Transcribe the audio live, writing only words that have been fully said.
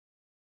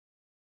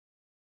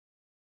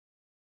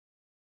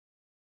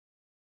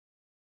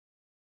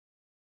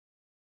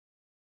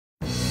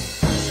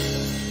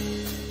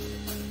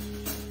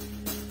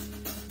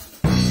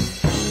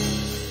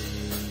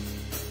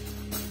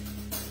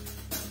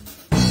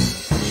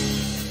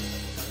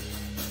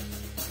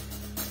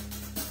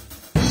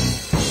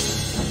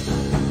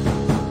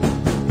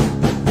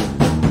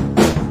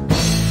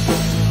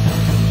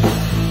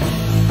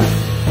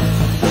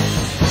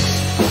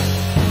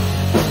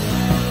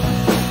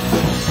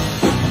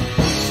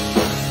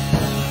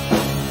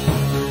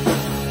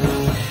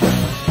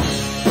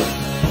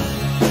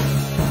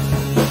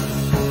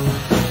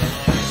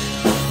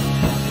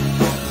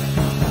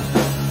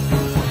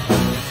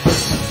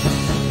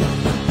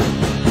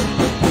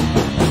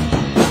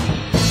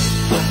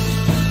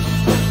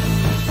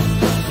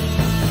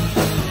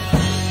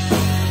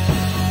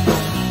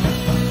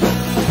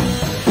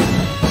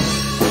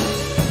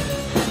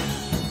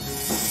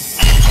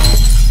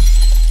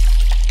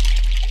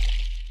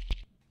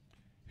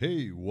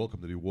Hey,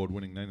 welcome to the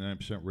award-winning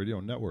 99% Radio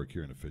Network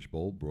here in the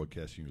Fishbowl,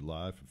 broadcasting you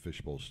live from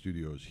Fishbowl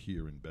Studios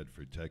here in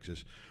Bedford,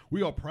 Texas.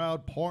 We are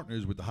proud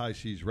partners with the High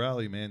Seas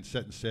Rally, man,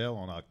 setting sail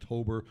on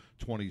October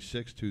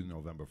 26th to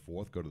November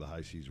 4th. Go to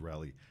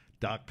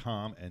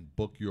thehighseasrally.com and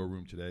book your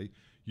room today.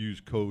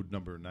 Use code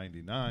number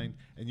 99,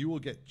 and you will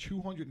get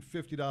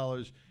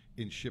 $250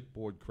 in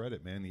shipboard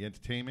credit, man. The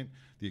entertainment,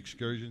 the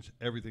excursions,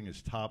 everything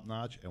is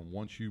top-notch, and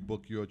once you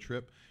book your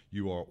trip,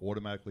 you are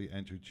automatically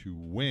entered to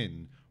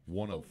win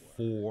one of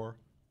 4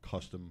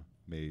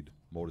 custom-made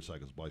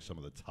motorcycles by some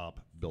of the top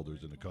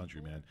builders in the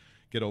country, man.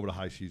 Get over to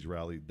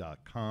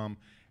highseasrally.com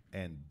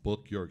and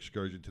book your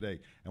excursion today.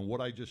 And what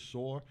I just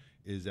saw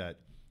is that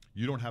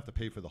you don't have to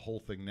pay for the whole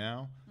thing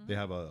now. They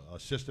have a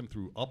system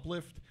through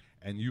Uplift,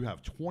 and you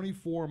have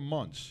 24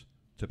 months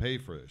to pay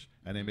for this.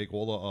 And they make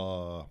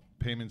all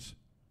the payments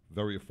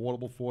very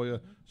affordable for you,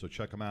 so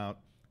check them out.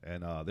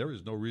 And there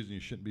is no reason you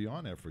shouldn't be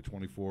on there for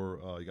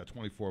 24. You got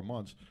 24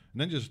 months, and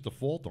then just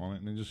default on it,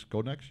 and then just go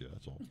next year.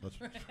 That's all. That's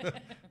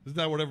isn't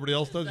that what everybody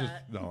else does?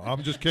 No,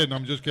 I'm just kidding.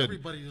 I'm just kidding.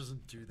 Everybody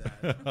doesn't do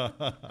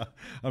that.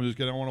 I'm just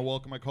kidding. I want to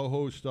welcome my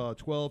co-host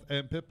 12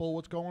 and Pitbull.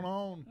 What's going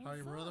on? How are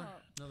you, brother?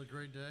 Another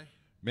great day.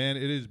 Man,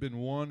 it has been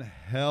one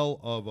hell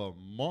of a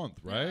month,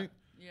 right?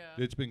 Yeah.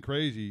 It's been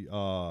crazy. You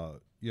know,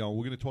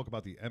 we're going to talk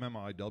about the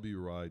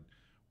MMIW ride,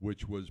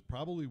 which was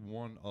probably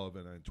one of,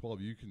 and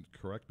 12, you can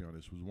correct me on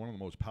this, was one of the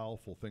most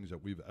powerful things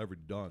that we've ever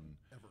done.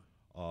 Ever.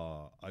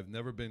 I've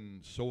never been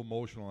so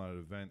emotional at an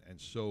event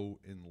and so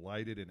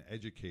enlightened and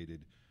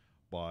educated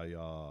by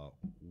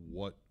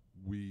what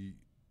we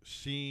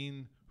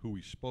seen, who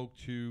we spoke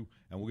to,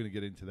 and we're going to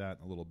get into that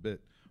in a little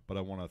bit. But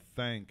I want to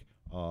thank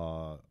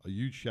a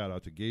huge shout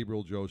out to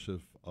Gabriel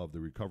Joseph of the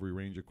Recovery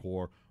Ranger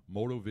Corps,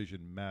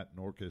 Motovision Matt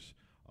Nokas.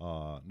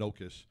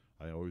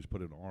 I always put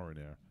an R in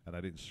there, and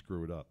I didn't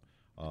screw it up.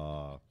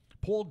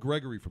 Paul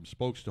Gregory from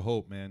Spokes to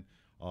Hope, man,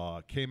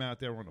 came out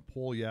there on a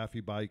Paul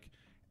Yaffe bike,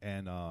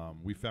 and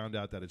we found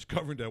out that it's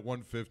governed at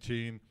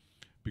 115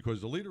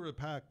 because the leader of the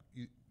pack,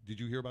 did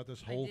you hear about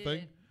this whole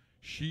thing?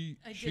 She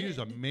is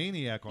a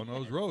maniac on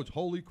those roads.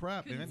 Holy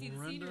crap, Couldn't man. see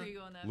the scenery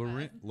going that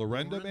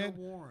Lorenda, man,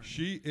 Warren.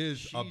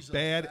 she's a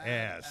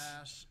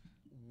badass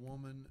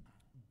woman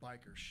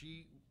biker.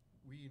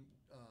 We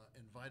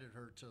invited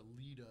her to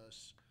lead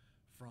us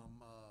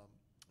from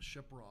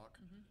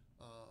Shiprock.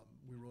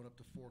 We rode up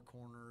to Four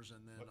Corners,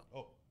 and then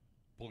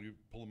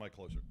pull the mic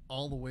closer.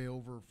 All the way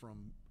over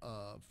from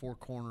Four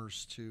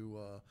Corners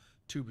to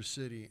Tuba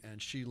City,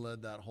 and she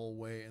led that whole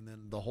way, and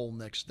then the whole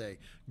next day.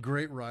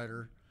 Great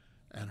rider,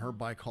 and her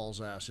bike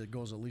hauls ass. It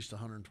goes at least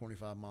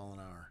 125 mile an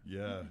hour.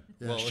 Yeah.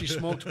 Well, she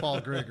smoked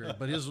Paul Gregory,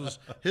 but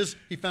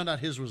he found out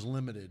his was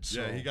limited.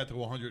 So. Yeah, he got to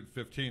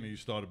 115 and he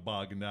started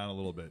bogging down a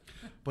little bit.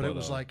 But it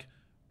was like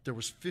there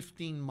was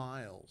 15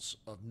 miles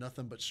of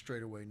nothing but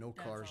straightaway, no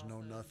cars, awesome.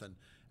 no nothing.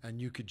 And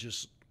you could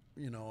just,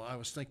 I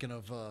was thinking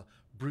of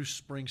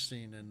Bruce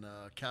Springsteen and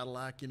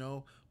Cadillac,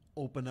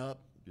 open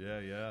up.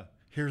 Yeah.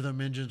 Hear them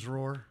engines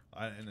roar.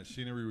 And the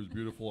scenery was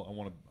beautiful. I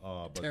want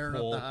to tearing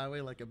up the highway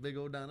like a big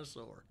old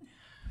dinosaur.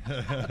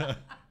 Are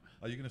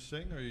you going to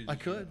sing? Or are you I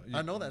could.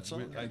 I know that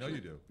song. I know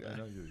you do. Yeah. I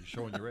know you. You're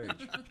showing your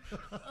age.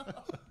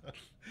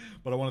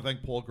 But I want to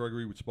thank Paul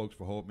Gregory with Spokes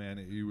for Hope,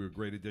 man. You were a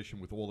great addition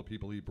with all the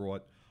people he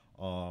brought.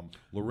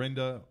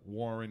 Lorenda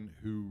Warren,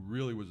 who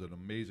really was an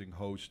amazing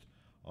host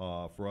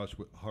for us,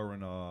 with her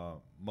and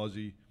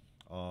Muzzy,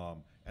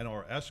 and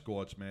our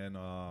escorts, man,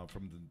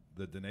 from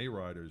the Dene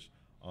Riders,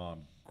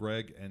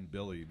 Greg and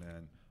Billy,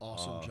 man.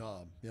 Awesome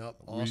job. Yep.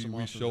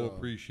 We so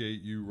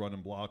appreciate you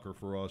running blocker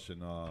for us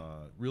and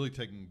really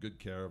taking good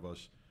care of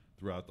us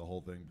throughout the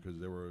whole thing, because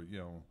there were,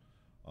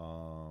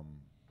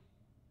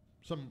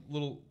 some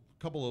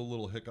couple of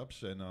little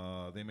hiccups, and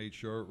they made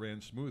sure it ran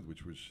smooth,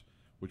 which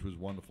was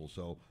wonderful.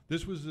 So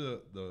this was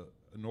the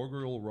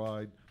inaugural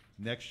ride.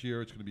 Next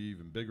year it's going to be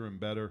even bigger and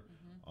better.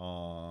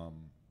 So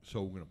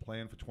we're going to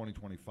plan for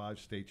 2025.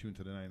 Stay tuned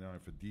to the 99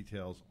 for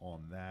details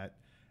on that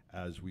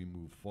as we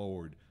move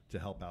forward to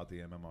help out the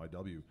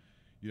MMIW.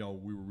 We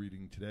were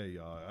reading today.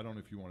 I don't know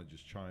if you want to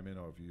just chime in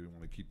or if you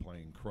want to keep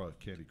playing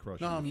Candy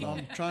Crush. No,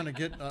 I'm trying to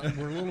get.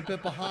 We're a little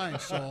bit behind,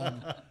 so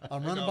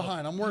I'm running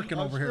behind. I'm working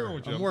over here.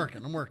 I'm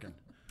working.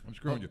 I'm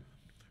screwing you.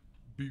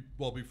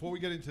 Before we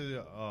get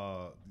into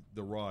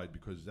the ride,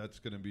 because that's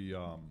going to be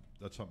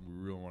that's something we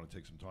really want to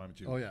take some time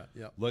into. Oh yeah.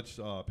 Let's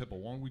Pippa,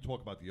 why don't we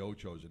talk about the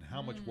Ochos and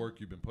how much work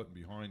you've been putting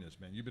behind this,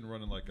 man? You've been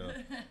running like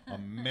a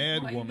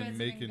mad woman,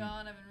 making.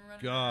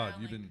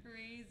 You've been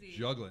crazy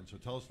juggling. So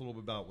tell us a little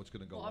bit about what's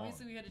going to go on.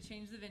 Obviously, we had to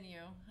change the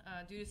venue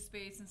due to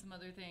space and some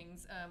other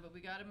things, but we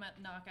got them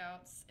at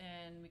Knockouts,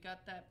 and we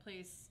got that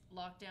place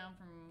locked down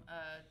from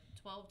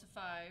 12 to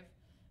 5.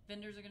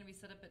 Vendors are going to be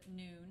set up at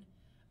noon.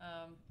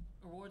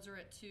 Awards are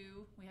at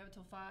 2. We have it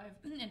till 5.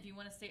 And if you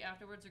want to stay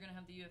afterwards, they're going to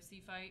have the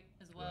UFC fight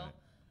as well.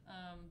 Right.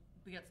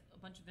 We got a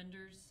bunch of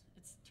vendors.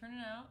 It's turning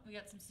out. We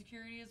got some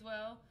security as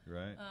well.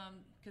 Right.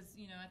 Because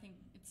I think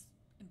it's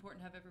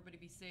important to have everybody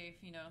be safe.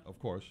 Of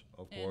course.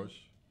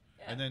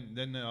 And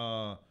then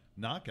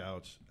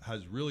Knockouts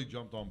has really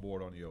jumped on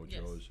board on the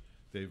Ochos.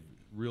 Yes.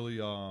 really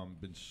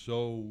been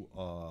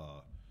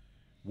so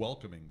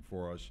welcoming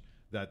for us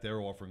that they're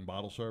offering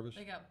bottle service.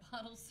 They got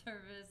bottle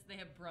service. They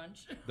have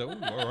brunch.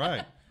 All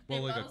right.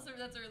 Well, Well, bottle service.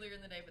 That's earlier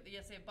in the day, but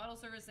yes, they have bottle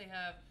service. They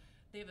have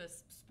a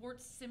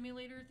sports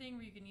simulator thing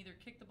where you can either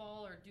kick the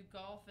ball or do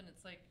golf, and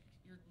it's like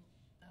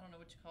I don't know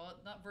what you call it,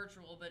 not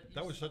virtual, but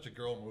that was such a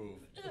girl move.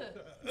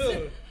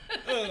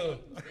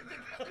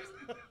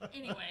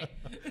 Anyway,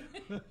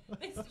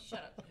 shut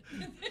up.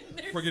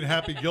 Friggin'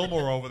 Happy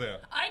Gilmore over there.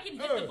 I can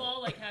hit the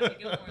ball like Happy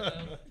Gilmore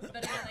though. It's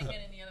better than I can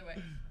any other way.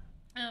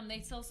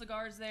 They sell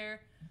cigars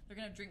there. They're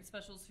gonna have drink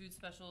specials, food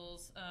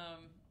specials.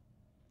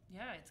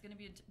 Yeah, it's gonna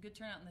be a good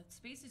turnout, and the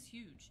space is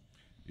huge.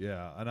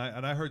 Yeah, and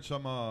I heard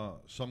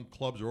some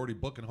clubs are already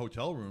booking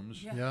hotel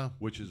rooms. Yeah.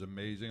 Which is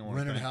amazing.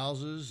 Rented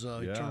houses,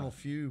 Eternal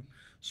Few,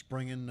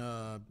 springing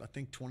I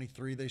think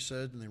 23 they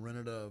said, and they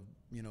rented a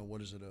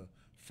what is it, a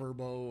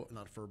Verbo,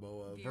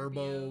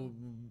 Verbo,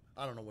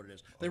 I don't know what it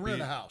is. They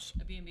rented a house,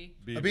 A B&B.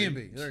 a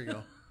B&B. There you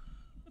go.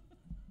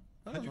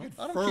 How'd you get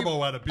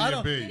Verbo out of B&B?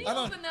 Can you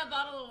open that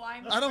bottle of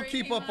wine? I don't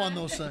keep up on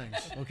those things.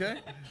 Okay.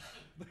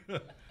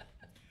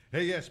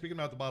 Hey, yeah. Speaking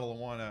about the bottle of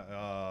wine,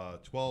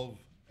 12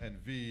 and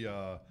V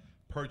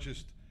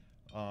purchased.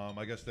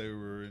 I guess they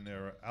were in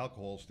their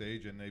alcohol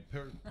stage, and they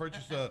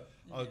purchased a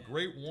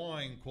great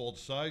wine called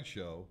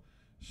Sideshow.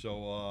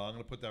 So I'm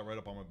going to put that right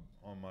up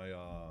on my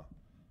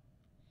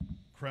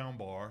crown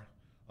bar,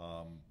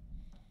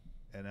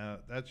 and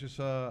that's just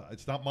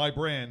it's not my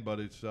brand, but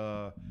it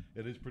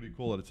is pretty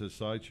cool that it says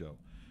Sideshow.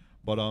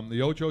 But the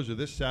Ochos are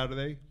this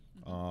Saturday.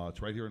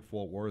 It's right here in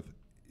Fort Worth.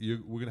 We're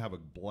going to have a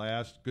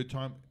blast, good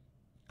time.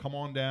 Come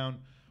on down.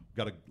 We've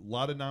got a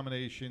lot of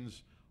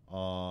nominations.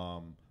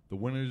 The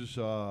winners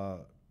are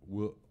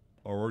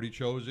already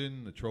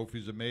chosen. The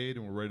trophies are made,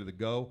 and we're ready to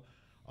go.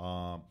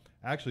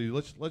 Actually,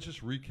 let's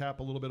just recap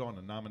a little bit on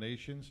the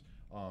nominations.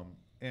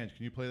 Ange,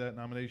 can you play that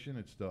nomination?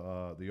 It's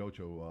the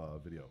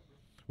Ocho video.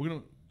 We're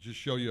gonna just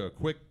show you a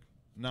quick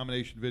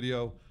nomination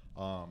video,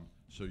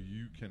 so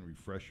you can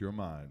refresh your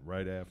mind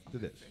right after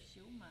this. Refresh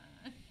your mind.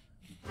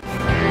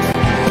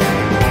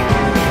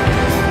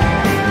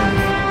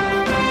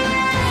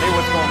 Hey,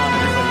 what's going on,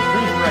 everybody?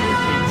 Cruise Director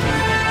JT,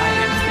 and I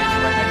am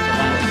standing right next to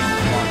Lionel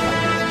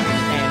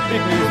and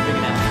big news, big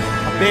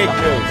announcement. Big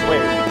news.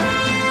 Where?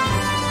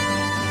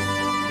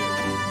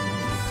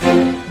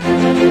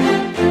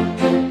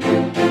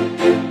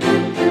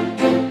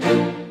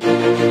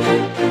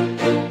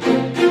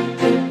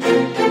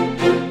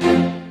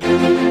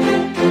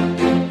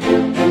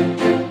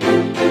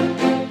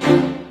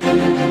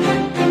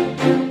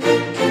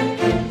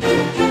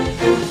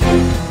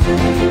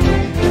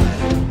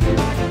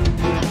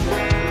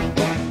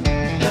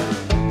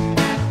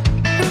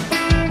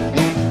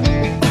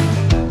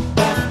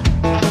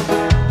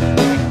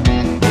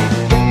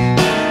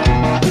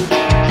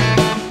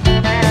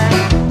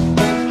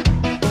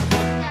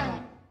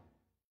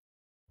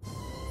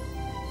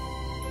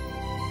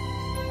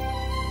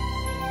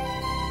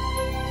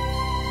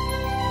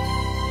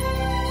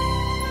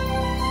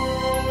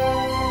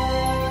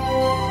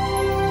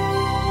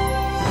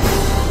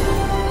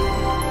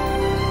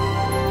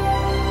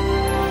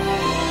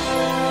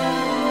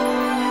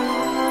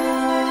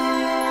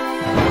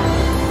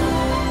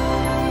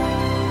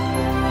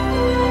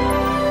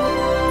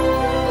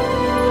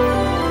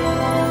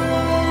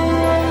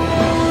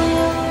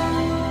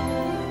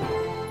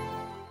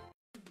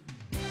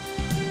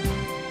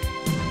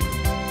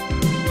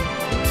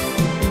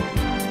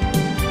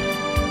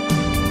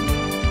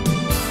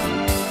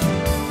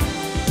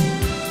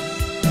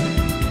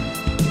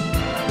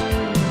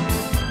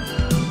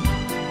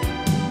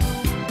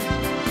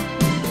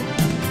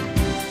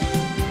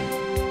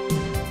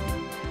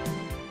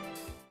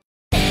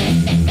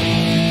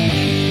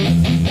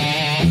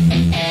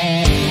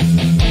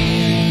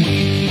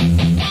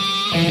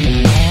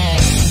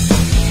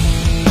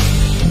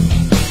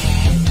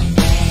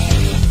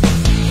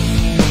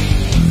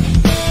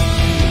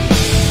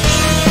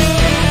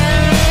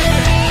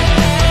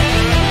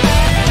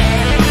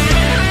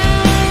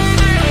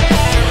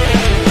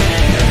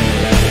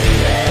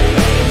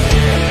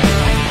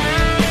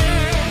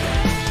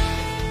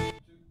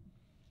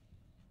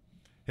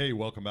 Hey,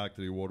 welcome back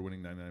to the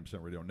award-winning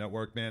 99% Radio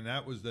Network. Man,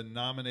 that was the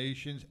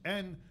nominations,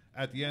 and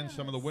at the end,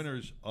 some of the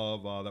winners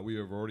of that we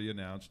have already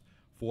announced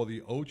for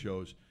the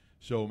Ochos.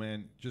 So,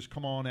 man, just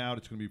come on out.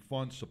 It's going to be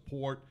fun.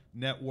 Support,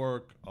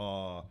 network,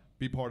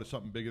 be part of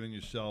something bigger than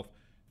yourself.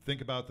 Think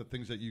about the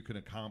things that you can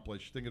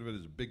accomplish. Think of it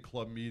as a big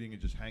club meeting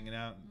and just hanging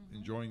out, and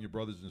enjoying your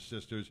brothers and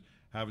sisters,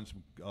 having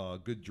some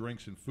good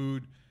drinks and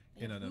food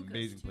in an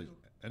amazing place.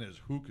 And there's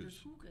hookahs.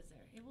 There's hookahs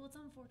there. Yeah, well, it's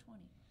on 420.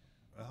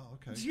 Oh,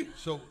 okay.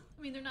 So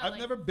I mean, they're not I've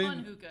like never fun been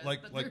hookahs,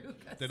 like but like they're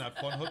hookahs. they're not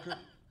fun hookers.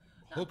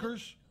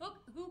 Hookahs.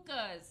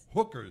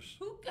 Hookers.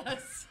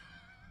 Hookahs.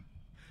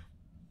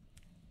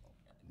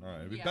 All right,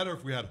 it'd be Yeah. better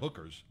if we had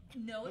hookers.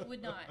 No, it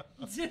would not.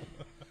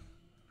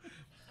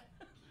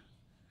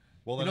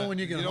 Well, You know when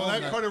you get home,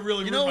 that kind of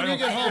really you know ruined when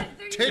my you get whole- home,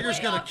 They're Tigger's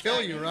way gonna off kill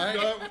track. you, You right?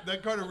 know,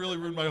 that kind of really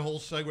ruined my whole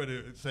segue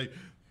to say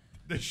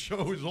this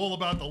show is all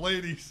about the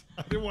ladies.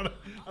 I don't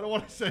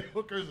want to say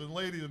hookers and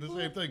ladies are the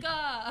same thing.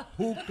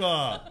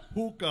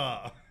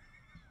 Hookah.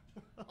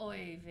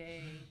 Oy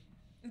vey.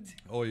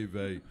 Oy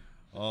vey.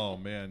 Oh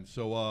man.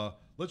 So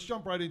let's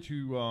jump right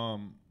into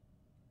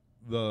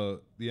the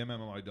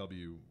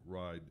MMIW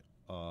ride.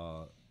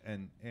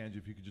 And Ange,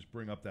 if you could just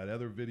bring up that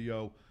other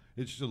video.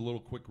 It's just a little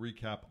quick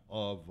recap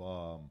of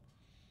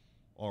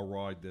our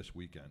ride this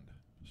weekend.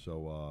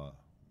 So,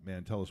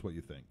 man, tell us what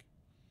you think.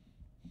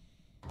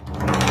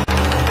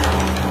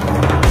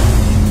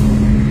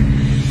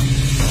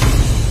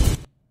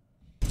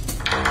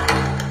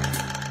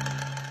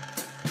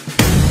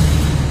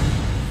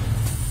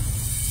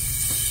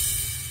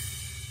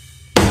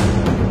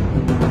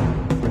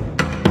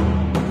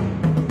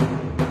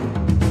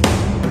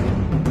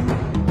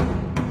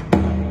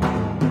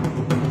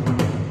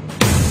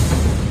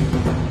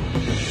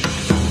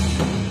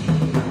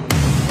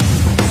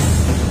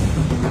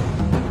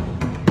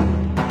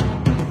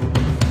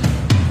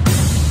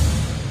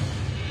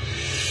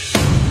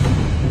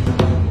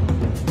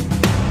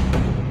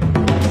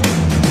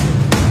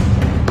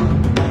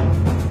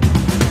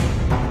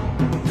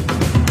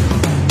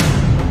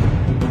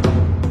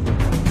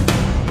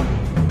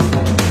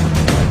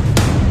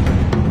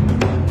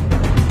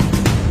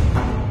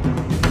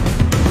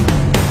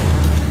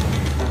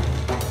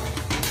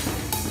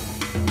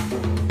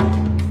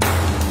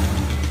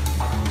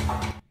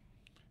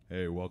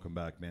 Welcome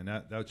back, man.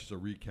 That's just a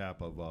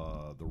recap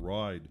of the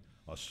ride,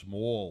 a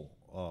small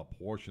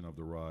portion of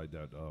the ride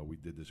that we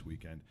did this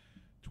weekend.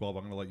 12,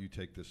 I'm going to let you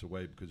take this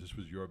away because this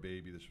was your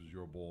baby. This was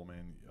your ball,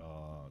 man.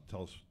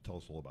 Tell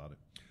us all about it.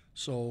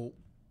 So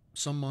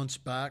some months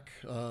back,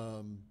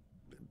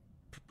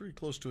 pretty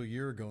close to a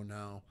year ago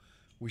now,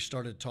 we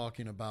started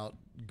talking about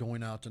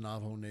going out to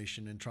Navajo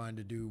Nation and trying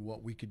to do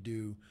what we could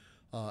do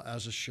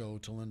as a show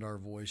to lend our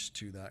voice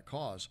to that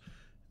cause.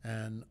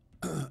 And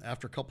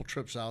after a couple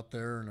trips out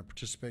there and a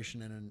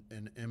participation in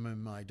an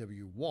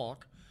MMIW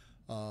walk,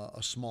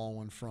 a small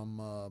one from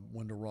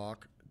Window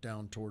Rock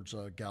down towards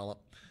Gallup,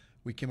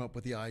 we came up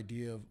with the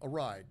idea of a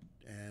ride,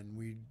 and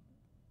we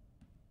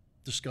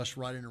discussed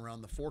riding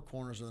around the four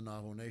corners of the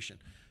Navajo Nation.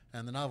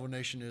 And the Navajo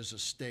Nation is a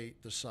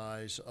state the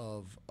size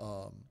of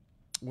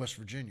West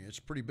Virginia. It's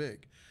pretty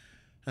big.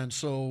 And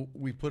so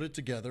we put it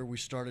together. We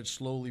started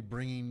slowly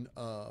bringing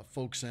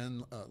folks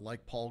in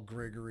like Paul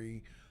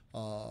Gregory,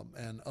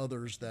 and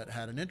others that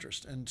had an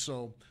interest. And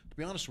so, to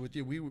be honest with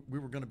you, we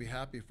were going to be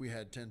happy if we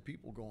had 10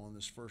 people go on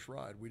this first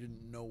ride. We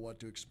didn't know what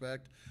to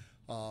expect.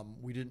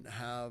 We didn't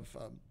have,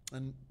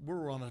 and we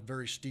were on a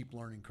very steep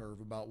learning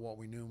curve about what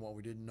we knew and what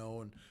we didn't know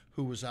and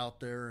who was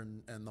out there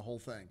and the whole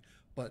thing.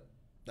 But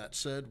that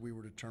said, we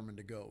were determined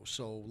to go.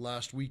 So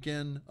last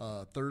weekend,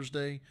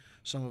 Thursday,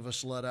 some of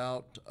us let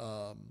out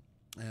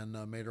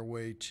and made our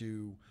way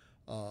to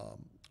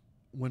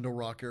Window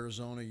Rock,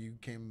 Arizona. You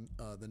came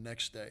the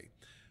next day.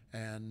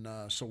 And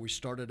so we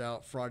started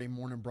out Friday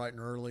morning bright and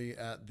early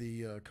at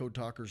the Code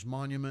Talkers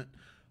Monument,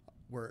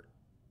 where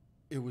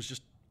it was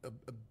just a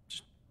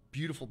just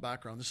beautiful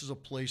background. This is a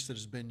place that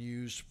has been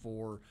used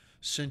for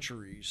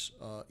centuries,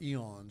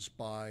 eons,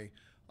 by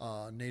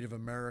Native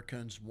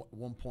Americans. At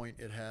one point,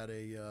 it had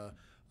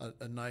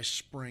a nice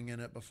spring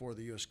in it before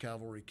the U.S.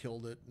 Cavalry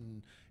killed it,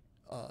 and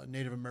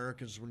Native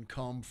Americans would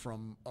come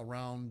from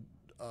around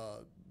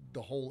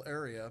the whole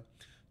area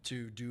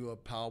to do a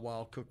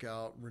powwow,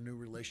 cookout, renew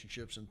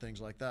relationships, and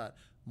things like that.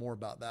 More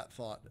about that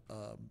thought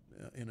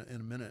in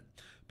a minute.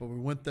 But we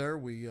went there.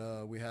 We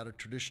had a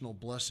traditional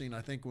blessing. I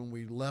think when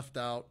we left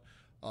out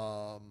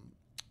of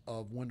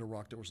Window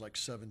Rock, there was like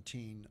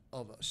 17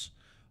 of us.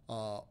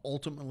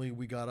 Ultimately,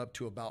 we got up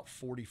to about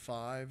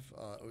 45,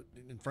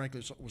 and frankly,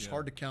 it was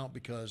hard to count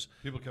because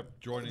people kept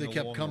joining. They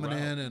kept coming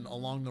in and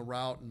along the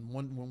route. And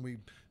when we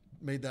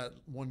made that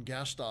one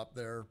gas stop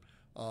there.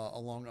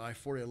 Along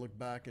I-40, I looked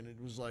back and it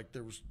was like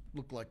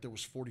looked like there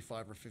was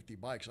 45 or 50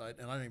 bikes. I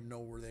didn't even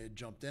know where they had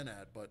jumped in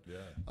at, but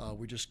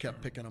we just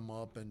kept picking them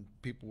up and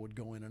people would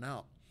go in and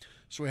out.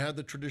 So we had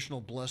the traditional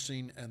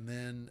blessing, and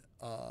then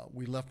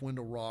we left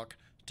Window Rock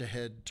to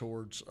head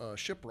towards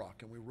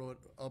Shiprock, and we rode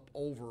up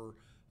over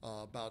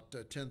about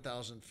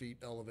 10,000 feet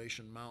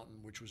elevation mountain,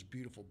 which was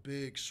beautiful,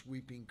 big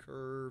sweeping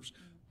curves,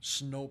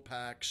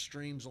 snowpack,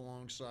 streams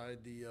alongside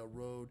the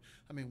road.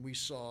 I mean, we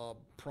saw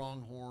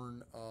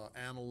pronghorn,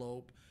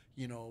 antelope,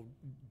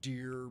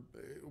 deer.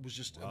 It was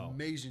just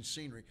amazing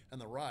scenery, and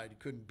the ride, you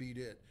couldn't beat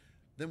it.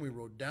 Then we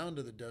rode down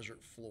to the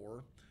desert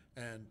floor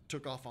and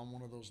took off on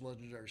one of those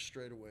legendary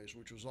straightaways,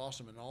 which was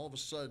awesome. And all of a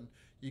sudden,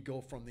 you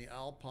go from the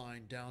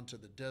alpine down to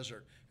the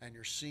desert, and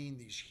you're seeing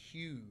these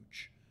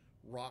huge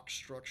rock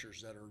structures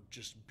that are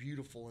just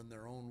beautiful in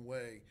their own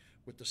way,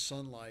 with the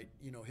sunlight,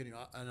 hitting.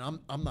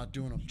 And I'm not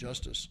doing them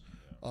justice,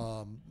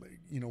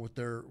 with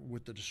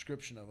the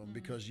description of them,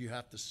 because you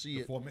have to see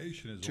the it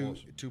formation is to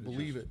awesome. to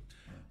believe it.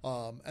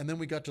 And then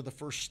we got to the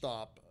first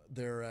stop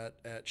there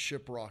at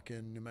Shiprock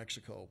in New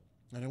Mexico,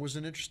 and it was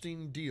an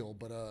interesting deal.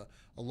 But a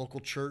local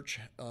church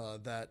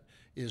that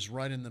is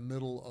right in the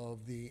middle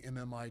of the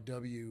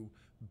MMIW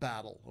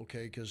battle,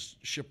 okay, because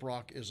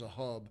Shiprock is a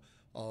hub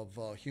of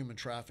human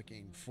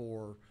trafficking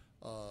for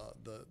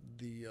the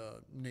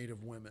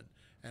Native women,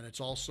 and it's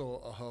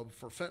also a hub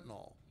for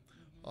fentanyl.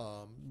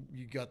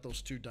 You got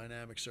those two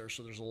dynamics there,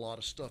 so there's a lot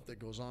of stuff that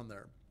goes on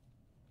there.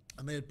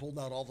 And they had pulled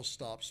out all the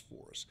stops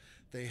for us.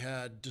 They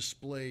had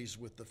displays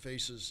with the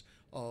faces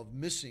of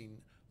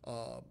missing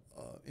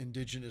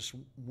indigenous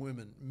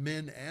women,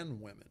 men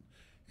and women,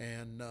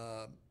 and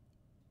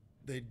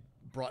they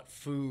brought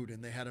food,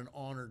 and they had an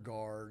honor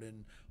guard,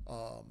 and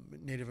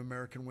Native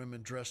American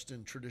women dressed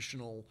in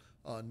traditional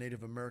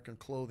Native American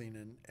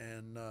clothing,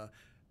 and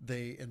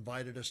they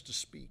invited us to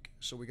speak.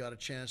 So we got a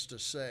chance to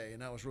say,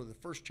 and that was really the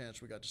first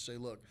chance we got to say,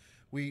 look,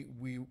 we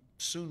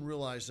soon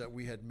realized that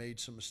we had made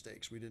some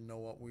mistakes. We didn't know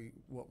what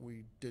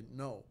we didn't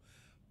know,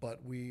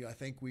 but I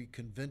think we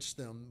convinced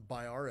them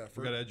by our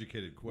effort. We got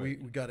educated quick.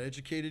 We got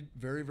educated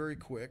very, very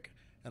quick,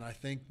 and I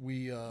think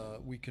we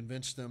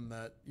convinced them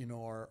that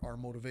our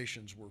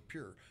motivations were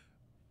pure.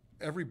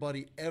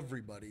 Everybody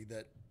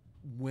that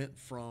went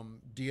from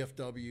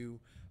DFW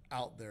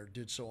out there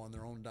did so on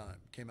their own dime,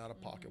 came out of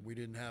pocket. We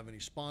didn't have any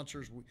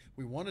sponsors.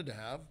 We wanted to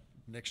have.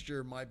 Next year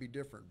it might be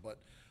different, but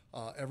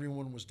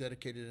everyone was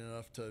dedicated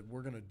enough to,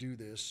 we're going to do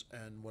this,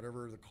 and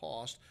whatever the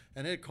cost.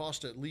 And it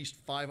cost at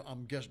least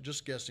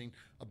just guessing,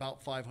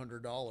 about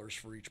 $500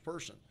 for each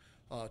person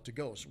to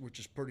go, which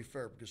is pretty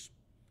fair because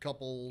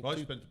I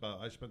spent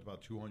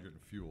about $200 in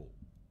fuel.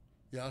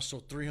 Yeah, so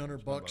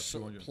 $300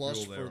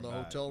 plus for the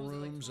hotel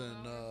rooms,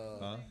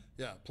 and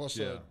plus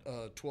a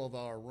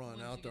 12-hour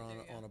run out there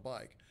on a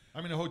bike. I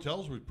mean, the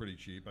hotels were pretty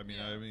cheap. I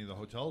mean, the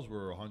hotels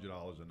were $100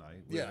 a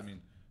night. Yeah. I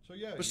mean, so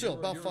yeah. But still,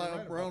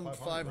 around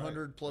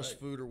 500 right, plus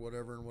food or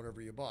whatever, and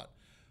whatever you bought.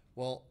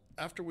 Well,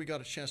 after we got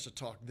a chance to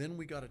talk, then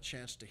we got a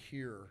chance to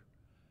hear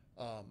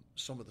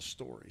some of the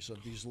stories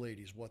of these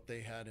ladies, what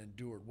they had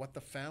endured, what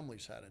the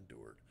families had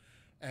endured.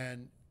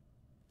 And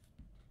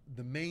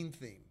the main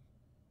theme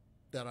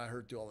that I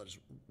heard through all that is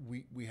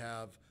we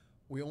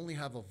only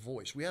have a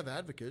voice. We have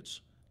advocates.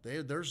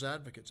 There's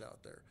advocates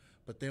out there,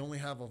 but they only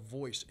have a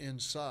voice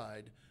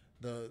inside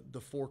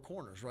the four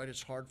corners, right?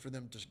 It's hard for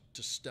them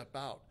to step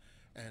out.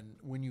 And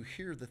when you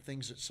hear the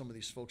things that some of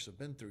these folks have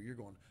been through, you're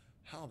going,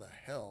 how the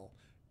hell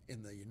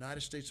in the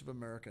United States of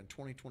America in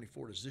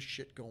 2024 does this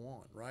shit go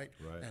on, right?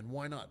 Right. And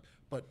why not?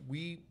 But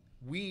we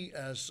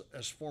as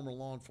former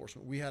law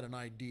enforcement, we had an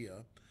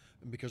idea,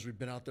 because we've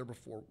been out there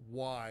before,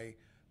 why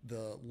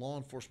the law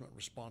enforcement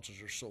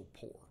responses are so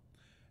poor.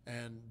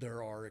 And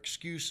there are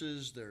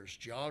excuses, there's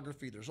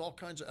geography, there's all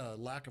kinds of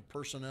lack of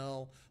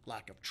personnel,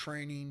 lack of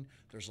training.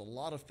 There's a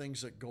lot of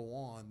things that go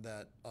on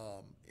that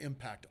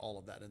impact all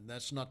of that. And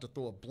that's not to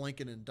throw a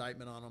blanket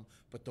indictment on them,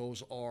 but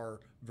those are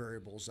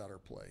variables that are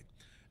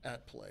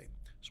at play.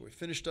 So we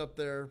finished up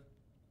there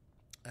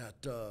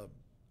at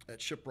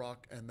Shiprock,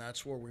 and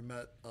that's where we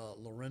met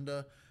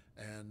Lorinda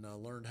and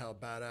learned how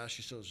badass.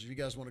 She says, if you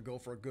guys want to go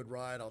for a good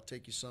ride, I'll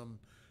take you some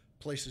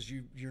places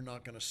you're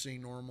not going to see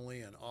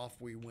normally, and off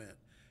we went.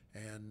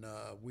 And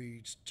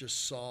we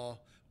just saw,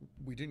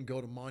 we didn't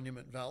go to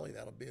Monument Valley.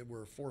 That'll be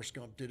where Forrest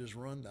Gump did his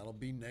run. That'll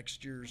be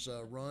next year's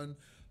run.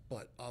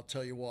 But I'll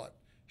tell you what,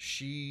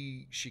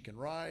 she can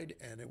ride,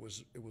 and it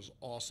was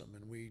awesome.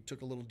 And we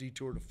took a little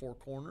detour to Four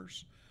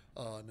Corners,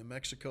 New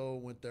Mexico,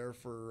 went there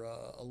for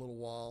a little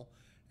while,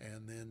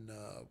 and then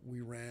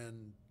we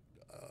ran,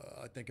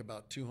 I think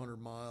about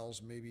 200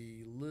 miles,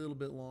 maybe a little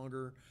bit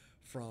longer,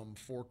 from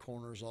Four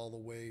Corners all the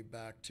way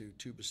back to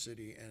Tuba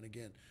City. And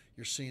again,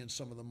 you're seeing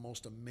some of the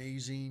most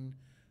amazing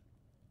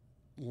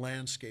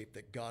landscape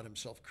that God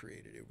himself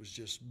created. It was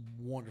just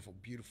wonderful,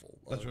 beautiful.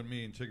 That's when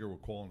me and Tigger were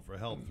calling for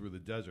help through the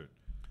desert.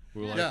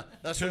 We were like, yeah,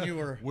 that's when you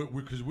were.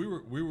 Because we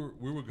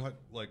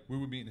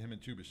were meeting him in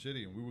Tuba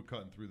City, and we were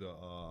cutting through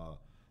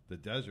the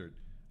desert,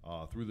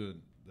 through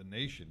the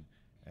nation,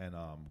 and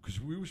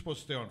because we were supposed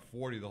to stay on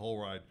 40 the whole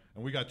ride,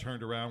 and we got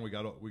turned around. We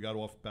got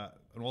off back,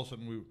 and all of a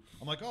sudden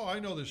I'm like, oh, I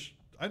know this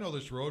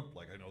road.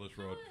 Like, I know this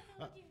road.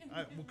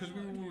 Because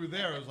we were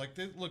there. I was like,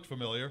 this looked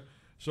familiar.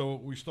 So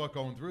we start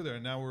going through there,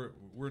 and now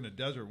we're in the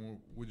desert. And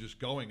we're just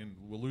going, and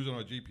we're losing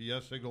our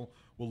GPS signal.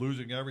 We're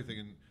losing everything,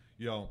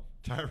 and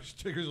Tyrus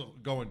Tigger's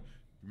going,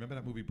 remember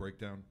that movie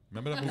Breakdown?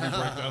 Remember that movie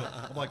Breakdown?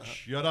 I'm like,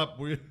 shut up,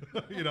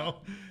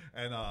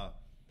 and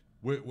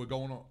we're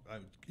going on,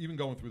 even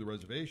going through the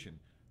reservation.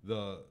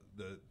 The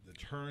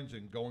turns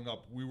and going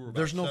up, we were about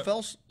there's no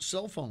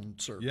cell phone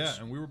service. Yeah,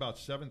 and we were about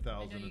 7,000.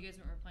 I know you guys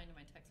weren't replying to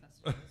my text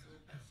messages. I was a little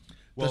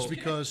pissed. Well, that's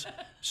because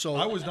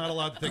I was not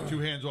allowed to take two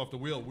hands off the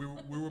wheel.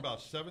 We were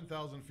about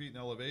 7,000 feet in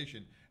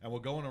elevation, and we're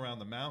going around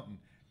the mountain,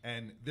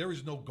 and there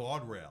is no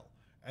guardrail,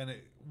 and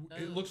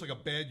it looks like a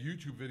bad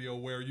YouTube video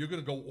where you're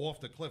going to go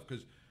off the cliff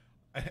because.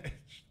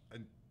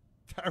 And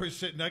Tara's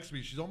sitting next to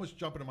me. She's almost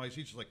jumping in my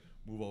seat. She's like,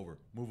 move over,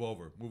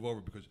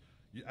 because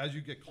as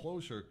you get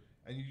closer.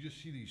 And you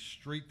just see these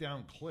straight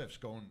down cliffs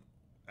going,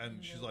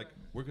 and she's like,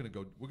 we're going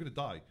to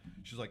die.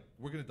 She's like,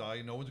 we're going to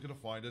die. No one's going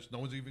to find us. No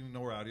one's even going to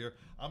know we're out here.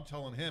 I'm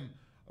telling him,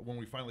 when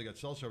we finally got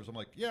cell service, I'm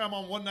like, yeah, I'm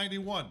on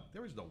 191.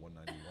 There is no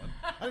 191.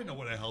 I didn't know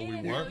where the hell we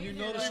were. You I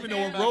noticed didn't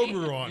even know what road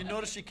we were on. You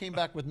noticed she came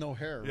back with no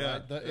hair, Yeah.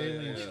 right? The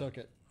aliens took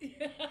it.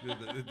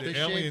 They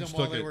shaved them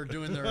while they were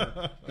doing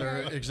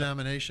their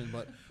examination.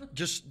 But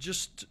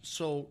just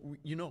so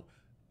you know,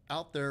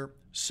 out there,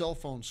 cell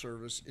phone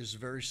service is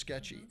very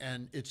sketchy,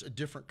 and it's a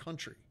different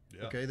country.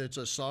 Yeah. Okay, that's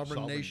a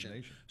sovereign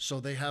nation, so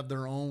they have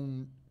their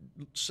own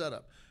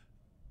setup.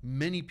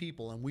 Many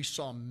people, and we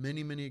saw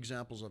many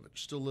examples of it,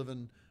 still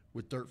living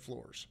with dirt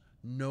floors,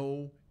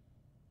 no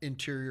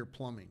interior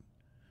plumbing,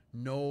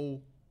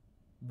 no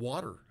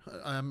water.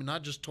 I mean,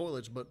 not just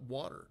toilets, but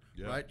water.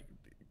 Yeah. Right?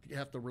 You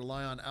have to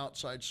rely on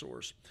outside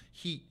source.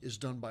 Heat is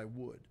done by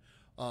wood.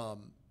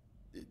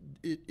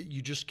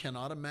 You just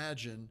cannot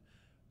imagine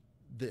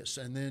this.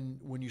 And then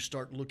when you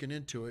start looking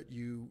into it,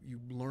 you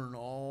learn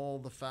all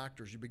the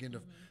factors. You begin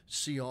to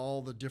see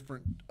all the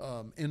different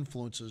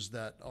influences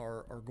that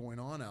are going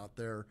on out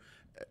there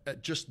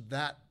at just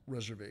that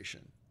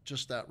reservation.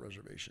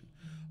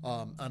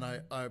 And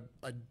I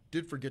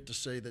did forget to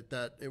say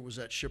that it was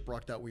at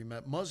Shiprock that we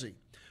met Muzzy,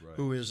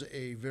 who is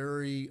a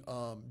very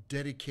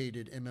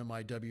dedicated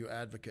MMIW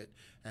advocate,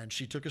 and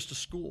she took us to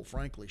school.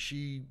 Frankly,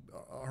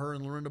 her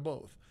and Lorinda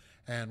both,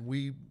 and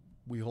we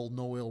hold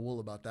no ill will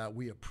about that.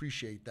 We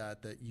appreciate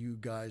that you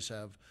guys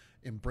have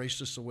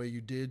embraced us the way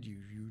you did.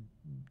 You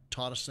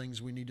taught us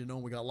things we need to know.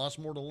 We got lots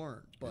more to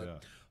learn,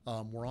 but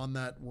we're on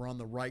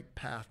the right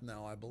path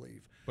now, I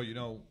believe. But you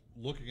know,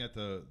 looking at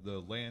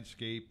the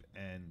landscape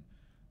and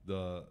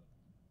the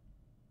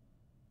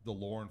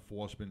law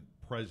enforcement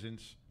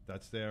presence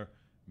that's there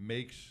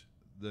makes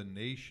the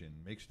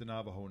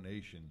Navajo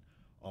Nation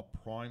a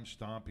prime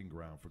stomping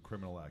ground for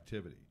criminal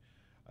activity,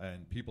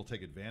 and people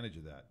take advantage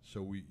of that.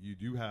 So you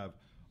do have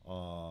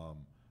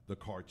the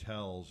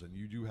cartels, and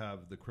you do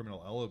have the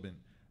criminal element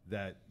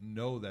that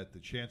know that the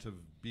chance of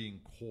being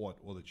caught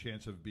or the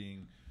chance of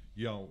being,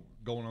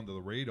 going under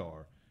the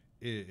radar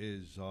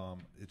is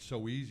it's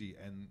so easy.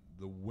 And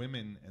the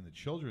women and the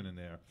children in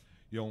there,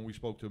 when we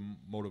spoke to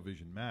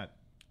Motovision Matt,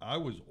 I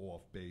was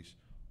off base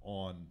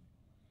on,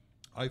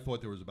 I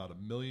thought there was about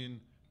 1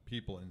 million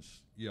people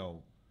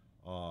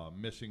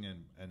missing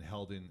and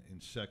held in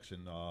sex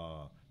and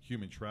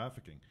human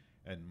trafficking.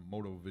 And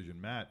Motovision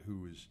Matt,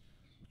 who has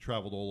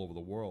traveled all over the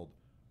world,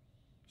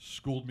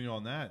 schooled me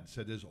on that and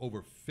said there's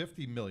over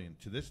 50 million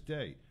to this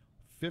day,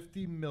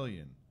 50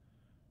 million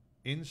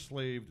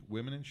enslaved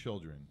women and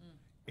children,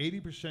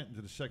 80%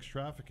 into the sex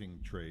trafficking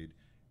trade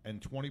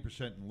and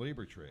 20% in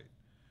labor trade.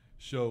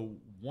 So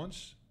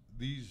once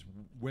these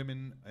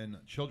women and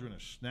children are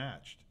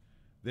snatched,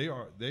 they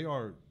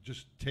are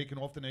just taken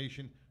off the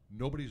nation.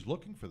 Nobody's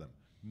looking for them.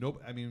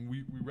 I mean,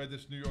 we read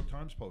this New York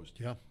Times post,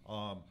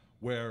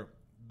 where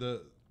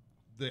the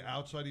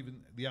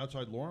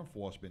outside law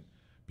enforcement,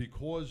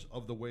 because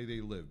of the way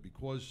they live,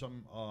 because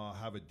some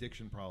have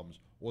addiction problems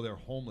or they're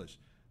homeless,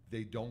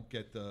 they don't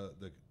get the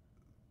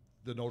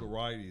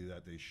notoriety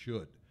that they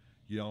should.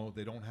 They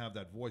don't have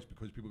that voice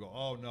because people go,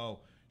 oh no,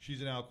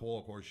 she's an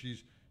alcoholic, or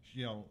she's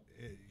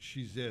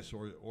this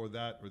or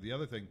that or the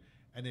other thing,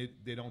 and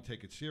they don't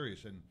take it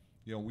serious. And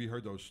we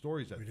heard those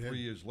stories that 3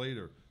 years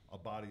later a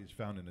body is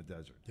found in the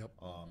desert.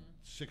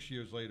 6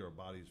 years later a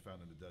body is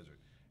found in the desert.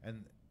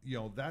 And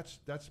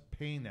that's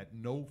pain that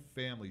no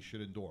family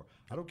should endure.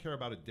 I don't care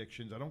about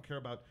addictions. I don't care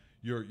about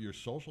your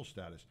social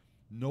status.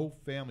 No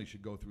family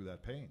should go through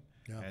that pain.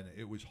 And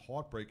it was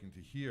heartbreaking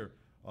to hear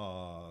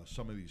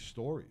some of these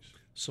stories.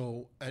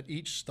 So at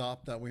each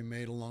stop that we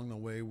made along the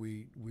way,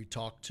 we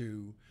talked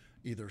to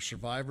either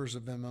survivors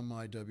of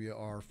MMIW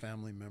or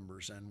family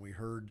members, and we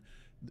heard,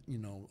 I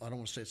don't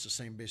want to say it's the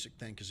same basic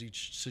thing because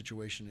each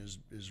situation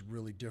is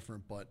really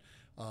different, but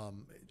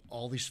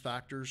all these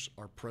factors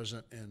are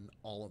present in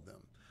all of them.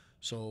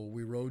 So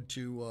we rode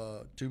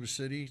to Tuba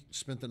City,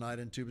 spent the night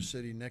in Tuba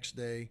City. Next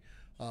day,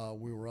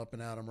 we were up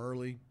and at 'em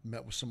early,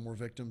 met with some more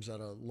victims at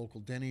a local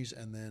Denny's,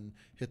 and then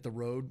hit the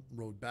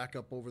rode back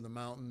up over the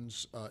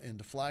mountains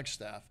into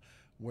Flagstaff,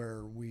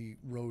 where we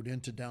rode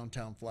into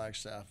downtown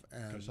Flagstaff.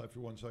 And can I stop for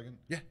 1 second?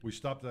 Yeah. We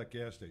stopped at that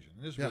gas station.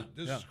 And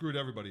this screwed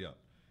everybody up.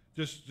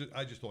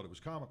 I just thought it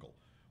was comical.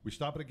 We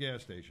stop at a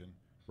gas station,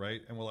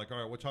 right? And we're like,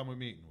 all right, what time are we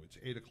meeting? It's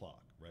 8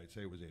 o'clock, right?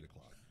 Say it was 8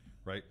 o'clock,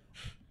 right?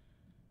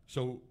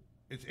 So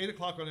it's 8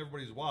 o'clock on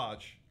everybody's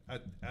watch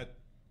at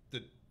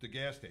the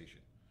gas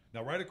station.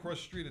 Now, right across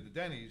the street at the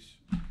Denny's,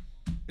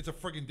 it's a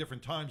friggin'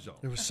 different time zone.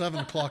 It was 7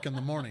 o'clock in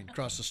the morning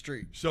across the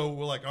street. So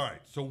we're like, all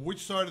right, so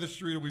which side of the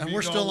street are we meeting? And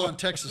we're still on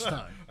Texas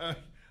time.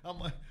 I'm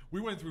like, we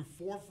went through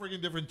 4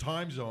 friggin' different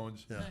time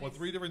zones, or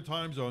 3 different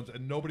time zones,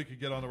 and nobody could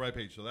get on the right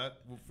page. So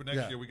that, for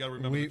next year, we got to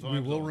remember the time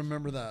zones. We will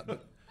remember that.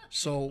 But,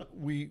 so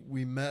we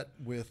met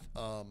with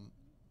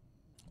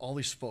all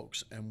these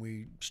folks, and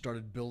we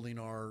started building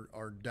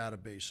our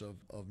database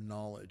of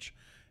knowledge.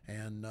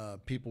 And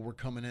people were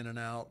coming in and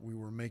out. We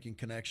were making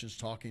connections,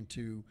 talking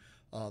to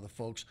the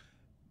folks.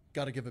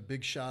 Got to give a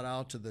big shout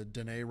out to the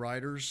Dene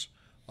Riders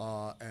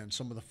and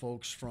some of the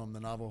folks from the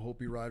Navajo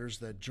Hopi Riders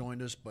that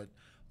joined us. But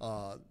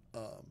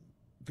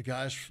the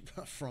guys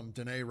from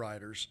Dene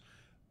Riders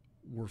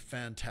were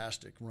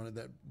fantastic. Running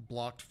that,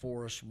 blocked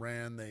for us,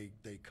 ran. They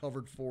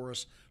covered for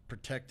us,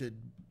 protected,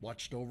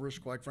 watched over us.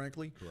 Quite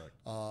frankly, Correct.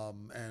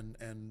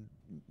 And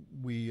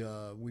we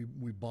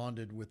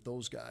bonded with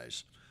those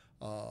guys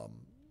on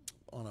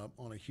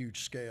a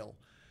huge scale.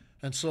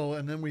 And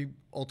then we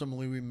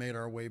ultimately made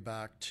our way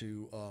back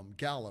to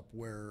Gallup,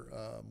 where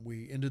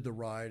we ended the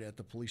ride at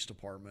the police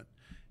department,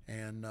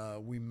 and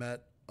we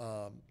met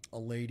a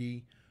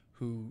lady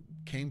who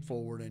came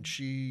forward, and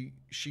she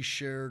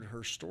shared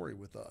her story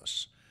with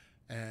us.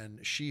 And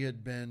she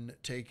had been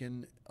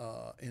taken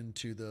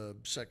into the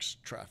sex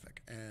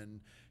traffic.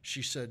 And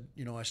she said,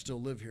 I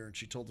still live here. And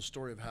she told the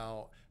story of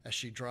how, as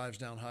she drives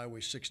down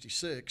Highway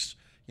 66,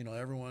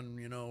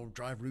 everyone,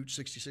 drive Route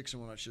 66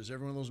 and whatnot. She says,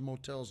 every one of those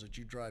motels that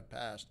you drive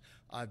past,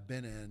 I've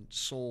been in,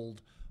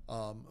 sold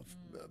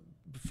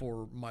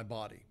for my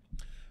body.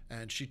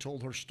 And she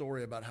told her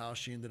story about how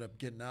she ended up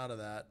getting out of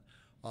that.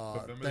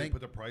 But remember they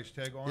put the price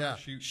tag on yeah,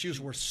 her? She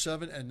was worth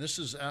 $7, and this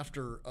is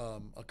after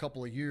a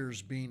couple of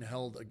years being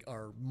held,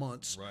 or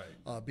months,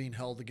 right. Being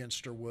held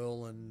against her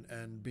will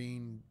and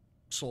being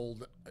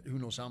sold who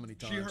knows how many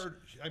times. She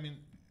heard,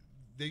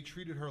 they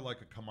treated her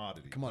like a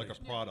commodity. Like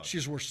a product.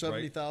 She's worth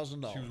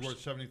 $70,000. Right? She was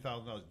worth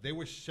 $70,000. They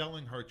were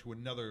selling her to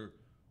another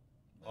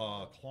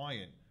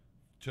client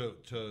to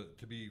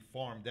be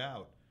farmed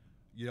out,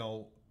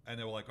 and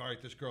they were like, all right,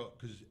 this girl,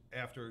 because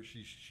after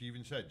she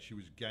even said she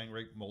was gang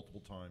raped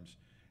multiple times,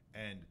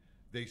 and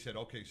they said,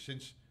 okay,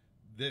 since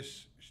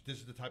this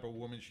is the type of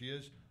woman she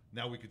is,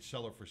 now we could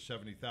sell her for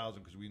 $70,000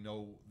 because we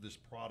know this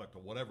product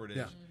or whatever it is.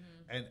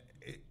 Yeah. And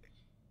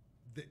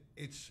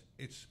it's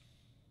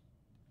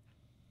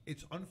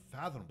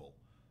unfathomable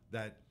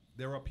that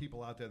there are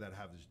people out there that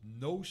have this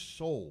no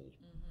soul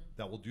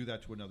that will do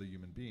that to another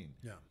human being.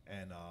 Yeah.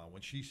 And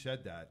when she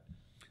said that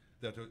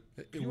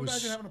it can you was,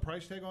 imagine having a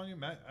price tag on you,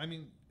 Matt? I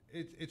mean,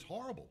 it's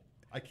horrible.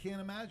 I can't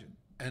imagine.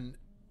 And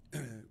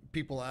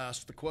people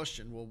ask the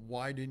question, well,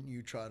 why didn't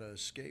you try to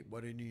escape?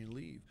 Why didn't you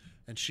leave?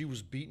 And she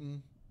was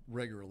beaten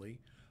regularly.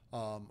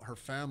 Her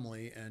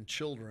family and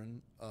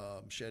children,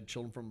 she had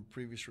children from a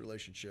previous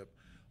relationship,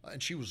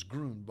 and she was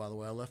groomed, by the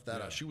way. I left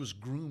that out. She was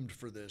groomed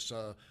for this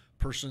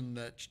person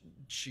that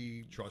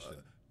she trusted,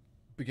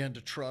 began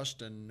to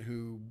trust, and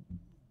who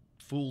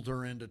fooled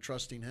her into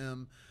trusting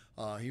him.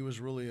 He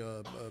was really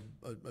a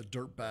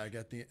dirtbag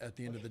at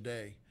the end of the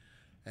day,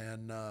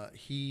 and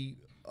he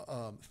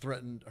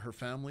threatened her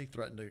family,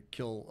 threatened to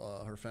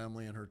kill her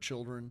family and her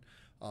children,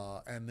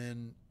 and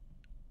then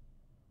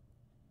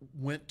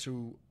went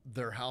to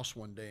their house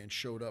one day and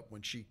showed up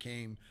when she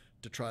came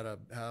to try to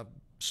have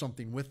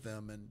something with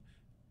them, and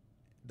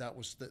that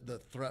was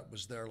the threat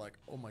was there, like,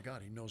 oh my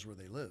God, he knows where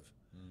they live.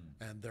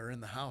 And they're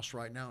in the house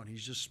right now, and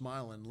he's just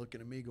smiling,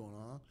 looking at me going,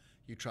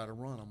 you try to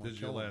run, I'm going to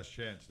kill him. This is your last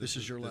chance. This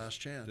is your last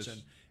chance.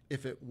 And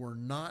if it were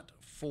not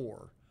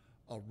for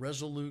a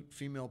resolute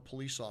female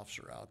police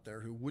officer out there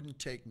who wouldn't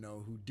take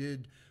no, who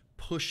did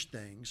push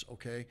things,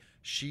 okay,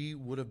 she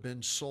would have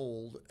been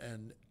sold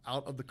and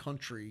out of the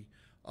country,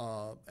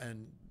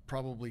 and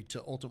probably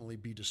to ultimately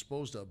be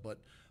disposed of. But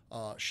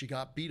she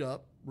got beat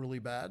up really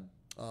bad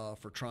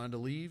for trying to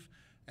leave,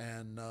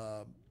 and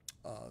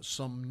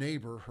some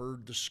neighbor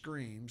heard the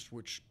screams,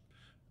 which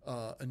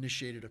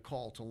initiated a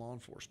call to law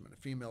enforcement. A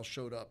female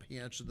showed up. He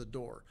answered the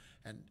door,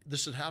 and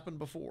this had happened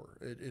before.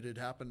 It had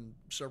happened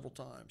several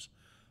times,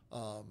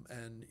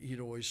 and he'd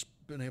always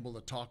been able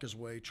to talk his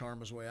way, charm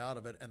his way out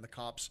of it. And the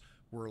cops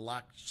were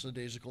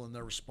lackadaisical in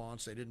their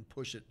response. They didn't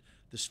push it.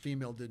 This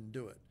female didn't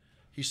do it.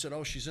 He said,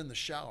 "Oh, she's in the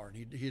shower,"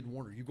 and he had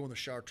warned her, "You go in the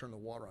shower, turn the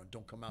water on.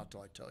 Don't come out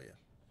till I tell you."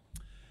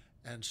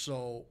 And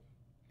so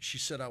she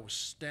said, "I was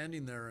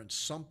standing there, and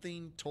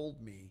something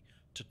told me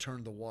to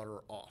turn the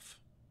water off."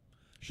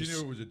 She knew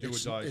it was a do or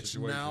die It's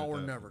situation. now or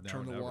at that. never. Now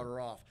Turn or the never. water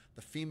off.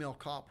 The female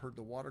cop heard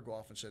the water go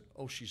off and said,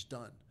 "Oh, she's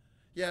done.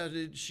 Yeah,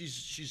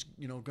 she's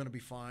going to be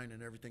fine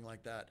and everything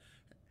like that."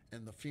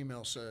 And the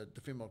female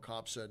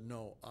cop said,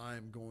 "No,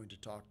 I'm going to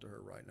talk to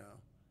her right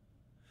now."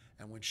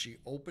 And when she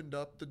opened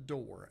up the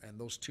door and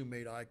those two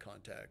made eye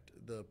contact,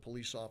 the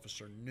police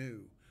officer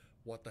knew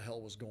what the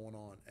hell was going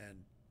on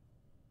and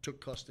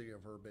took custody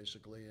of her,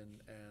 basically,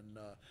 and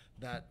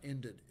that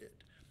ended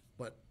it.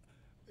 But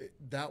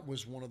that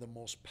was one of the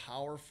most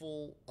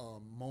powerful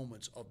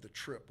moments of the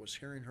trip, was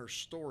hearing her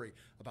story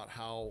about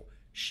how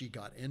she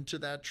got into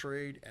that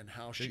trade and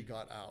how she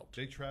got out.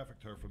 They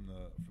trafficked her from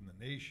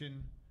the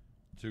nation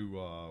to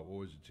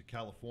to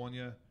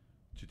California,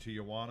 to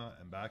Tijuana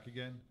and back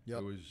again.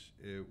 Yep.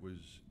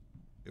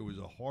 It was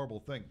a horrible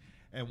thing,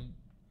 and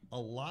a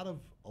lot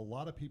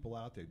of people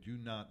out there do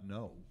not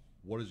know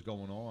what is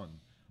going on.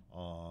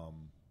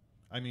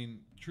 I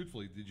mean,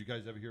 truthfully, did you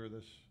guys ever hear of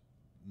this?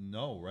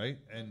 No, right?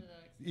 And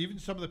even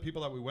some of the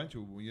people that we went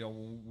to,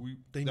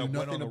 they that knew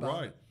went on nothing the about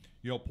ride.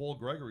 it. Paul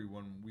Gregory,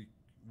 when we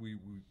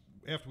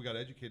after we got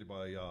educated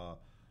by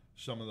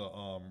some of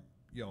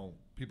the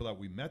people that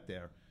we met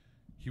there,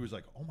 he was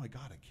like, "Oh my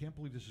God, I can't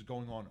believe this is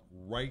going on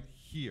right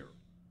here,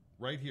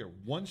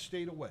 one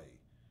state away.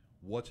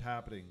 What's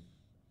happening?"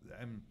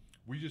 And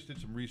we just did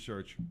some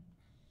research,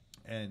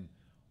 and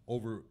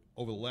over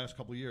over the last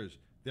couple of years,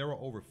 there are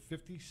over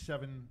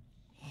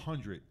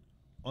 5,700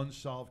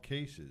 unsolved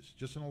cases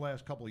just in the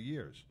last couple of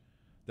years.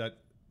 That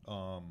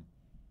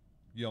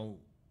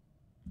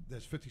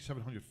there's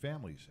 5,700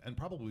 families and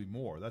probably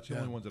more. That's the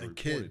only ones that are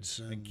reported.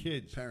 And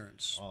kids,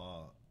 parents.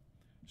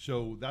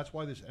 So that's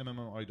why this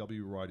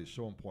MMIW ride is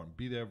so important.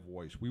 Be their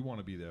voice. We want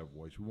to be their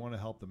voice. We want to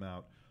help them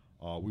out.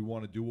 We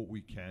want to do what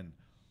we can.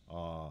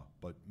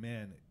 But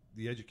man,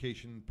 the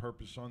education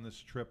purpose on this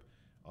trip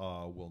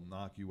will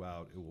knock you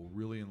out. It will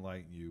really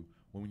enlighten you.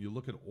 When you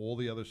look at all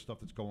the other stuff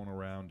that's going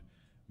around,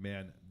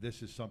 man,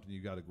 this is something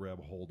you got to grab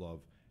a hold of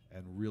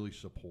and really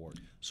support.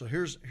 So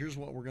here's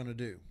what we're going to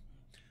do.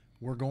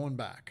 We're going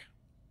back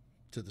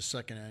to the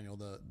second annual.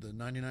 The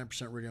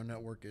 99% Radio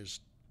Network is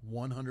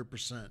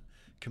 100%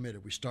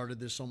 committed. We started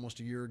this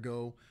almost a year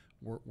ago.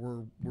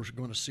 We're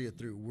going to see it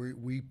through.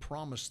 We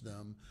promised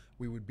them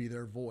we would be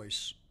their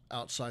voice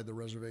outside the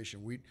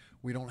reservation.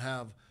 We don't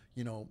have,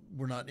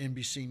 we're not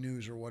NBC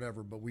News or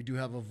whatever, but we do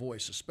have a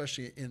voice,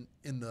 especially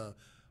in the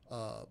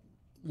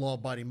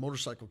law-abiding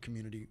motorcycle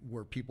community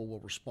where people will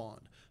respond.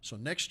 So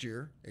next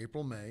year,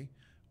 April, May,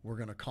 we're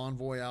going to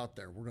convoy out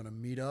there. We're going to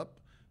meet up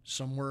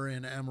somewhere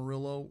in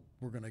Amarillo.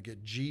 We're going to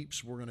get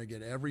Jeeps. We're going to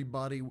get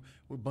everybody,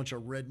 a bunch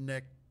of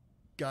redneck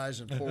guys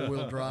in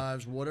four-wheel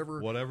drives,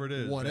 whatever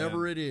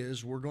it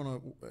is, we're going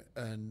to,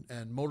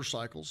 and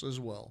motorcycles as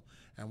well.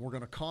 And we're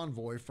going to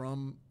convoy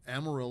from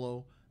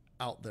Amarillo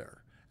out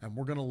there. And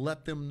we're going to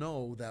let them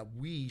know that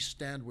we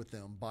stand with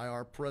them by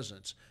our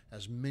presence,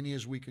 as many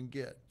as we can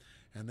get.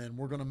 And then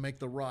we're going to make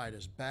the ride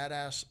as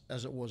badass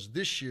as it was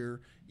this year,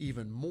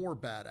 even more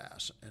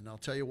badass. And I'll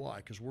tell you why,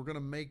 because we're going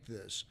to make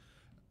this,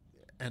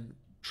 and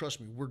trust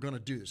me, we're going to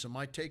do this. It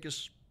might take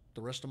us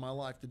the rest of my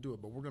life to do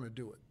it, but we're going to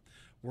do it.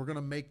 We're going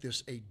to make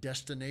this a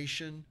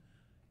destination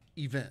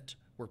event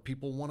where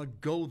people want to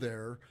go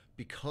there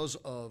because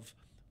of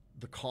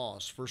the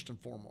cause, first and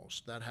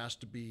foremost. That has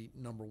to be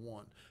number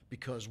one,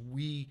 because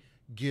we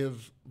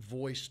give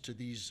voice to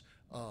these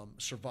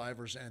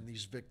survivors and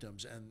these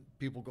victims. And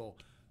people go,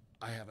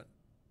 I haven't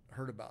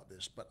heard about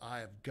this, but I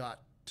have got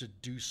to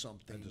do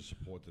something and to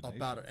support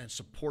about it and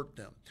support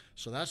them.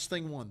 So that's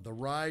thing one. The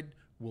ride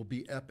will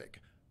be epic.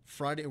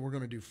 Friday, we're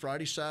going to do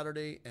Friday,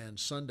 Saturday, and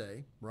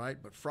Sunday,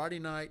 right? But Friday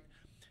night,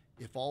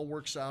 if all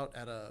works out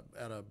at a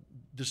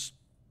just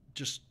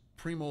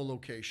primo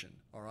location,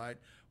 all right,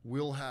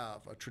 we'll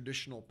have a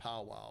traditional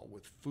powwow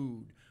with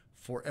food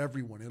for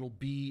everyone. It'll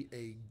be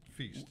a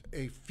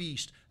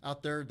feast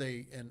out there.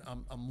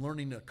 I'm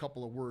learning a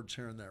couple of words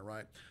here and there,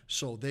 right?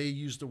 So they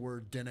use the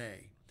word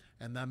dene,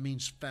 and that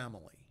means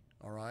family,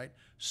 all right?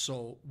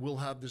 So we'll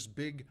have this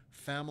big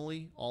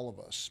family, all of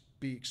us,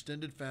 be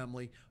extended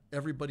family,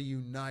 everybody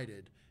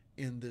united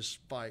in this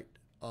fight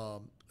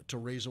to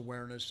raise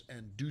awareness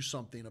and do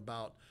something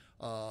about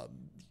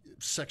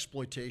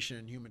sexploitation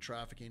and human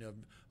trafficking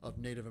of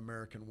Native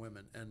American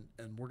women.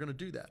 And we're going to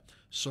do that.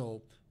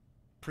 So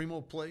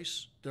primo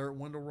place there at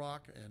Window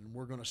Rock, and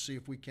we're going to see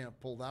if we can't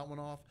pull that one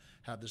off,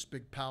 have this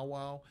big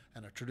powwow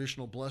and a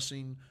traditional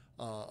blessing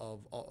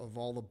of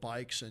all the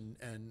bikes,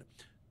 and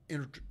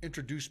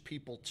introduce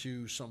people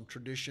to some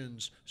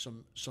traditions,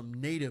 some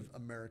Native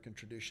American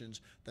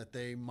traditions that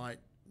they might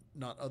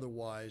not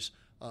otherwise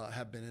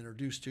have been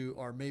introduced to,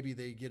 or maybe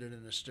they get it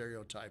in a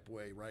stereotype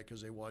way, right?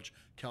 Because they watch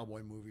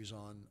cowboy movies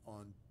on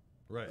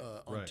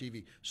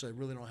TV, so they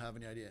really don't have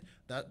any idea.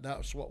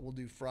 That's what we'll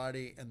do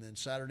Friday, and then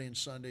Saturday and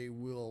Sunday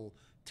we'll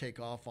take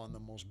off on the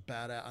most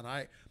badass. And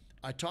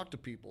I talk to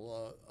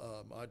people.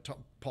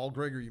 Paul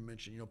Greger, you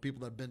mentioned,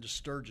 people that have been to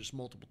Sturgis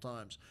multiple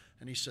times,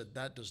 and he said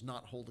that does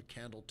not hold a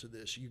candle to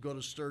this. You go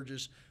to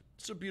Sturgis,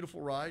 it's a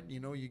beautiful ride.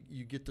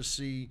 You get to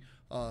see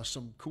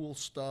some cool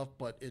stuff,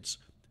 but it's,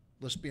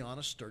 let's be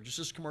honest, Sturgis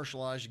is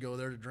commercialized. You go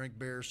there to drink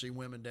beer, see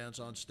women dance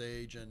on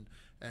stage,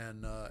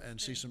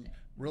 and see some.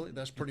 Really,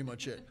 that's pretty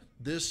much it.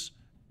 This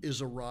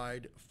is a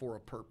ride for a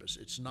purpose.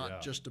 It's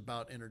not just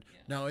about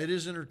Now, it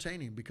is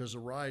entertaining, because the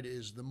ride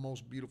is the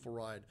most beautiful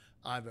ride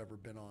I've ever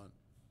been on,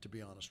 to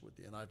be honest with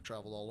you. And I've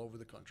traveled all over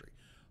the country.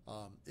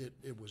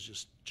 It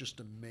was just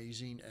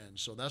amazing, and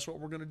so that's what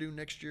we're going to do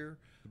next year.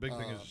 The big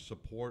thing is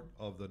support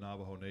of the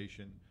Navajo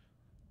Nation.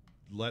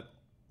 Let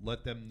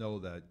them know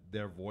that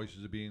their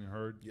voices are being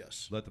heard.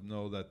 Yes. Let them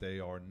know that they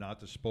are not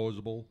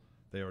disposable.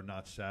 They are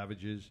not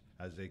savages,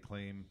 as they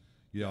claim.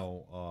 The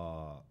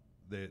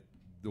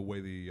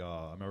way the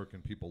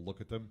American people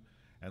look at them,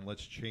 and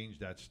let's change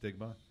that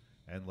stigma,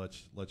 and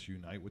let's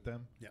unite with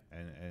them,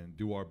 and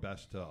do our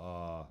best to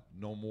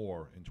know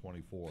more in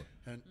 24.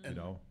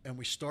 And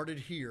we started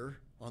here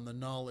on the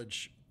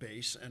knowledge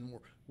base, and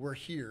we're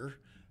here.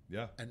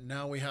 Yeah. And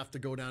now we have to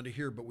go down to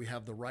here, but we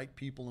have the right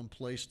people in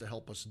place to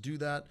help us do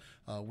that.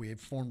 We have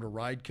formed a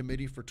ride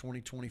committee for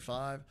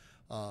 2025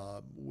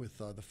 with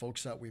the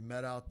folks that we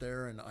met out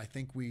there, and I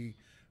think we,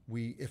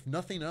 if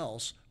nothing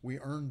else, we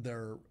earned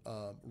their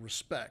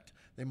respect.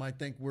 They might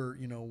think we're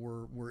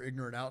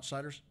ignorant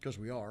outsiders, because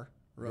we are.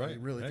 Right.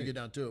 Really, if you get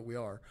down to it, we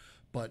are.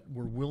 But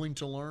we're willing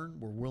to learn.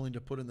 We're willing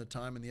to put in the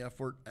time and the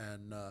effort,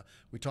 and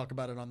we talk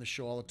about it on the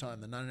show all the time.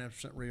 The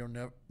 99% Radio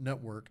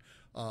Network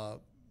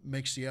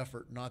makes the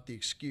effort, not the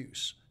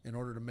excuse, in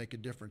order to make a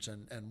difference.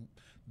 And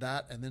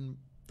then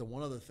the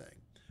one other thing,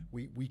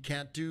 we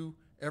can't do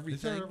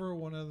everything. Is there ever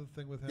one other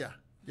thing with him?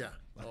 Yeah.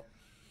 Well,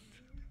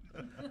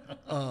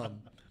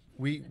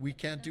 we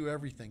can't do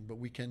everything, but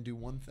we can do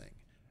one thing.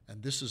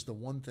 And this is the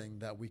one thing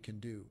that we can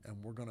do,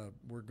 and we're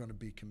gonna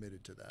be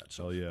committed to that.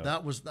 So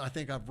that was, I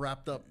think I've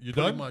wrapped up. You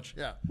pretty done? much.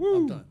 Yeah, Woo.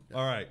 I'm done. Yeah.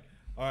 All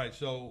right.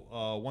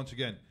 So once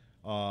again,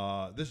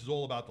 this is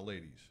all about the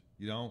ladies.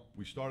 You know,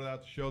 we started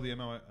out the show. The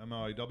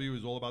MLIW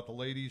is all about the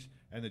ladies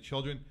and the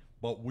children.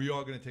 But we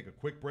are going to take a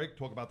quick break,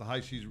 talk about the High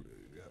Seas,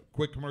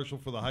 quick commercial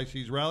for the High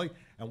Seas Rally,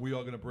 and we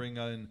are going to bring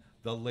in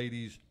the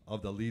ladies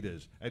of the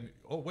Litas. And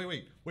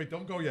wait,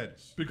 don't go yet,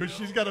 because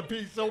she's got to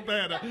pee so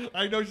bad.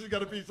 I know she's got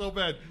to pee so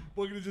bad.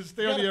 We're going to just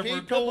stay on here for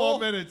a couple more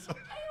minutes.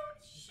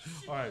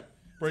 All right,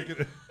 break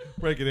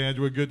it,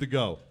 Andrew. We're good to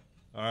go.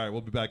 All right,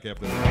 we'll be back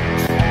after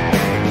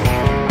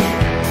that.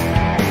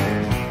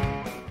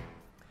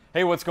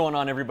 Hey, what's going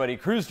on, everybody?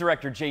 Cruise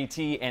Director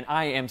JT, and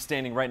I am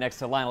standing right next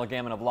to Lionel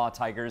Gammon of Law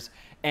Tigers.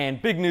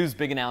 And big news,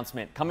 big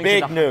announcement coming.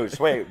 Big news.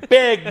 Wait,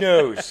 big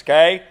news.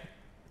 Okay,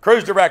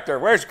 Cruise Director.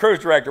 Where's Cruise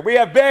Director? We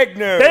have big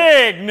news.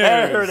 Big news.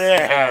 There it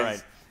is. All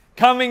right.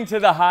 Coming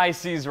to the High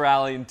Seas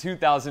Rally in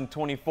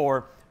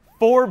 2024.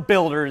 4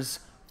 builders,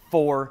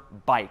 4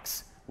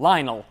 bikes.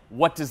 Lionel,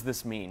 what does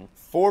this mean?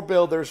 4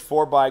 builders,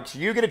 4 bikes.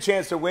 You get a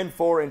chance to win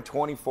 4 in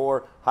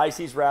 24. High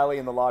Seas Rally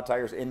and the Law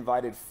Tigers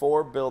invited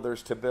 4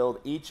 builders to build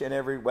each and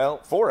every,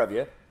 4 of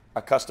you,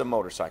 a custom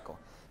motorcycle.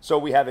 So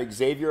we have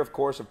Xavier, of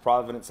course, of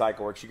Providence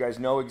Cycle Works. You guys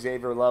know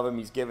Xavier, love him.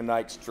 He's given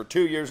nights for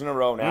 2 years in a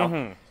row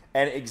now.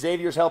 And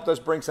Xavier's helped us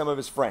bring some of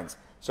his friends.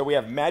 So we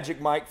have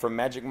Magic Mike from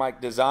Magic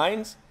Mike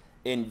Designs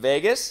in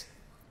Vegas.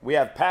 We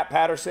have Pat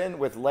Patterson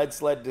with Lead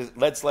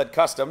Sled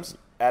Customs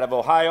out of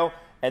Ohio.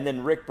 And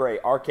then Rick Bray,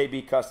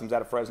 RKB Customs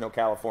out of Fresno,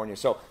 California.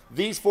 So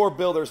these 4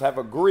 builders have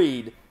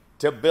agreed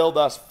to build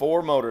us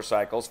 4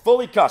 motorcycles,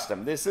 fully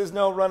custom. This is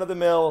no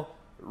run-of-the-mill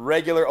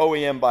regular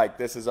OEM bike.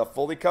 This is a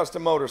fully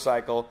custom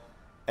motorcycle,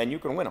 and you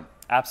can win them.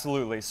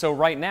 Absolutely. So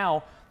right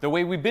now, the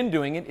way we've been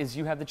doing it is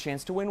you have the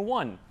chance to win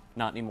 1.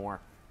 Not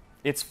anymore.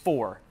 It's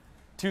 4.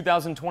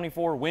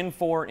 2024, win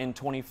 4 in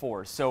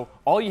 24. So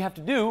all you have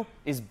to do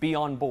is be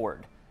on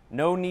board.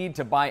 No need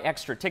to buy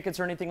extra tickets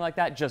or anything like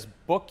that. Just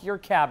book your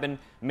cabin,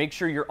 make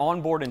sure you're on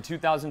board in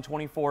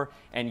 2024,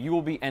 and you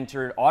will be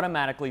entered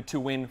automatically to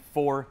win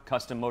 4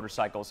 custom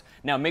motorcycles.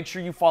 Now, make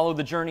sure you follow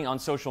the journey on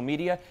social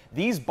media.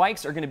 These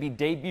bikes are going to be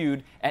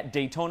debuted at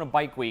Daytona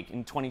Bike Week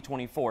in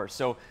 2024.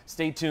 So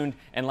stay tuned,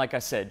 and like I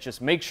said, just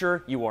make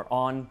sure you are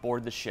on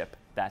board the ship.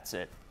 That's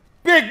it.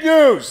 Big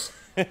news!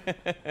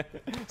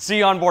 See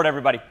you on board,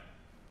 everybody.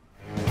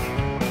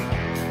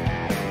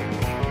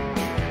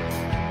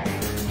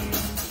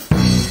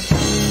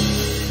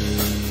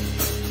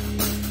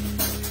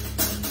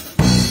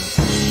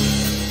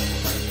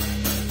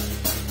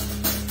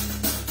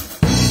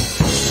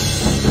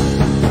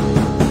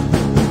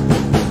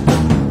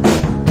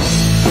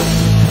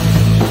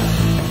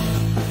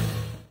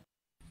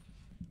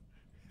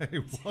 Hey,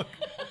 what?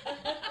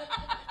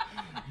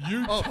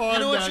 You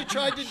know what she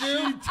tried to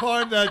do? She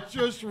timed that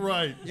just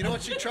right. You know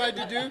what she tried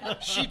to do?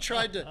 She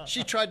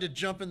tried to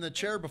jump in the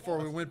chair before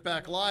we went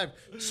back live,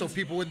 so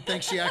people wouldn't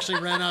think she actually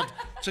ran out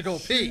to go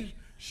pee.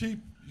 She's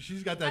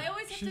got that. I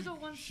always have to go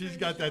once She's per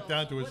got that show.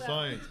 down to a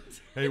science.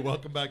 Hey,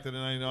 welcome back to the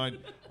 99.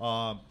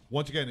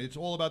 Once again, it's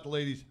all about the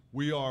ladies.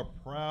 We are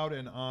proud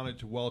and honored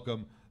to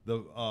welcome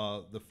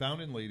the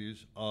founding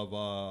ladies of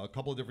a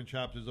couple of different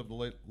chapters of the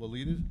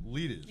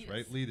Litas,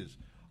 right? Litas.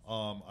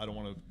 I don't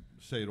want to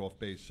say it off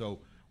base. So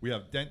we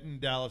have Denton,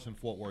 Dallas, and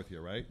Fort Worth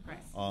here, right?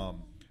 Right.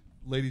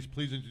 Ladies,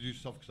 please introduce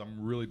yourself because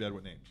I'm really bad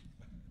with names.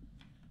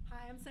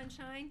 Hi, I'm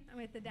Sunshine. I'm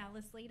with the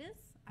Dallas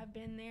Litas. I've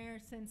been there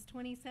since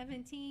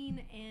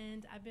 2017,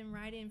 and I've been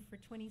riding for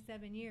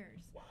 27 years.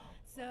 Wow.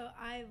 So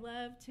I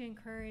love to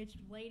encourage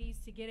ladies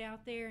to get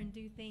out there and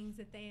do things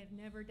that they have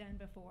never done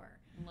before.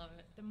 Love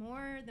it. The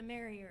more, the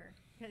merrier,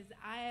 because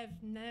I have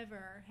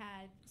never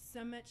had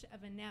so much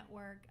of a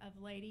network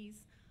of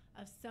ladies,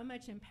 of so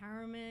much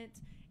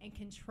empowerment and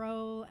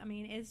control. I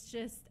mean, it's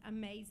just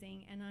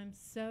amazing, and I'm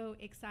so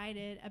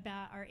excited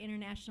about our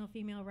International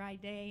Female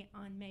Ride Day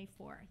on May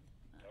 4th.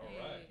 All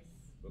right.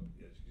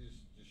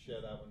 Just share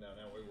that one down.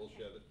 That way we'll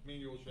share this. Me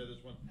and you will share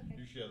this one. Okay.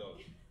 You share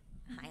those.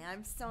 Hi,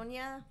 I'm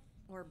Sonia,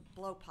 or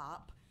Blow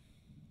Pop.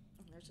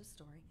 There's a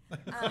story.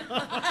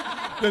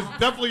 There's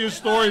definitely a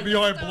story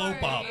behind Blow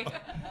Pop.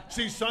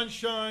 See,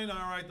 Sunshine,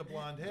 all right, the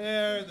blonde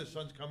hair, the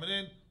sun's coming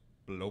in.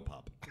 Blow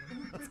Pop.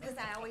 It's because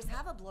I always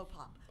have a Blow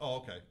Pop. Oh,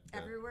 okay.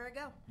 Everywhere I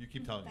go. You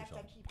keep telling In fact,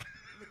 yourself.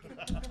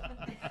 I keep looking.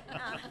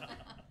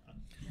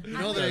 You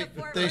know,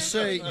 they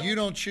say you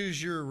don't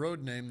choose your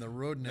road name, the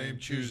road name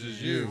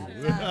chooses you.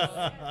 Very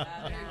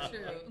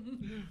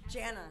true.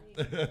 Jana.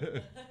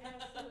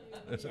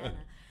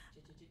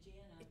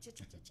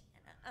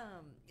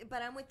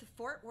 But I'm with the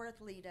Fort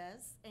Worth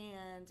Litas,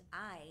 and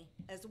I,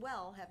 as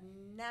well, have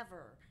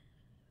never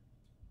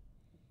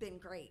been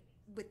great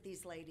with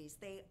these ladies.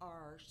 They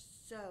are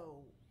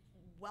so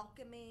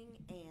welcoming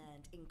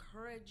and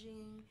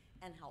encouraging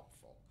and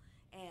helpful.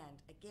 And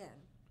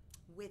again,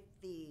 with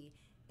the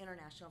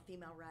International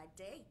Female Ride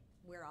Day,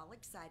 we're all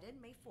excited,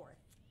 May 4th.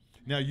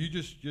 Now, you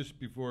just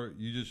before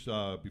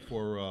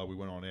we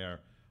went on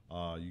air,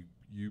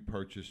 you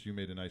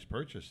made a nice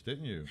purchase,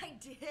 didn't you? I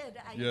did.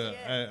 I Yeah, did.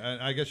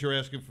 and I guess you're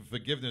asking for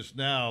forgiveness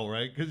now,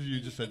 right? Because you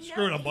just said,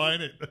 "Screw it, I'm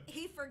buying it."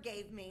 He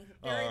forgave me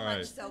very All right.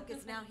 much so,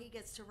 because now he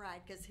gets to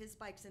ride, because his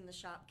bike's in the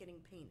shop getting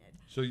painted.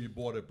 So you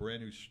bought a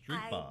brand new street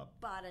I bob.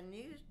 bought a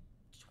new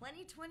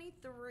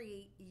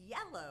 2023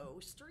 yellow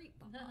street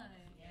bob.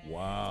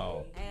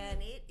 Wow.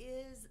 And it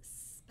is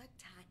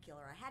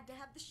spectacular. I had to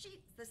have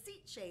the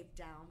seat shaved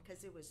down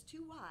because it was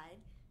too wide,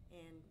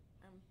 and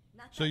I'm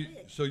not So that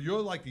big. so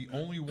you're like the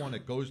only one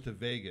that goes to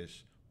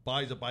Vegas,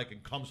 buys a bike,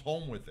 and comes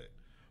home with it.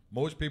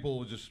 Most people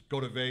will just go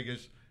to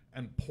Vegas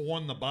and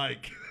pawn the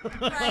bike.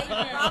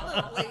 Right,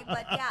 probably,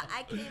 but yeah,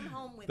 I came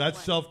home with That's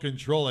one.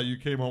 self-control that you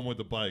came home with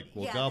the bike.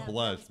 Well, Yeah, God that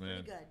bless, was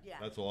man. pretty good, yeah.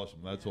 That's awesome.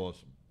 That's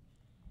awesome.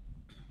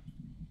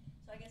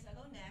 So I guess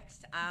I'll go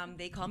next.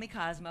 They call me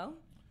Cosmo.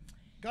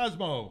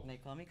 Cosmo. They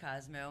call me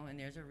Cosmo, and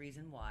there's a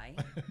reason why.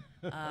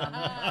 Well,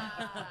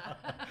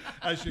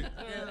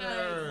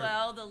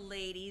 the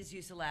ladies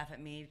used to laugh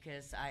at me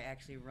because I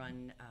actually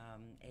run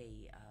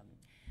a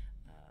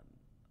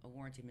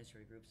warranty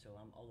ministry group, so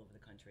I'm all over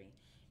the country.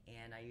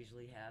 And I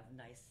usually have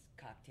nice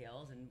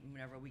cocktails, and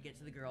whenever we get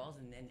to the girls,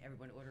 and then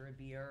everyone order a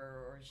beer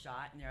or a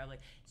shot, and they're like,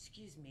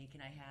 "Excuse me,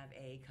 can I have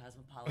a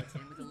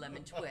cosmopolitan with a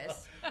lemon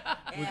twist?"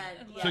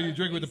 And, So you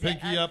drink with the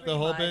pinky up the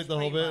whole bit,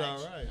 All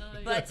right.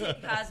 But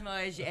take Cosmo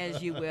as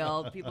you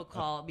will. People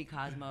call me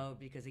Cosmo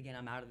because, again,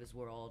 I'm out of this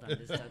world. I'm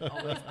just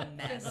always a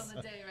Depends mess. on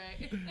the day,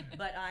 right?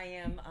 But I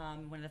am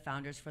one of the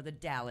founders for the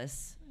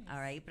Dallas. All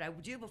right. But I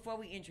do, before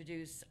we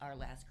introduce our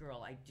last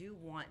girl, I do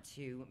want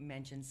to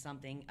mention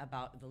something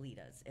about the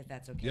Litas, if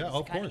that's okay. Yeah, Just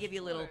of to kind course. Give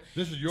you a little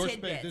This is your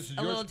tidbits, space. This is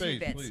a your little space,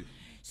 tidbits. please.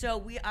 So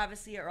we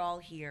obviously are all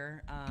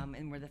here,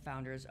 and we're the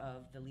founders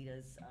of the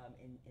Litas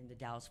in the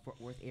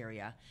Dallas-Fort Worth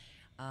area.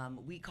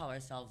 We call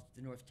ourselves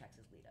the North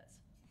Texas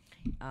Litas.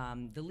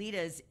 The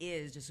Litas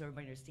is, just so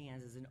everybody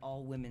understands, is an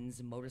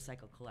all-women's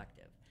motorcycle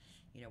collective.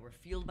 You know, we're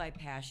fueled by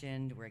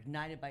passion, we're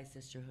ignited by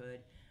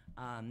sisterhood,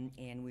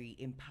 and we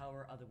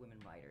empower other women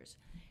riders.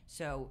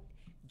 So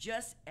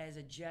just as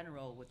a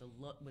general, what the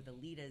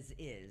Litas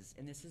is,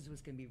 and this is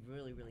what's going to be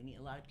really, really neat.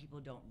 A lot of people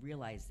don't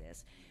realize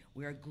this.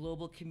 We're a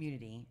global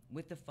community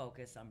with the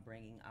focus on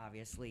bringing,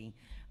 obviously,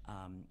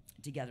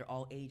 together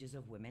all ages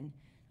of women,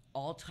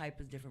 all types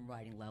of different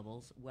riding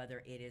levels,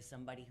 whether it is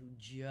somebody who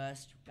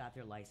just got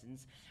their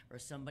license or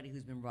somebody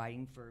who's been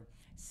riding for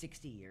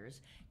 60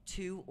 years,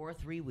 2 or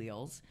 3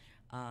 wheels.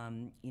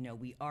 You know,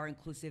 we are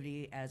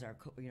inclusivity as our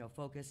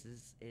focus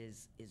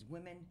is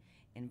women,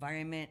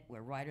 environment,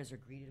 where riders are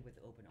greeted with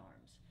open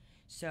arms.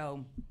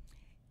 So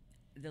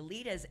the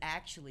Litas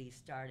actually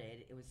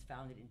started, it was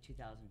founded in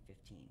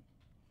 2015.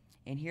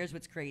 And here's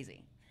what's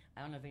crazy.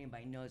 I don't know if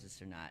anybody knows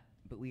this or not,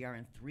 but we are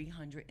in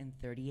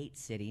 338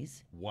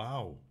 cities.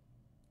 Wow.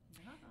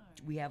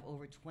 We have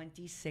over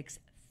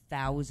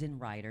 26,000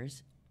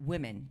 riders,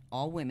 women,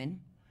 all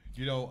women.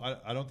 You know,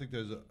 I don't think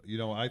there's a. You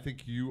know, I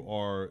think you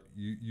are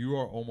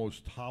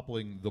almost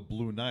toppling the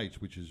Blue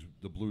Knights, which is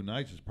the Blue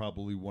Knights is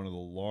probably one of the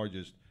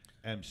largest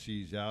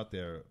MCs out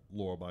there,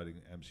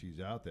 law-abiding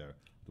MCs out there.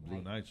 The Blue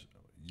Right. Knights,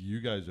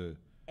 you guys are.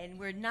 And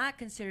we're not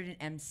considered an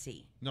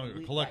MC. No,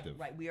 you're a collective.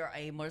 Right. We are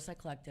a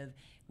motorcycle collective.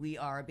 We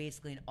are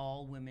basically an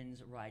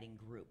all-women's riding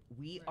group.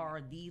 We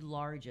are the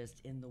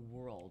largest in the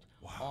world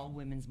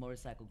all-women's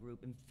motorcycle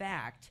group. In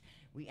fact,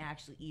 we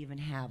actually even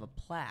have a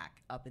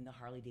plaque up in the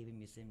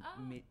Harley-Davidson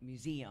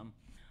Museum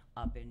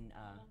up in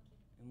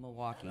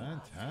Milwaukee.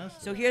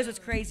 Fantastic. So here's what's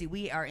crazy.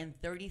 We are in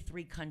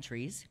 33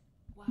 countries.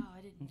 Wow,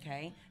 I didn't.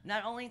 Okay,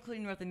 not only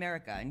including North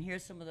America, and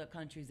here's some of the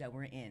countries that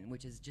we're in,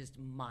 which is just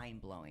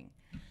mind-blowing.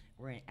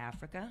 We're in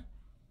Africa,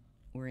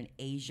 we're in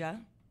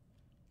Asia,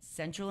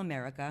 Central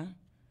America,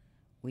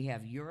 we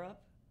have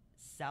Europe,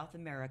 South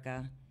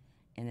America,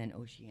 and then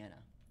Oceania.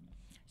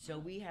 So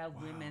we have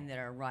women that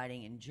are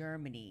riding in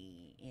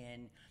Germany,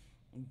 in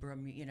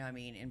Bermuda,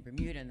 in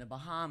Bermuda, in the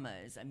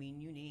Bahamas. I mean,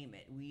 you name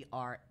it. We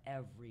are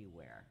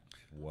everywhere.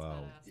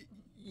 Wow.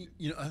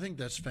 You know, I think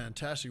that's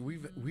fantastic.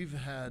 We've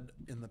had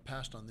in the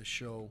past on this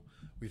show,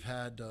 we've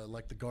had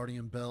like the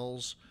Guardian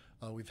Bells.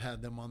 We've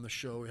had them on the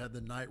show. We had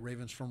the Night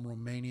Ravens from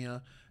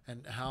Romania,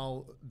 and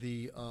how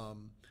the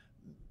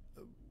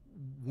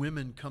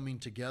women coming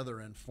together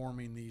and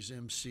forming these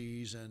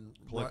MCs and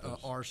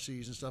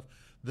RCs and stuff.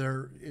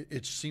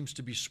 It seems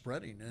to be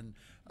spreading. And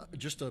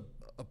just a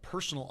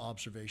personal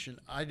observation,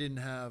 I didn't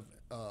have,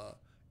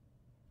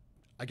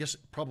 I guess,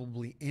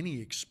 probably any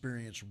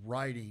experience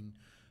riding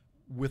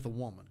with a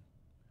woman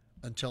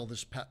until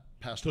this past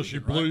Until she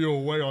weekend, blew right? you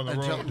away on the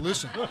road.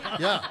 Listen,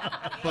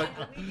 yeah, but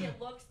We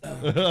get looks though.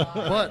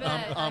 but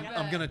bet, I I'm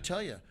bet. going to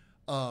tell you,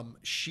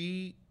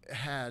 she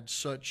had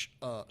such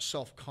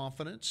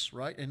self-confidence,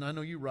 right? And I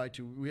know you ride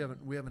too. We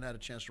haven't had a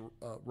chance to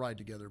ride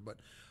together, but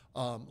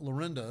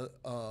Lorinda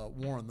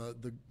Warren,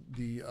 the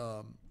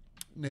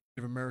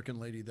Native American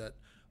lady that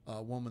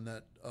woman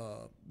that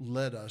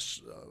led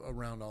us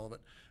around all of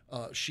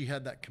it, she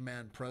had that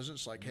command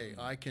presence, like, hey,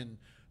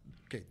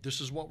 okay,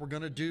 this is what we're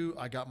going to do.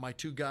 I got my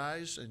 2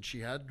 guys, and she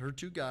had her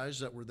 2 guys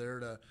that were there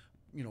to,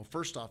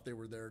 first off, they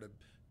were there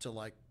to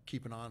like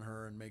keep an eye on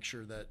her and make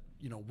sure that,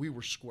 we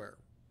were square.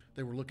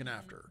 They were looking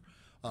after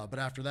her. But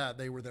after that,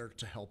 they were there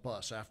to help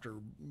us after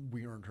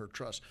we earned her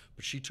trust.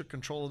 But she took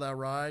control of that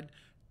ride.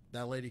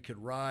 That lady could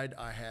ride.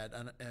 I had,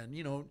 and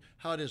you know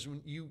how it is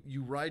when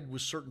you ride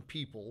with certain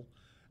people,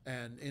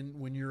 and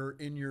when you're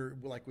in your,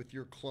 like with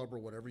your club or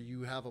whatever,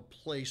 you have a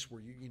place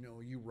where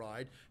you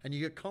ride, and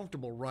you get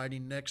comfortable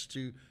riding next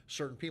to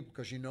certain people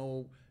because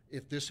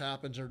if this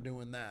happens, they're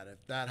doing that.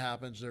 If that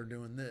happens, they're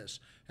doing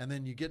this. And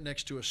then you get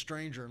next to a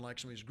stranger in like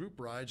some of these group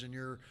rides, and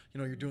you're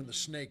doing the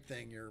snake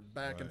thing. You're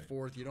back and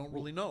forth. You don't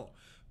really know.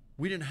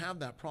 We didn't have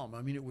that problem.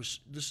 I mean,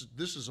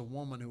 this is a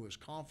woman who is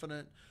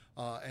confident,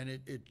 and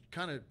it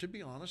kind of, to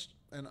be honest,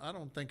 and I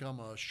don't think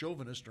I'm a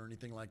chauvinist or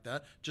anything like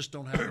that. Just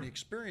don't have any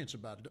experience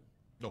about it.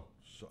 No,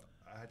 so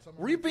I had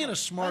something. Were you being a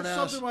smart ass?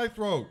 Something in my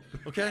throat.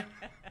 Okay,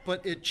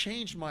 but it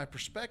changed my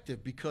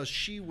perspective because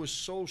she was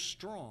so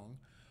strong.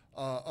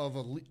 Of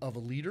a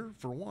leader,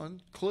 for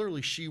one.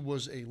 Clearly, she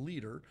was a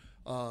leader.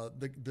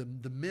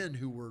 The men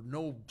who were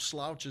no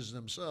slouches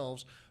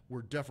themselves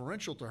were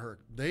deferential to her.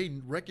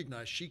 They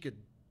recognized she could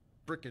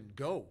frickin'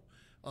 go.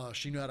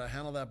 She knew how to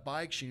handle that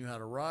bike. She knew how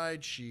to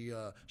ride. She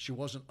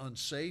wasn't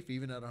unsafe,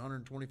 even at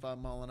 125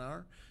 mile an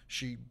hour.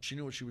 She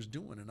knew what she was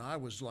doing, and I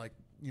was like,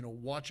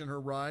 watching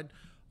her ride.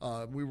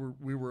 I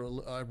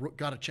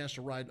got a chance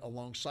to ride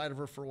alongside of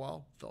her for a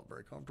while. Felt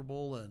very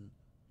comfortable. And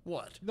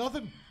what?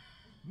 Nothing.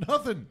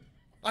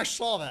 I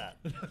saw that.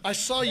 I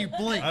saw you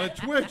blink. On a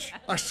Twitch.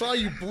 I saw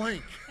you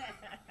blink.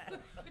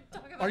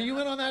 Are you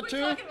in on that too?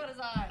 We're talking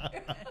about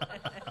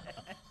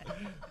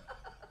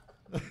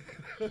his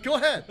eye. Go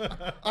ahead.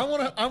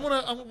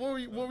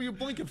 What were you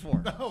blinking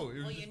for? No.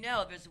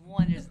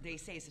 Well, they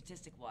say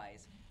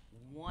statistic-wise,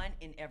 1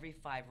 in every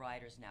 5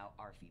 riders now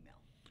are female.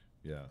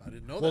 Yeah, I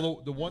didn't know that.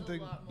 that. The one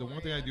thing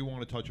I do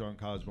want to touch on,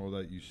 Cosmo,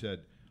 that you said,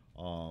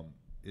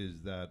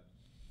 is that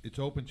it's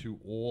open to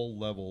all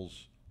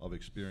levels of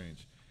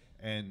experience,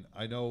 and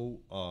I know,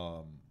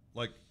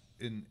 like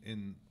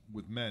in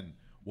with men,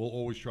 we'll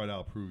always try to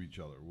outprove each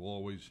other.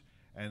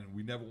 And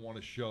we never want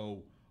to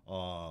show,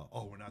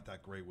 we're not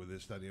that great with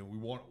this, that.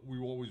 We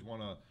always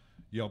want to,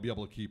 be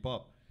able to keep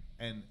up.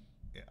 And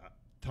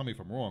tell me if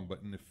I'm wrong, but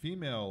in the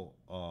female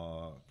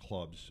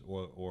clubs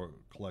or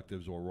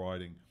collectives or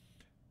riding,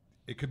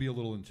 it could be a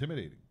little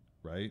intimidating,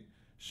 right?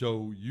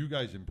 So you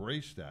guys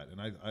embrace that, and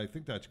I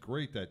think that's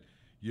great that,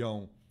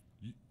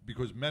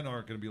 because men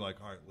aren't going to be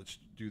like, all right, let's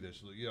do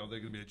this. They're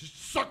going to be like,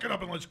 just suck it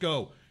up and let's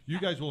go. You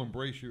guys will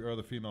embrace your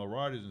other female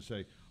riders and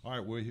say, all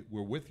right,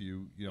 we're with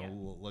you.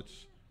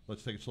 Let's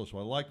take it slow. So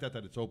I like that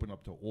it's open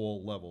up to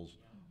all levels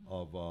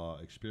of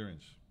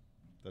experience.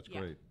 That's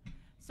great.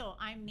 So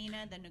I'm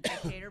Nina, the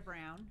Negotiator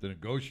Brown. The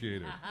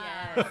Negotiator.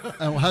 Yes.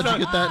 And how'd you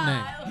get that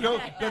name?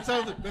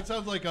 That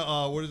sounds like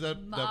a what is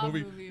that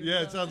movie?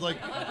 Yeah, it sounds like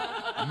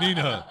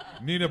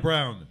Nina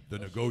Brown, the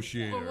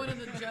Negotiator. Or one of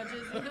the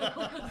judges, one of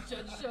the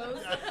judge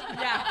shows.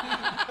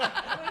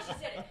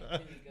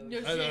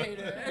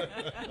 Negotiator.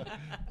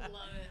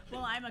 Love it.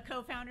 Well, I'm a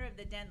co-founder of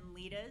the Denton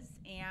Litas,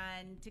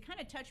 and to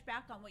kind of touch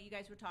back on what you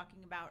guys were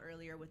talking about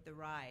earlier with the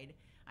ride,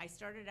 I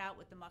started out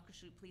with the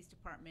Muckleshoot Police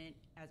Department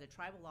as a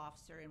tribal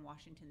officer in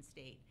Washington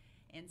State.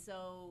 And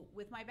so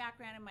with my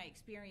background and my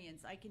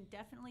experience, I can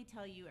definitely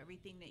tell you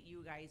everything that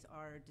you guys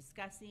are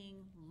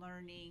discussing,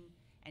 learning,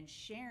 and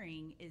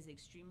sharing is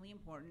extremely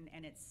important,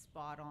 and it's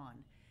spot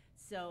on.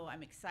 So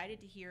I'm excited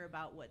to hear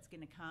about what's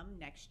going to come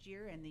next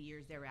year and the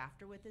years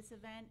thereafter with this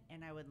event,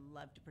 and I would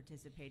love to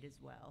participate as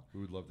well.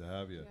 We would love to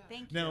have you. Yeah.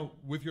 Thank you. Now,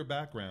 with your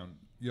background,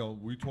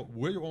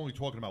 we're only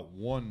talking about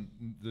one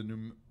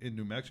in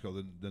New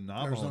Mexico, the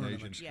Navajo Arizona, New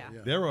Nation. Mexico,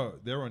 Yeah.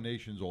 There are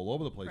nations all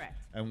over the place.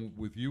 Correct. And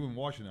with you in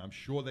Washington, I'm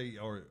sure they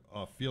are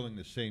feeling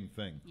the same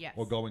thing. Yes.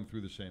 Or going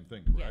through the same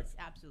thing, correct? Yes,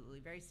 absolutely.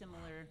 Very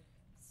similar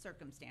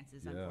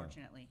circumstances, Yeah.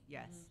 unfortunately.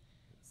 Yes.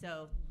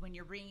 So when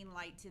you're bringing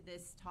light to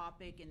this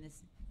topic and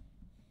this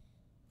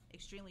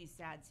extremely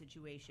sad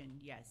situation,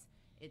 yes,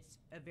 it's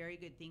a very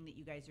good thing that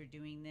you guys are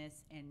doing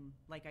this. And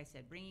like I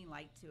said, bringing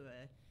light to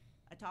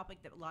a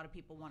topic that a lot of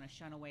people want to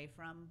shun away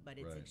from, but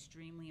it's Right.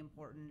 extremely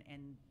important.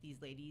 And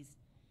these ladies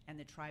and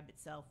the tribe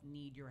itself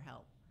need your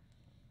help.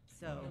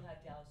 So You'll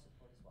have Dallas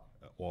support as well.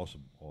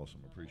 Awesome.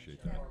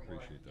 Appreciate that.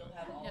 You'll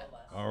have all of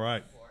us. All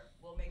right. Support.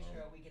 We'll make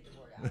sure we get the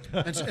word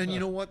out. And you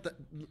know what?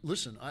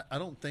 Listen, I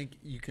don't think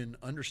you can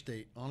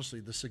understate, honestly,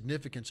 the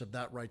significance of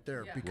that right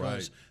there, Yeah.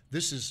 because Right.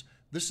 this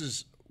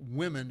is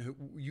women who,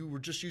 you were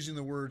just using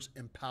the words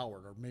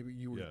empowered, or maybe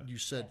you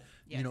said,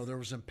 Yes. there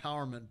was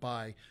empowerment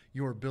by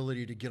your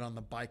ability to get on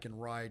the bike and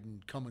ride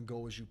and come and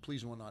go as you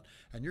please and whatnot.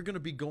 And you're going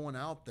to be going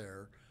out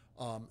there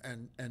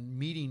and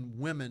meeting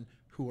women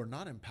who are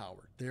not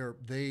empowered.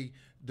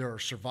 there are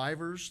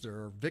survivors, there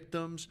are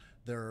victims,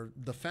 there are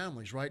the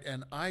families, right?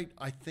 And I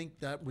think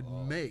that would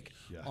make,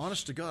 yes.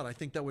 honest to God, I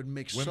think that would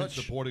make Women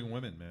such supporting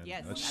women, man.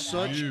 Yes, That's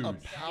such huge. a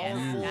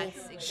powerful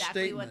That's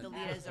exactly what the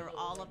statement. Litas are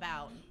all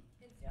about.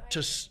 to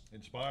s-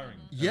 Inspiring.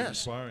 yes,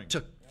 Inspiring.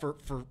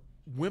 for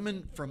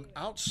women from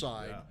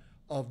outside Yeah.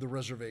 of the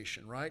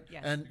reservation, right?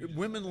 Yes. And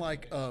women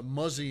like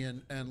Muzzy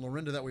and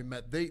Lorinda that we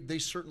met, they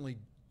certainly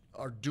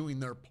are doing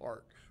their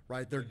part,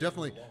 right? They're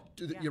definitely,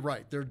 you're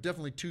right. They're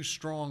definitely two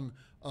strong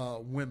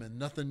women.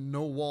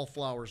 No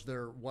wallflowers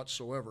there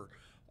whatsoever.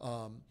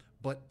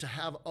 But to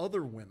have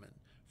other women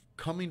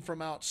coming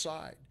from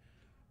outside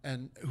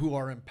and who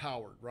are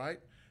empowered, right?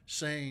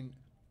 Saying,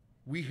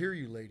 we hear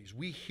you, ladies.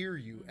 We hear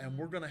you, and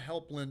we're going to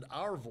help lend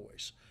our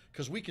voice,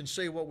 because we can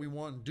say what we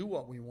want and do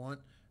what we want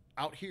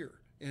out here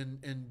in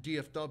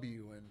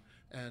DFW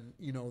and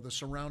the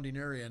surrounding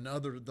area and the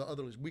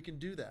other. We can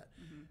do that.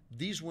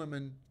 These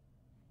women,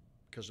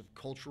 because of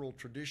cultural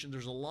tradition,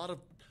 there's a lot of,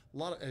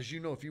 as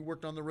you know, if you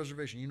worked on the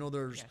reservation,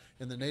 there's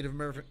in the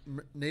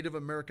Native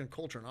American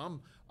culture, and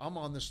I'm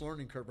on this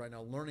learning curve right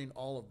now, learning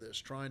all of this,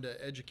 trying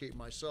to educate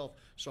myself,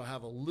 so I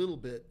have a little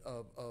bit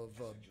of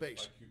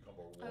base.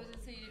 I was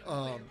gonna say you didn't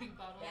put your pink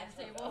bottle on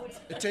the table.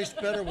 It tastes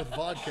better with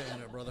vodka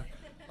in it, brother.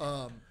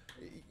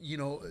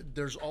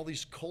 There's all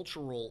these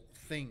cultural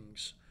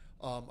things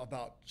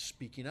about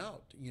speaking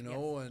out,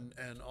 and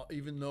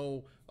even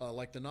though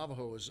like the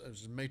Navajo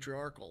is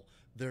matriarchal,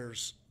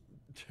 there's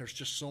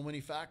just so many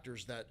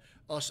factors that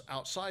us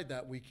outside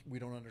that we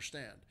don't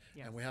understand,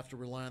 and we have to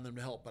rely on them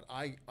to help. But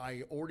I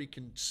already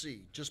can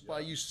see, just by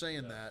you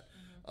saying that,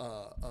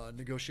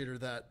 negotiator,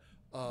 that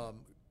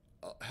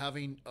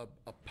having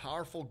a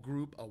powerful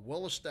group, a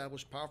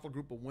well-established, powerful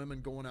group of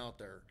women going out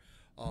there,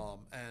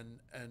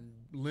 and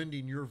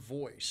lending your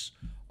voice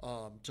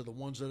to the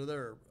ones that are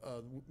there.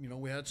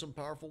 We had some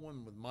powerful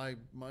women. With my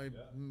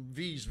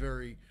V's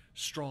very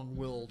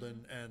strong-willed,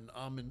 and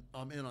I'm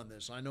in on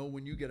this. I know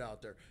when you get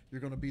out there,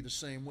 you're going to be the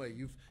same way.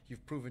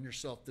 You've proven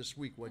yourself this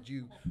week. What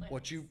you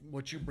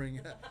bring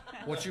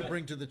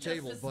to the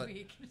table. This but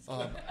week.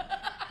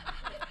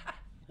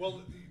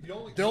 Well,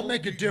 They'll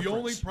make a difference. The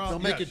only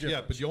problem, They'll make a difference.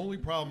 Yeah, but the only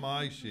problem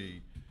I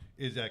see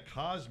is that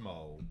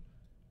Cosmo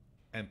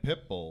and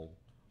Pitbull,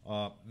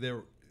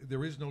 there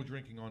is no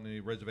drinking on the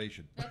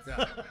reservation. We'll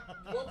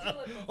do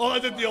it Oh,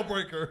 that's a before- deal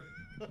breaker.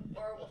 Yeah,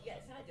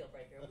 it's not a deal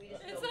breaker. We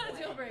just It's go not a for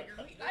deal it. breaker.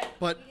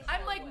 But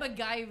I'm like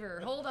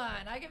MacGyver. Hold on,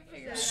 I can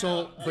figure it out.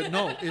 So, but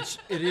no, it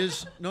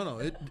is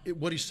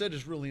what he said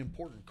is really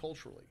important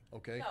culturally,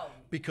 okay? No.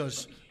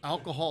 Because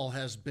alcohol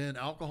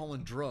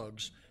and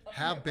drugs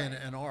have been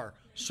and are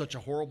such a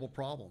horrible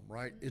problem,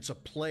 right? It's a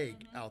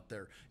plague out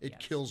there. It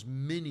kills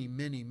many,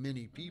 many,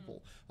 many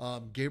people.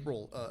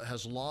 Gabriel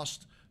has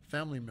lost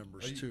family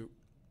members to.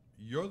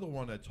 You're the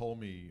one that told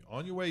me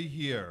on your way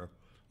here,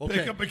 Okay,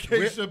 pick up a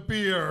case of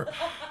beer.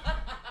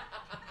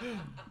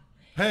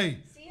 Hey,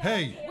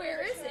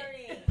 Where is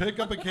it? pick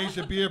up a case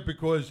of beer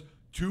because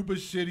Tuba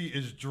City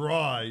is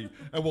dry,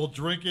 and we'll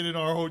drink it in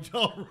our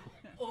hotel room.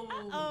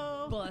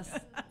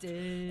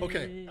 Busted.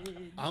 Okay,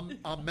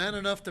 I'm man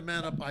enough to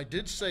man up. I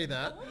did say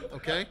that.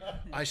 Okay,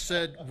 I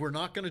said we're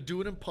not going to do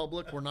it in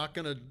public. We're not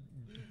going to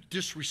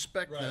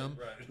disrespect them.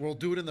 right. We'll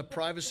do it in the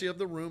privacy of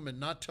the room and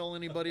not tell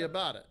anybody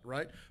about it.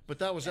 Right? But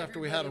that was after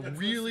we had a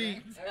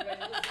really.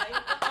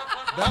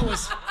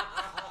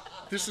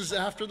 This is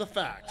after the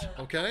fact.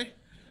 Okay.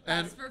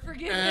 And Ask for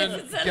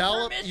forgiveness instead of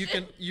Gallup,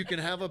 permission. you can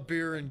have a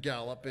beer in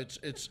Gallup.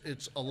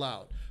 It's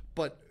allowed.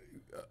 But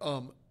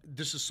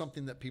this is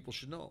something that people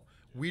should know.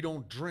 We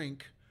don't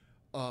drink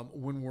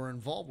when we're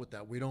involved with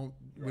that. We don't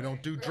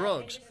do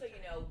drugs. And just so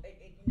you know,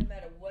 no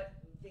matter what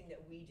thing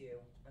that we do,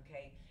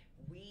 okay,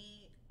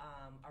 we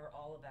are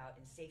all about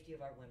in safety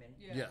of our women.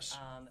 Yeah. Yes.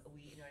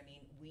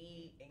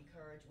 We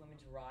encourage women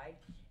to ride.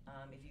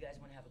 If you guys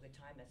want to have a good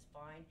time, that's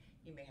fine.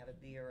 You may have a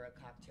beer or a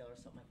cocktail or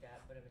something like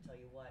that. But I'm gonna tell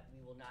you what,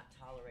 we will not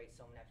tolerate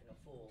someone acting a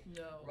fool.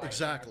 No. riding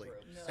Exactly. in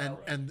our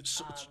group. No. And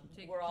so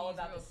Take We're all keys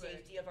about real the quick.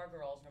 safety of our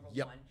girls, number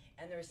Yep. one,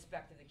 and the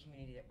respect of the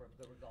community that we're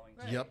going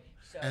to. Yep.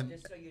 So And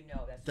just so you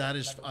know, that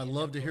is- I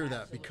love to hear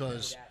that absolutely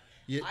because do that.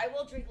 you- I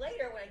will drink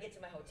later when I get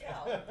to my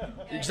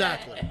hotel.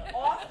 Exactly.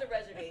 Off the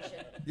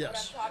reservation.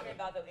 Yes. What I'm talking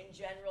about, though, in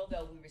general,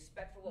 though, we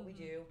respect for what we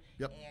do,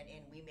 Yep.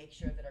 and we make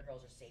sure that our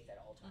girls are safe at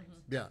all times.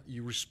 yeah,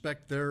 you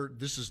respect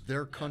this is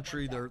their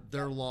country,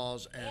 their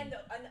laws, And,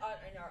 and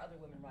our other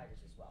women riders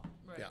as well.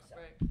 Right, Yeah.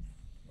 right.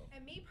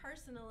 And me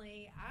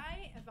personally,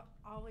 I have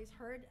always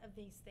heard of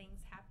these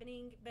things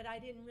happening, but I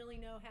didn't really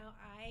know how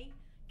I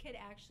could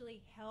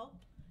actually help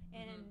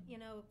and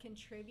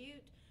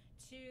contribute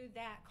to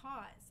that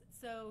cause.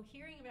 So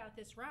hearing about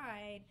this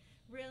ride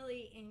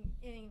really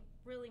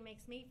really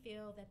makes me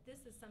feel that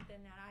this is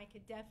something that I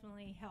could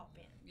definitely help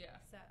in. Yeah.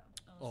 So.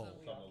 Oh.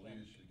 Some of the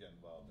leaders should get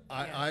involved in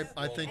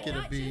I think And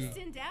it'd not be just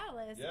in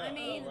Dallas. Yeah, I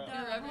mean, all around. the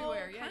You're whole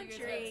everywhere. Yeah, you guys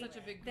country. have such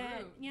a big that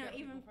group. Yeah,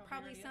 even people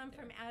probably already some up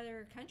from there.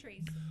 other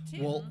countries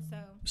too. Well, so.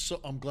 So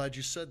I'm glad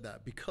you said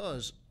that,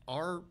 because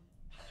our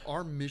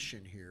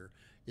mission here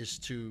is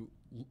to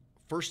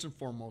first and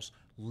foremost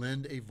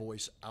lend a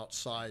voice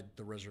outside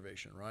the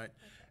reservation, right?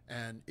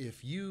 And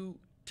if you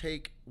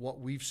take what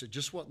we've said,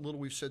 just what little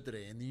we've said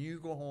today, and then you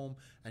go home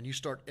and you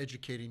start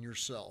educating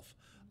yourself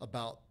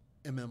about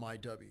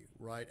MMIW,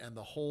 right? And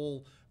the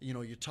whole,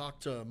 you talk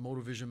to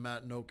Motovision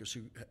Matt Nokus,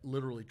 who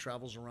literally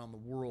travels around the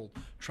world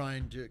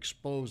trying to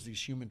expose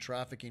these human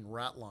trafficking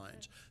rat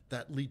lines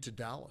that lead to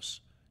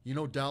Dallas.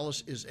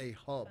 Dallas is a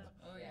hub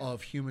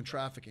of human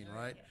trafficking,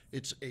 right?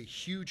 It's a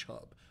huge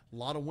hub. A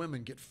lot of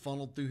women get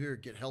funneled through here,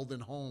 get held in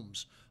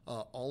homes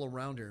all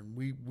around here, and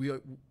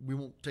we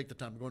won't take the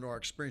time to go into our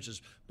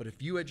experiences. But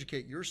if you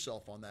educate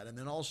yourself on that, and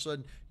then all of a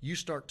sudden you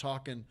start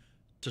talking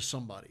to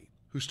somebody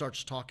who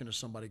starts talking to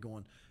somebody,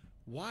 going,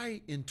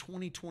 "Why in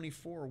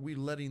 2024 are we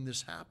letting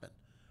this happen?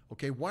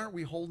 Okay, why aren't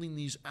we holding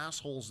these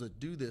assholes that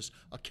do this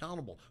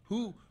accountable?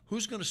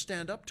 Who's going to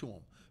stand up to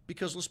them?"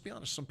 Because let's be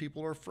honest, some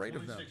people are afraid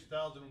of them.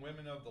 26,000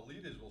 women of the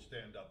Litas will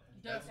stand up.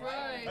 That's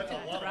right. That's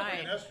a lot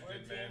right. of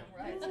estrogen, man.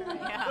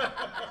 Yeah.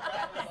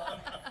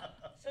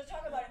 So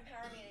talk about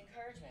empowerment and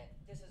encouragement.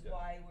 This is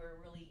why we're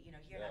really,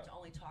 here not to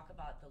only talk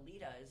about the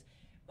Litas,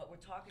 but we're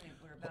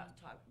about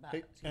to talk about.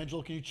 Hey,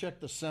 Angela, can you check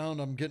the sound?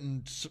 I'm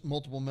getting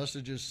multiple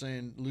messages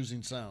saying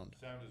losing sound.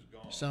 Sound is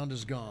gone. Sound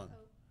is gone.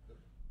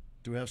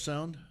 Do we have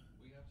sound?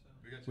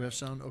 We have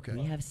sound? Okay.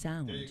 We have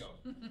sound. There you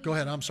go. Go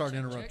ahead. I'm sorry to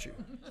interrupt you.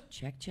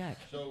 Check.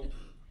 So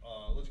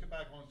let's get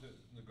back on to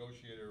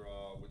negotiator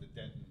with the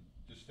Denton.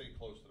 Just stay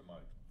close to the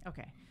mic.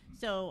 Okay.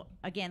 So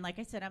again, like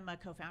I said, I'm a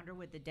co-founder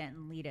with the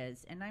Denton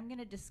Litas, and I'm going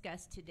to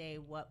discuss today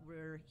what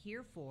we're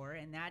here for,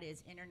 and that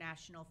is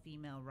International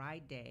Female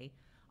Ride Day,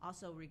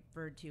 also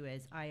referred to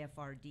as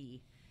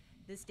IFRD.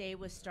 This day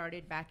was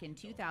started back in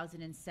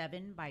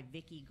 2007 by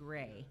Vicki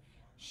Gray.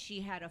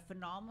 She had a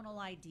phenomenal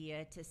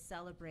idea to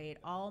celebrate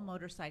all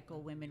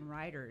motorcycle women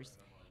riders,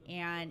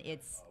 and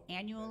it's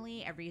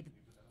annually every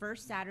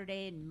first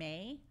Saturday in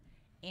May,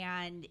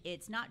 and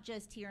it's not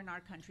just here in our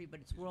country, but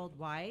it's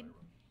worldwide,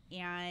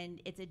 and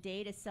it's a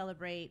day to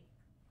celebrate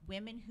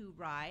women who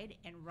ride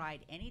and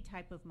ride any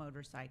type of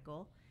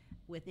motorcycle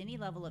with any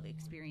level of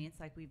experience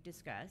like we've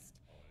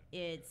discussed.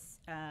 It's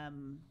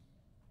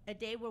a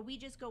day where we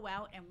just go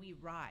out and we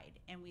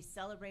ride, and we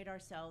celebrate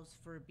ourselves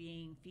for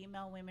being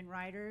female women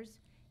riders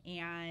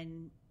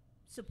and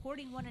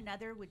supporting one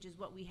another, which is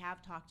what we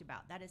have talked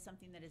about. That is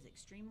something that is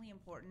extremely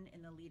important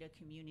in the Lita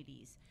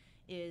communities,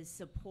 is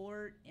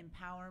support,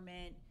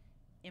 empowerment,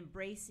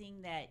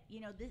 embracing that,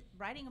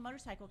 riding a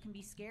motorcycle can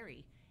be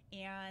scary.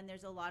 And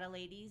there's a lot of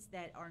ladies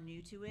that are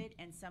new to it,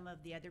 and some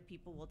of the other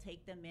people will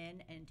take them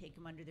in and take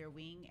them under their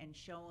wing and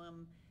show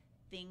them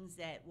things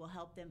that will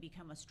help them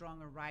become a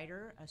stronger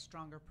rider, a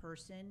stronger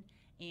person,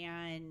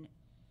 and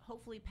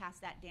hopefully pass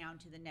that down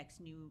to the next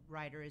new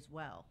rider as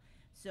well.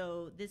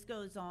 So this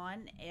goes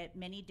on at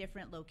many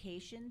different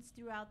locations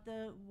throughout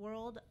the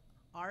world.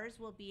 Ours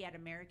will be at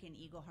American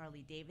Eagle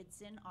Harley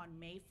Davidson on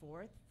May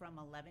 4th from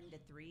 11 to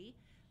 3.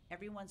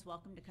 Everyone's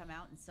welcome to come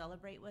out and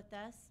celebrate with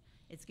us.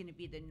 It's going to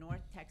be the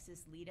North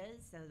Texas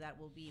Litas, so that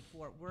will be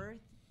Fort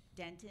Worth,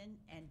 Denton,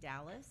 and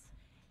Dallas.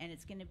 And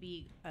it's going to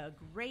be a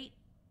great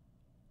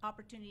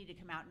opportunity to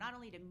come out, not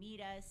only to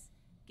meet us,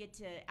 get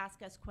to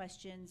ask us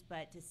questions,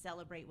 but to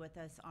celebrate with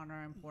us on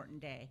our important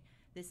day.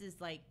 This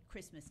is like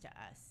Christmas to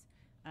us.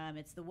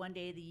 It's the one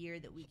day of the year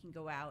that we can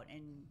go out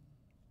and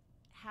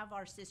have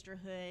our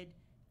sisterhood,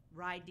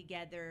 ride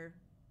together,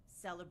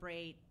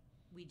 celebrate.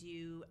 We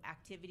do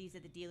activities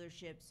at the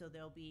dealership, so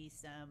there'll be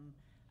some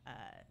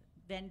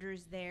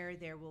vendors there.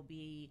 There will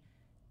be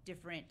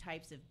different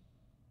types of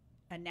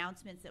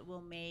announcements that we'll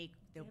make.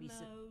 There'll be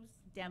some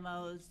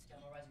demos,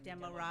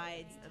 demo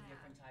rides of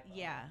different type of.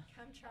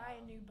 Come try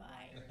a new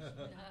bike.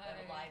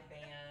 A live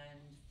band,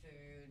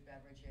 food,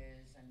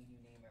 beverages. I mean, you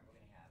name it, we're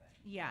gonna have it.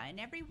 Yeah, and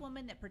every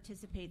woman that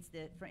participates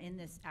in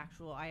this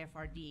actual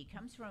IFRD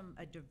comes from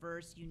a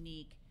diverse,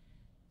 unique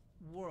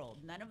world.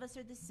 None of us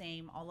are the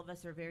same. All of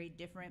us are very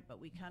different, but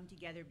we come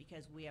together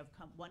because we have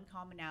one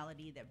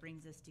commonality that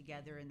brings us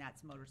together, and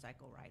that's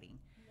motorcycle riding.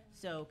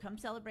 So come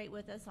celebrate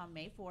with us on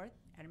May 4th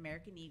at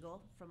American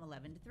Eagle from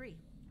 11 to 3.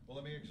 Well,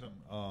 let me ask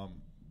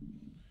some.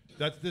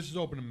 This is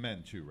open to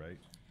men too, right?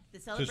 The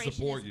celebration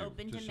support is you,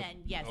 open to to sup-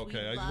 men. Yes,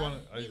 Okay, we I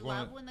love, just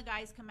wanna- when the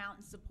guys come out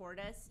and support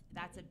us.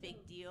 That's a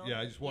big deal. Yeah,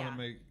 I just want to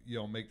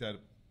make that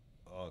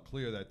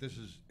clear that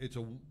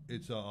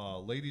it's a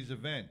ladies'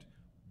 event,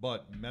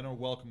 but men are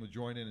welcome to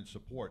join in and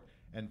support.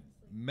 And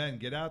men,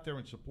 get out there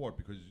and support,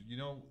 because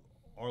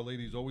our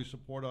ladies always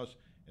support us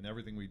in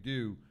everything we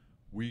do.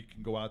 We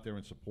can go out there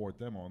and support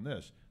them on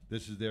this.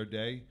 This is their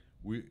day.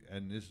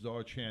 And this is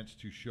our chance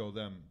to show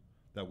them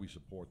that we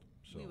support them.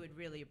 So We would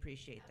really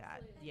appreciate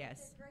that.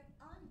 Yes. Great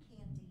on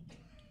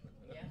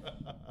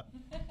candy.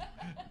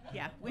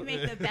 Yeah, we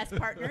make the best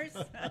partners.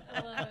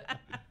 I love it.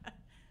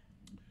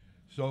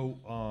 So,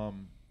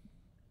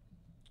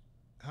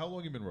 how long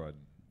have you been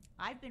riding?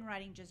 I've been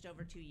riding just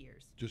over 2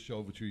 years. Just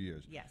over 2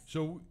 years. Yes.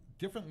 So,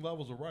 different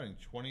levels of riding,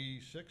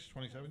 26,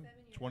 27?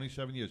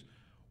 27 years.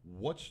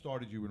 What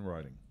started you in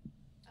riding?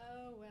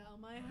 Oh, well,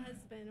 my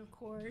husband, of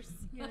course,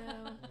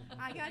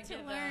 I got to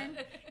get learn.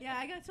 that. Yeah,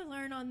 I got to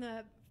learn on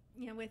the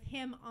with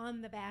him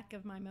on the back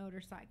of my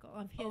motorcycle,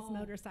 of his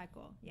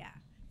motorcycle. Yeah.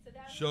 So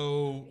that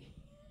So,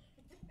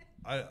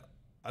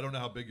 I don't know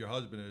how big your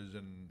husband is,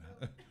 and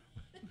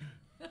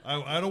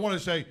I don't want to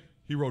say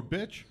he rode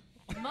bitch.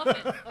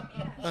 Muffin.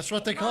 That's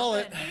what they call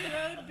it. He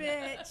rode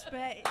bitch,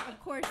 but of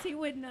course he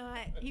would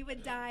not. He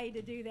would die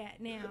to do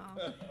that now.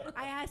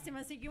 I asked him,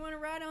 I said, you want to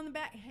ride on the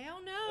back? Hell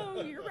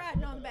no, you're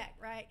riding on the back,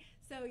 right?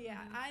 So yeah,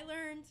 I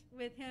learned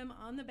with him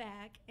on the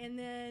back. And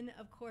then,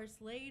 of course,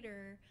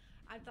 later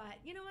I thought,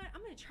 you know what,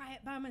 I'm going to try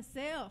it by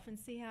myself and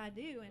see how I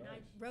do. And I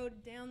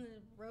rode down the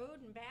road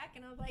and back,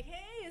 and I was like,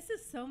 hey, this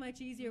is so much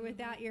easier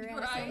without your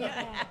ass on the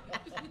back.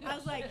 I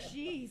was like,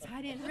 geez,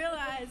 I didn't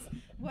realize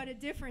what a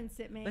difference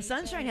it made. But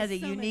Sunshine has a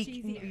so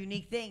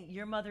unique thing.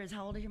 Your mother is,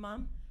 how old is your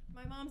mom?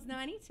 My mom's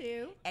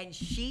 92. And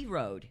she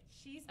rode.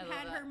 She's I love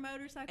had that. her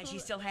motorcycle. And she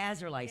still has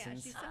her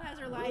license. Yeah, she still has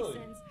her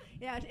license.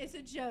 Yeah, it's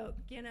a joke.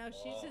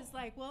 She's just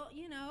like, well,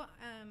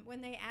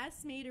 when they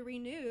asked me to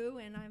renew,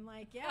 and I'm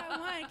like, yeah, I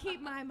want to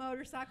keep my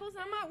motorcycles.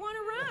 I might want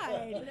to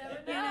ride. You never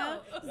know.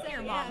 So,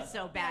 Your mom's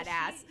so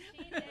badass.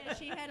 She did.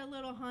 She had a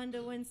little Honda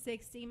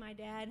 160. My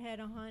dad had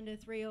a Honda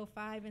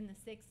 305 in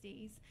the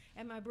 60s.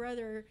 And my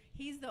brother,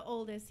 he's the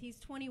oldest. He's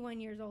 21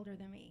 years older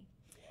than me.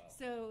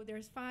 So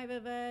there's 5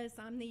 of us.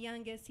 I'm the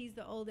youngest. He's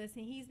the oldest,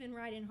 and he's been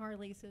riding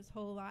Harleys his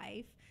whole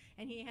life.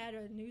 And he had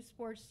a new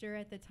Sportster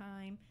at the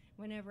time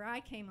whenever I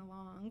came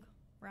along,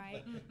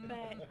 right?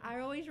 But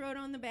I always rode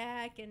on the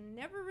back and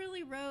never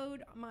really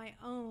rode my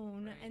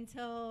own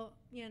until,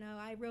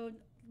 I rode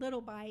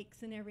little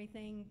bikes and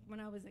everything when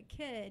I was a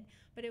kid.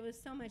 But it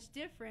was so much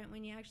different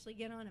when you actually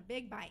get on a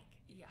big bike,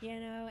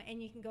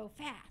 and you can go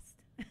fast.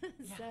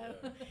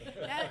 So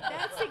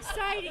that's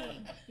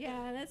exciting.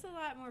 Yeah, that's a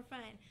lot more fun.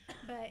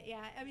 But yeah,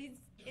 I mean,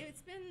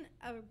 it's been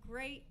a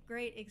great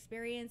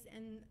experience.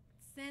 And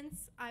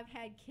since I've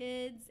had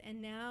kids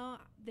and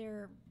now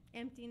they're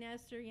empty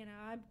nester,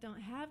 I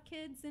don't have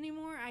kids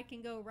anymore, I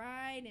can go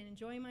ride and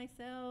enjoy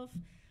myself.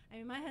 I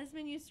mean, my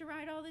husband used to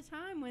ride all the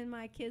time when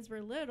my kids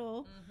were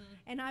little,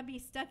 and I'd be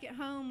stuck at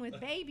home with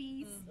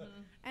babies,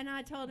 and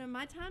I told him,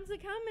 my time's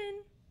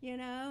a-coming.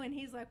 And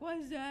he's like, what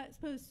is that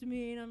supposed to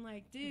mean? I'm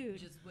like, dude,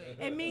 Just wait.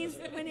 it means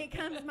when it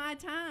comes my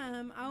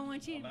time, I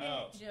want you to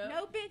bitch. Yep.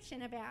 No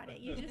bitching about it.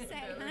 You just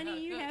say,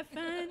 honey, you have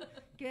fun.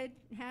 Good.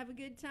 Have a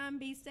good time.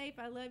 Be safe.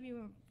 I love you.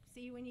 And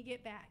see you when you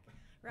get back.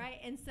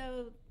 Right? And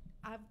so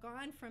I've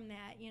gone from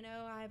that.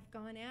 I've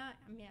gone out.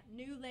 I met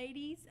new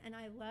ladies, and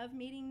I love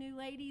meeting new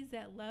ladies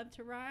that love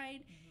to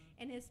ride.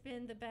 And it's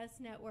been the best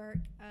network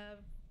of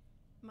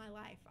my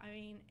life. I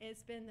mean,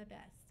 it's been the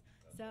best.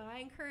 So I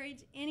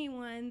encourage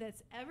anyone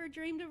that's ever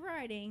dreamed of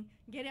riding,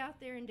 get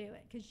out there and do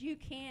it, because you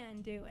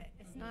can do it.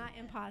 It's not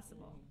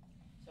impossible.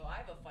 So I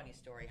have a funny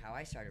story how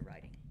I started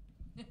riding.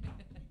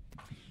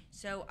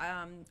 So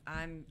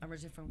I'm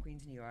originally from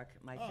Queens, New York.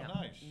 Nice.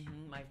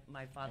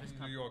 My father's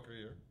I'm a New Yorker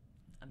here.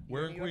 I'm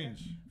Where in New Yorker.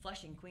 Queens?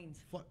 Flushing,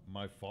 Queens.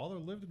 My father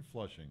lived in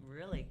Flushing.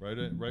 Really?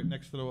 Right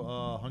next to the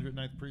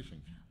 109th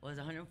precinct. Well, it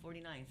was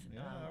 149th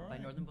Yeah, all by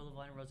right. Northern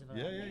Boulevard and Roosevelt.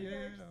 Yeah.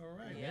 Avenue. All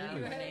right. Yeah,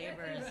 neighbors. we're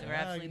neighbors. We're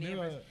Yeah, absolutely I knew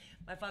neighbors. it.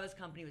 My father's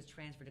company was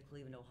transferred to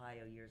Cleveland,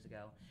 Ohio years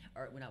ago,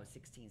 or when I was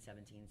 16,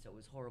 17, so it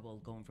was horrible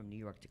going from New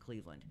York to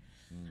Cleveland.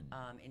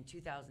 In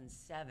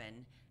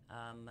 2007,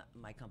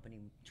 my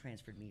company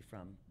transferred me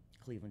from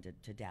Cleveland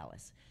to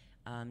Dallas.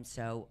 And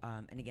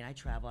again, I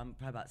travel. I'm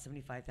probably about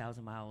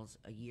 75,000 miles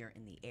a year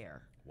in the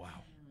air.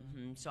 Wow.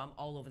 So I'm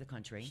all over the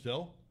country.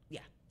 Still? Yeah.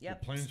 Your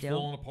Yep. planes still.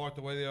 falling apart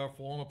the way they are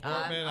falling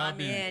apart, man.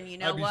 Man, you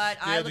know I'd be what?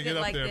 I scared to look get at it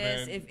up like there,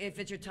 this. man. If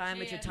it's your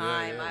time, it's your Yeah.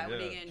 time. Yeah, What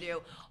are you yeah. gonna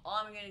do? All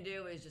I'm gonna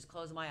do is just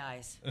close my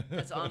eyes.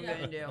 That's all I'm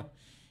gonna do,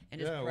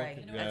 and just Yeah,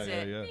 pray. well, That's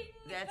it.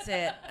 yeah. That's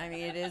it. I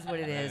mean, it is what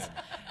it is.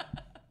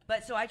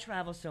 But so I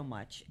travel so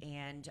much,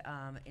 and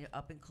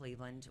up in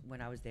Cleveland,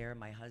 when I was there,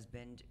 my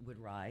husband would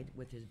ride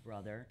with his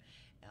brother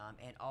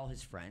and all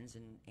his friends,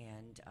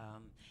 and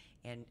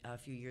a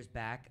few years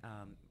back,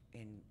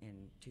 in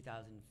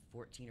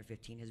 2014 or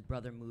 15, his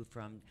brother moved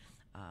from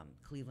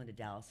Cleveland to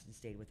Dallas and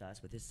stayed with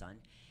us with his son,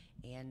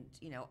 and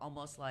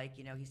almost like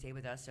he stayed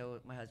with us.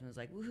 So my husband was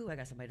like, "Woohoo! I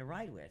got somebody to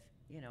ride with,"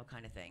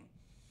 kind of thing.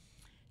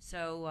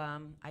 So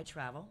I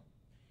travel,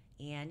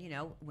 and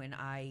when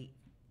I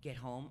get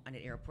home at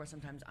an airport,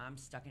 sometimes I'm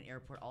stuck in an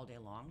airport all day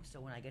long. So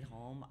when I get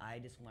home, I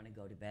just want to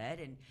go to bed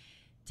and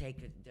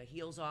take the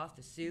heels off,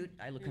 the suit.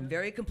 I look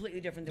very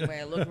completely different than the way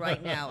I look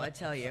right now, I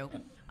tell you.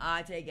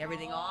 I take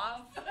everything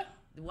off,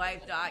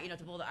 wipe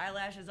to pull the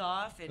eyelashes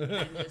off, and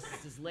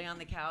just lay on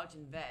the couch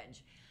and veg.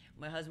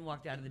 My husband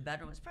walked out of the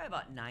bedroom. It was probably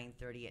about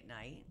 9:30 at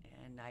night,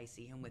 and I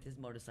see him with his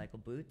motorcycle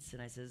boots,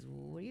 and I says,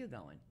 "Where are you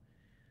going?"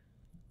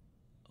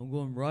 "I'm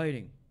going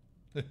riding."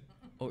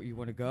 "Oh, you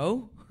want to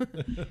go?"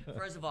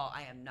 First of all,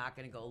 I am not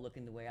going to go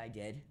looking the way I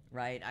did,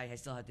 right? I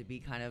still have to be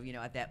kind of,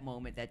 at that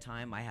moment, that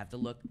time, I have to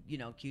look,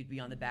 cute, be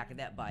on the back of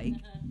that bike.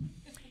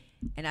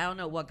 And I don't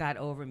know what got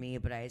over me,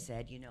 but I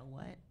said, you know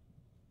what?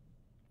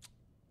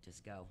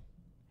 Just go.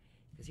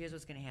 Because here's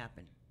what's going to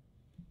happen.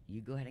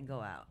 You go ahead and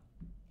go out.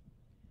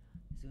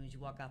 As soon as you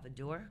walk out the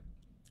door,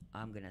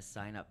 I'm going to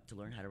sign up to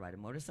learn how to ride a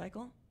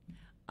motorcycle.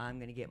 I'm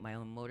going to get my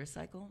own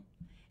motorcycle,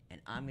 and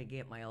I'm going to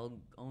get my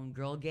own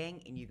girl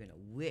gang, and you're going to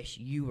wish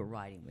you were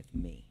riding with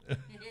me. Yeah.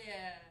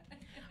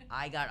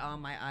 I got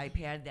on my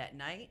iPad that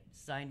night,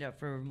 signed up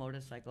for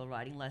motorcycle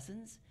riding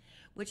lessons,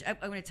 which I'm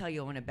going to tell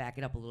you, I want to back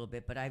it up a little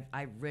bit, but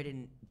I've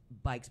ridden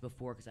bikes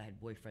before because I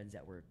had boyfriends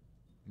that were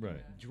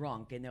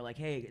drunk, and they're like,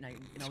 hey, and I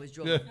always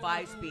drove a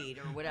 5-speed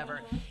or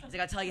whatever. It's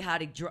like, I'll tell you how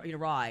to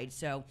ride.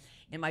 So,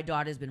 and my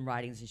daughter's been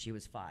riding since she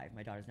was 5.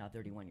 My daughter's now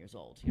 31 years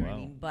old. You know what I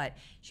mean? But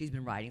she's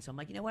been riding, so I'm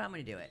like, you know what? I'm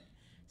going to do it.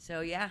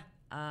 So, yeah.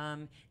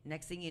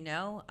 Next thing you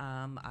know,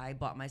 I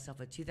bought myself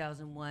a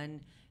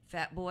 2001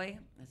 Fat Boy.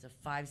 It's a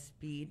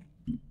 5-speed,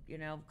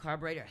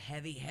 carburetor,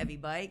 heavy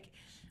bike.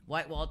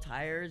 White wall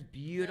tires,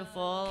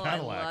 beautiful.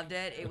 Cadillac. I loved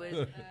it. It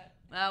was...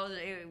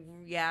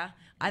 yeah,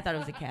 I thought it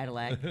was a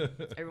Cadillac.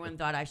 Everyone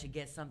thought I should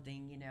get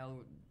something,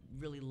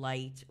 really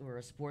light or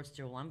a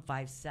Sportster. Well, I'm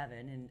 5'7",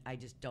 and I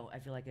just don't. I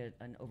feel like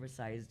an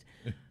oversized,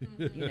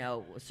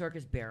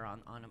 circus bear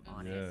on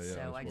it.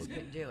 So I just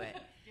couldn't do it.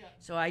 Yeah.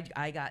 So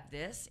I got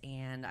this,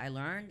 and I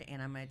learned,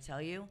 and I'm going to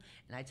tell you,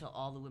 and I tell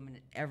all the women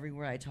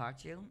everywhere I talk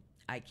to,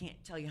 I can't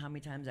tell you how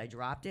many times I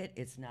dropped it.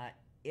 It's not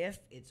if,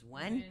 it's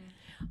when.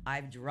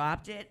 I've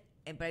dropped it,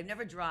 but I've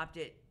never dropped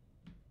it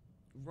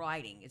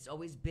riding. It's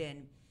always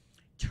been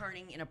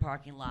turning in a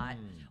parking lot,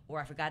 or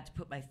I forgot to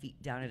put my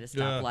feet down at a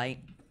stoplight.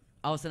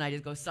 All of a sudden, I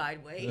just go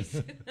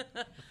sideways.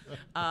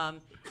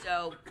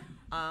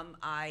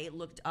 I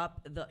looked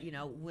up the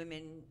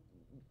women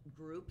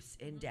groups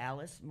in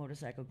Dallas,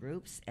 motorcycle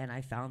groups, and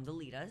I found the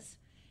Litas,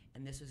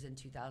 and this was in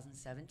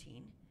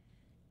 2017.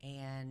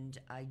 And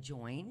I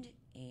joined,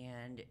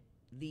 and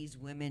these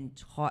women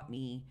taught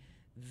me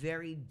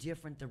very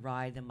different the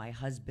ride than my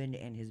husband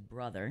and his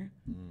brother.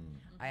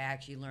 I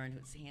actually learned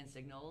hand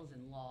signals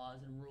and laws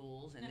and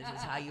rules, and this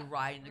is how you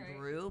ride in a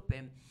group.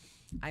 And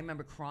I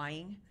remember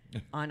crying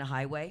on a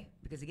highway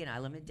because, again, I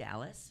live in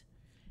Dallas,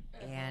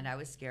 and I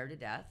was scared to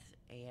death.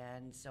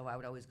 And so I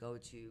would always go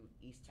to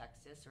East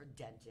Texas, or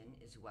Denton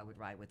is who I would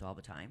ride with all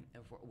the time,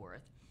 and Fort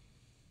Worth.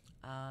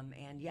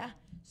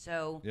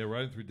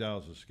 Riding through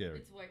Dallas is scary.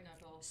 It's white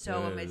knuckle.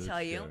 So I'm going to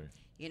tell you,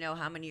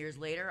 how many years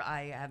later,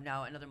 I have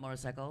now another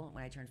motorcycle.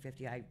 When I turned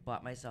 50, I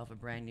bought myself a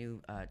brand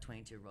new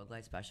 22 Road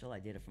Glide Special.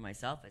 I did it for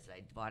myself. I said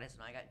I bought it, so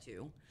now I got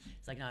 2.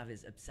 It's like now of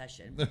his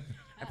obsession.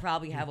 I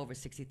probably have over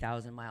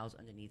 60,000 miles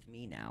underneath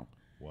me now.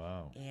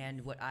 Wow.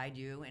 And what I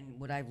do and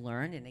what I've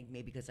learned, and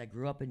maybe because I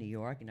grew up in New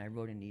York and I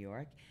rode in New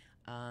York,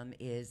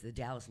 is the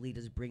Dallas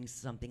Litas bring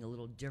something a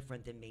little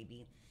different than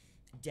maybe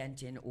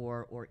Denton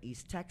or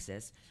East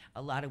Texas.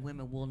 A lot of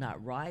women will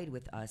not ride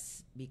with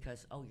us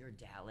because, oh, you're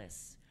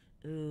Dallas.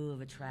 Ooh,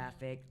 the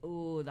traffic.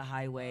 Ooh, the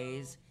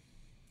highways.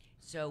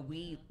 So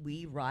we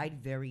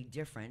ride very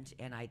different,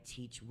 and I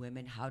teach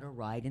women how to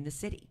ride in the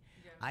city.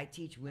 Yeah. I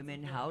teach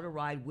women how to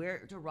ride,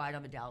 where to ride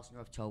on the Dallas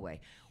North Tollway,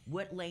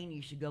 what lane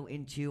you should go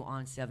into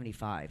on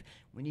 75.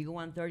 When you go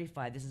on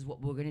 35, this is what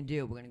we're going to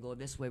do. We're going to go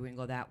this way. We're going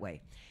to go that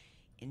way.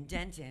 In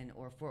Denton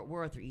or Fort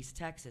Worth or East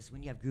Texas,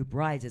 when you have group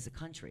rides as a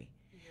country,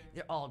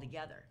 they're all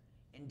together.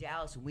 In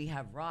Dallas, when we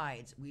have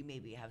rides, we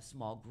maybe have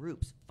small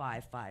groups,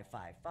 5, 5,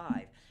 5,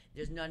 5.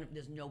 There's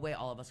no way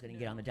all of us are going to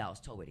get on the Dallas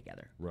Tollway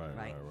together.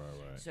 Right.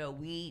 So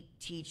we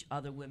teach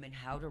other women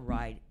how to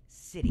ride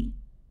city,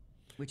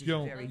 which is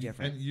very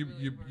different. And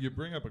you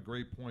bring up a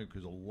great point,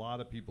 because a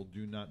lot of people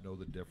do not know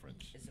the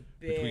difference it's a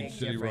big between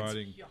city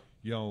difference.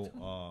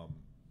 riding,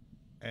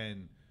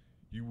 and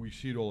we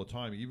see it all the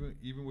time.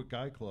 Even with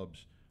guy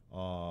clubs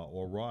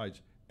or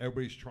rides,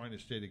 everybody's trying to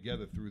stay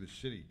together through the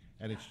city,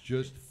 and it's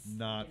just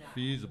not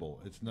feasible.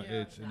 It's not.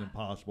 It's an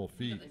impossible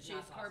feat. The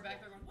chase car back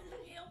there going, what the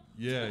hell?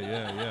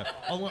 Yeah.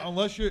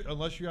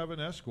 unless you have an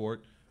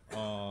escort,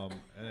 and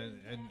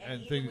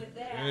things.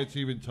 It's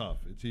even tough.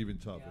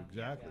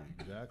 Exactly.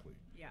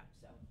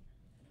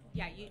 Yeah.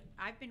 Yeah.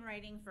 I've been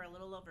riding for a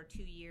little over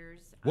 2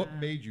 years. What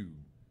made you?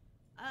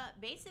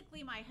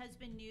 Basically, my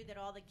husband knew that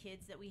all the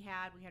kids that we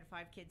had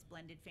 5 kids,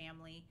 blended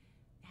family.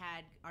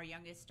 Our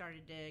youngest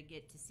started to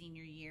get to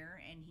senior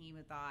year, and he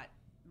thought,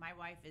 my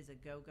wife is a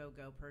go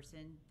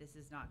person. This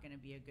is not going to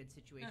be a good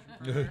situation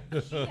for her.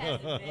 She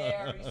has a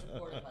very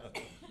supportive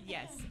husband.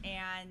 Yes,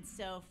 and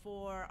so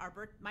for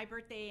my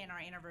birthday and our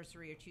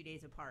anniversary are 2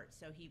 days apart.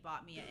 So he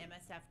bought me an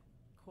MSF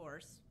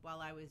course while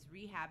I was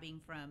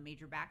rehabbing from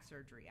major back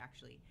surgery,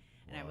 actually.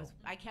 And Wow.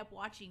 I kept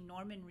watching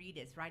Norman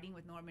Reedus, riding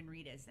with Norman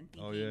Reedus, and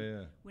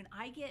thinking, when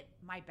I get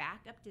my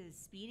back up to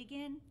speed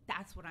again,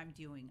 that's what I'm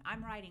doing.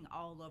 I'm riding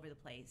all over the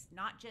place,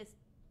 not just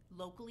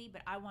locally,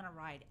 but I want to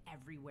ride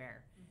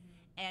everywhere.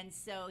 And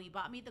so he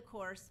bought me the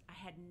course. I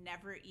had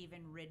never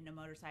even ridden a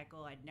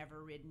motorcycle. I'd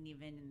never ridden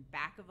even in the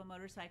back of a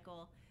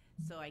motorcycle.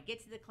 So I get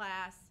to the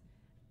class.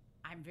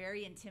 I'm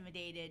very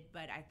intimidated,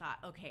 but I thought,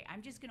 okay,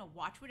 I'm just going to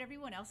watch what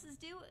everyone else is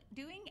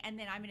doing, and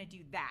then I'm going to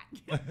do that.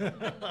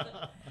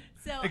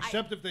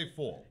 Except if they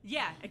fall.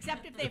 Yeah,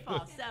 except if they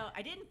fall. So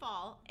I didn't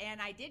fall,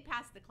 and I did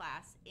pass the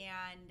class,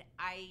 and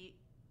I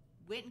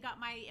went and got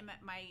my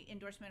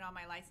endorsement on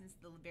my license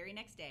the very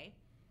next day.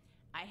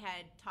 I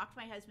had talked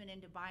my husband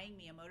into buying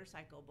me a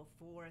motorcycle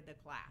before the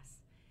class.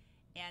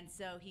 And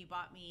so he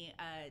bought me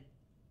a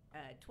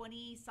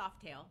 20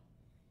 Softail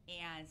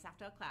and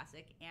Softail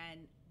Classic.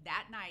 And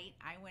that night,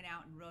 I went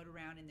out and rode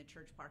around in the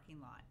church parking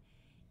lot.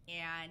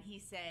 And he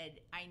said,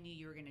 I knew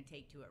you were going to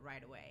take to it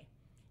right away.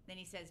 Then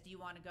he says, do you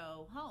want to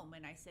go home?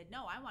 And I said,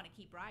 no, I want to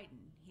keep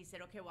riding. He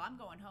said, okay, well, I'm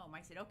going home.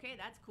 I said, okay,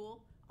 that's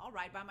cool. I'll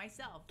ride by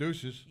myself.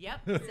 Deuces. Yep.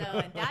 So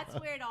and that's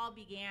where it all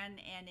began.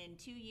 And in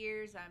 2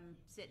 years, I'm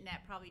sitting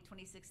at probably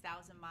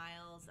 26,000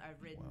 miles.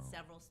 I've ridden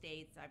several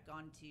states. I've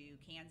gone to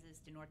Kansas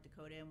to North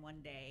Dakota in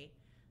one day.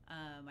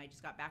 I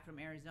just got back from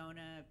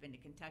Arizona. I've been to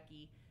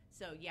Kentucky.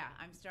 So, yeah,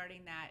 I'm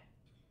starting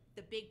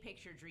the big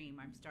picture dream.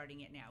 I'm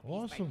starting it now,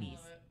 piece by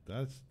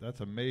piece.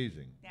 That's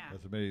amazing. Yeah.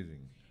 That's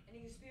amazing. And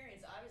the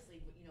experience, obviously,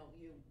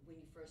 when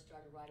you first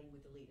started riding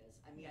with the Litas.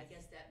 I mean, I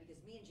guess that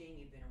because me and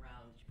Jamie have been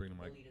around. Just bring the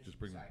mic. Litas. Just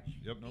bring. Sorry.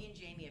 Yep. No. Me and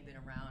Jamie have been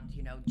around.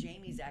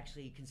 Jamie's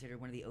actually considered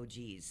one of the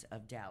OGs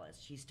of Dallas.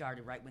 She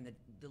started right when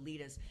the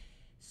Litas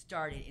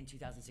started in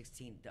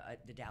 2016.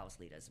 The Dallas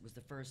Litas. It was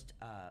the first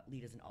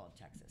Litas in all of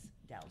Texas.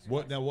 Dallas.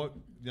 What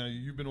now?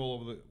 You've been all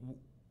over the.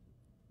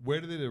 Where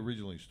did they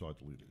originally start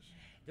the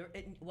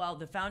Litas? Well,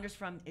 the founder's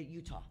from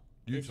Utah.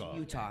 Utah. It's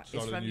Utah. Started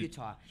It's from in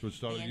Utah. So it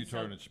started in And Utah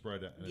so- and it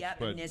spread. And Yep, it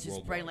spread and it's just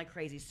worldwide. spreading like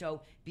crazy.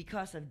 So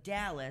because of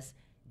Dallas,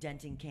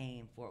 Denton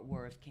came, Fort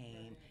Worth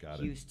came, Got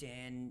it.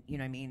 Houston, you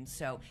know what I mean?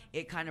 So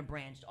it kind of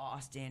branched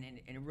Austin, and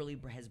it really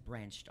has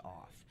branched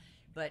off.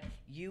 But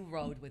you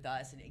rode with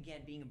us, and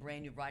again, being a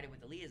brand new rider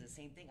with the Litas, the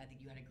same thing. I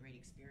think you had a great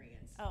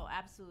experience. Oh,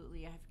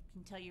 absolutely.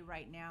 Can tell you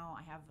right now,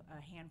 I have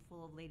a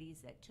handful of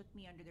ladies that took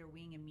me under their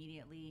wing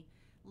immediately,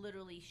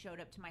 literally showed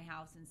up to my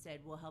house and said,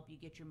 we'll help you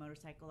get your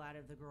motorcycle out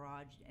of the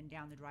garage and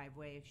down the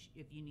driveway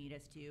if you need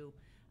us to.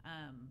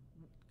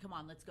 Come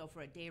on, let's go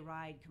for a day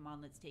ride. Come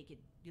on, let's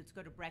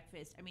go to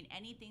breakfast. I mean,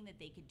 anything that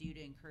they could do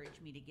to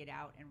encourage me to get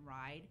out and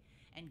ride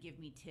and give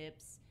me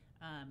tips.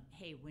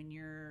 Hey, when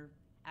you're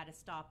at a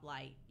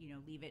stoplight,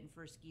 leave it in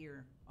first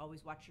gear.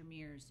 Always watch your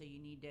mirrors, so you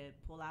need to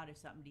pull out if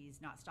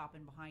somebody's not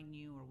stopping behind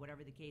you or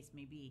whatever the case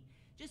may be.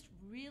 Just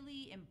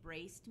really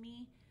embraced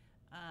me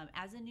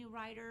as a new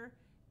rider,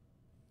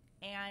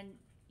 and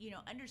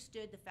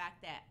understood the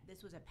fact that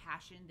this was a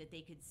passion that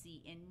they could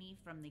see in me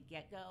from the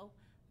get-go,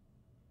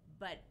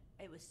 but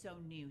it was so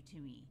new to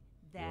me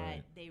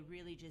that they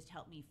really just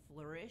helped me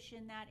flourish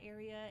in that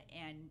area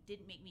and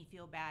didn't make me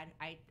feel bad.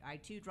 I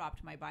too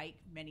dropped my bike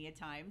many a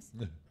times,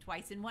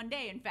 twice in one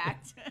day, in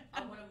fact.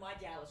 On one of my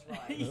Dallas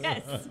rides.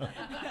 Yes.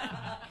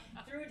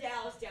 Through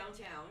Dallas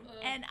downtown.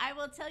 And I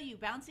will tell you,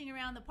 bouncing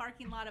around the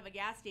parking lot of a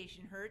gas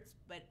station hurts,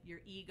 but your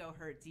ego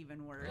hurts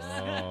even worse.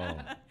 Oh.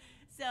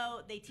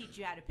 So they teach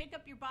you how to pick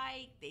up your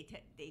bike.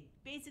 They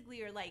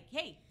basically are like,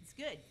 hey, it's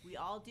good. We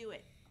all do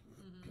it.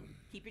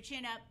 Keep your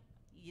chin up.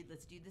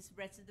 Let's do this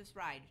rest of this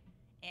ride.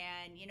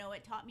 And,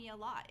 it taught me a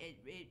lot.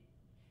 It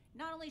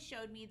not only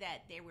showed me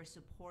that they were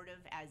supportive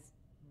as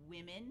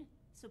women,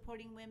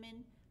 supporting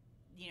women,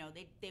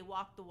 they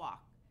walked the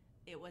walk.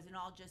 It wasn't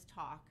all just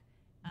talk.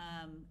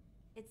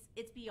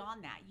 It's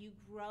beyond that. You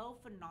grow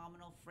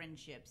phenomenal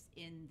friendships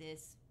in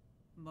this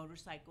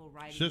motorcycle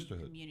riding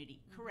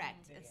community.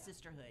 Correct. A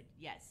sisterhood,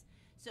 yes.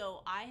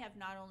 So I have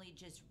not only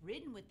just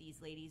ridden with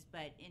these ladies,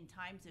 but in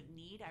times of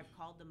need, I've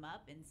called them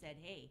up and said,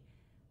 hey,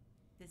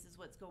 this is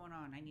what's going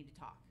on. I need to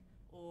talk.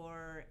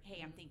 Or,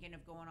 hey, I'm thinking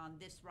of going on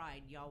this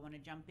ride. Y'all want to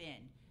jump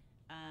in?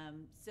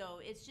 So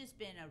it's just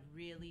been a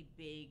really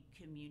big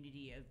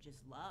community of just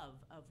love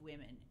of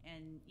women.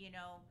 And,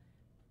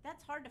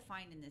 that's hard to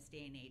find in this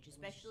day and age,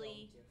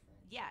 especially.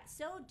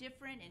 So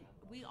different. And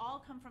we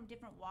all come from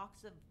different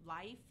walks of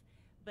life,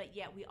 but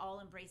yet we all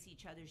embrace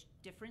each other's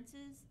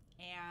differences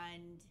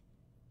and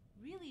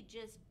really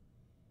just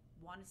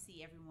want to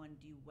see everyone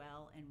do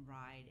well and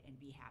ride and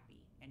be happy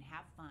and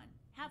have fun.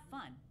 Have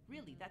fun.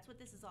 Really, that's what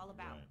this is all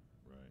about.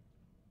 Right.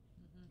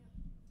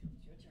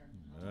 It's your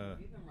turn.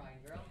 You've been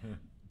riding, girl.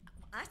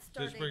 I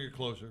started. Just bring it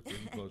closer. Bring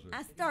it closer.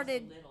 I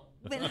started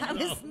when I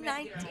was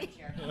 19.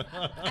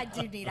 I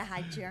do need a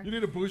high chair. You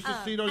need a booster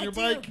seat on your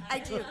bike? I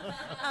do.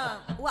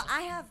 Well,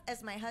 I have,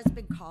 as my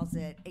husband calls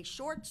it, a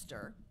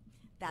shortster.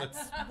 That's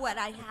what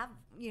I have.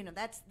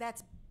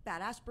 That's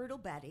Badass Brutal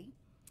Betty.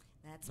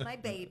 That's my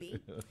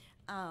baby.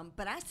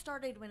 But I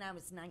started when I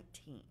was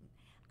 19.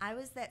 I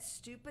was that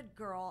stupid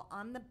girl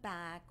on the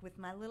back with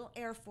my little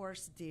Air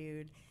Force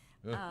dude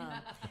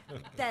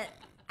that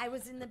I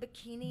was in the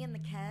bikini and the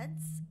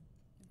Keds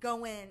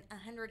going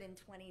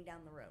 120 down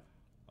the road.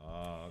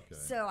 Oh, okay.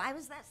 So I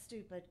was that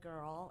stupid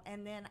girl,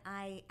 and then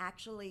I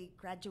actually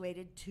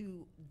graduated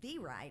to the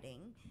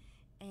riding,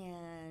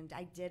 and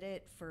I did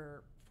it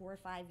for 4 or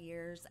 5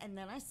 years, and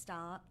then I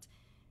stopped,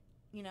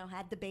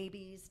 had the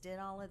babies, did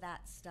all of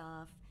that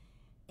stuff.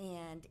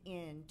 And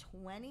in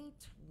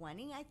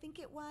 2020, I think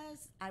it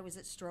was, I was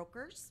at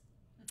Strokers,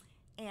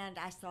 and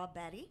I saw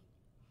Betty,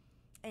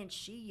 and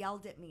she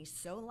yelled at me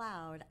so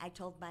loud, I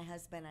told my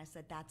husband, I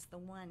said, that's the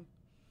one.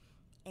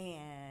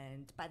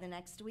 And by the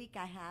next week,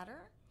 I had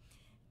her.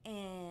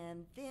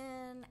 And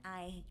then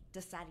I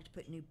decided to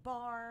put new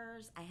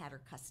bars. I had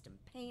her custom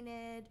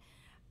painted,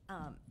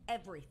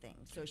 everything.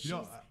 So she's I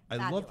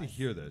love to fabulous.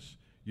 hear this.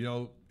 You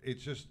know,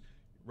 it's just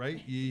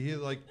right. You hear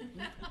like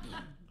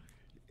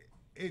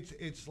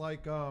it's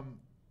like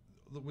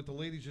with the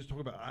ladies just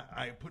talking about.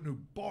 I put new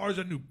bars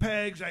on new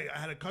pegs. I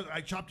had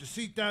I chopped the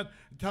seat down.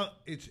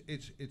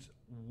 It's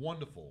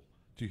wonderful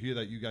to hear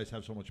that you guys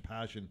have so much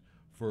passion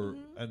for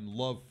and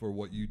love for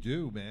what you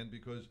do, man.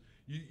 Because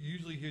you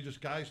usually hear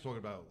just guys talking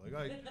about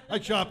like I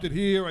chopped it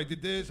here. I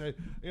did this.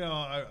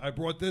 I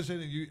brought this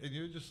in, and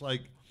you're just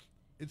like,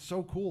 it's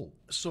so cool.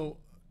 So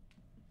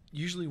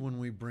usually when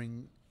we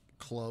bring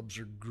clubs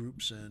or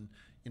groups in,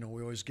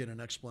 we always get an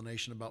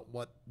explanation about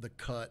what the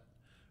cut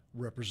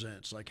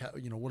represents, like how,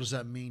 what does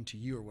that mean to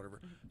you or whatever.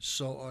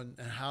 So and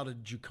how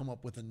did you come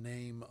up with a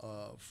name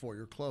for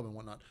your club and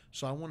whatnot?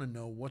 So I want to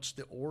know, what's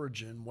the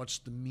origin, what's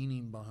the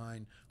meaning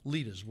behind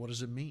Litas? What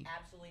does it mean?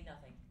 Absolutely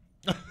nothing.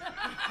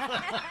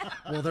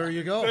 Well, there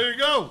you go. There you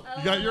go.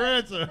 You got your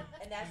answer.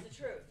 And that's the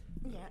truth.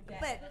 Yeah,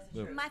 That's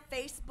the truth. my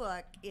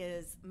Facebook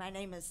my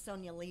name is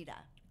Sonia Lita,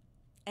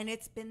 and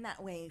it's been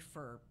that way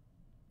for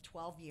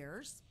 12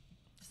 years.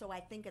 So I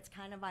think it's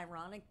kind of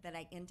ironic that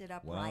I ended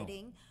up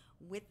writing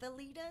with the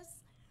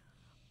Litas.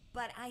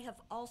 But I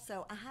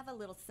have a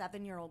little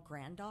 7-year-old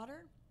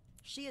granddaughter.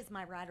 She is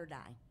my ride or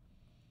die.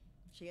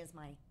 She is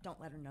don't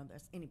let her know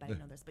this, anybody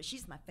know this, but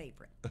she's my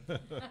favorite.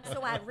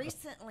 So I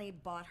recently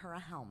bought her a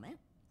helmet.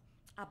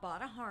 I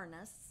bought a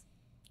harness.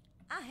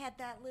 I had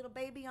that little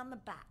baby on the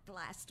back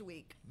last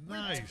week.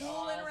 Nice. We were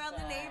tooling around the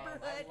Awesome.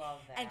 neighborhood. I love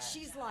that. And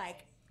she's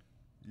like,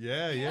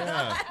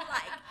 Yeah.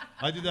 like,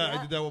 I did that.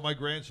 I did that with my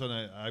grandson.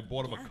 I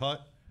bought him a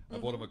cut. I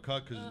bought him a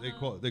cut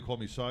because they call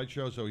me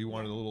Sideshow, so he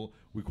wanted a little.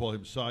 We call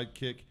him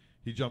Sidekick.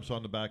 He jumps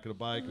on the back of the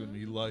bike and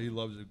he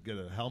loves to get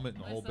a helmet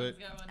and a whole bit.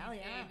 Got one. Oh,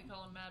 He's yeah. eight. We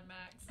call him Mad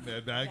Max.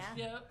 Mad Max,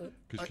 Yeah. Yep.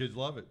 because kids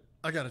love it.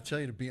 I got to tell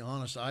you, to be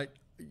honest,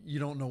 you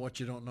don't know what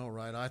you don't know,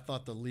 right? I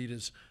thought the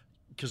Litas,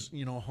 because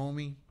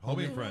Homie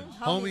and friends.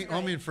 Homie's great.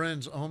 Homie and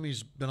friends.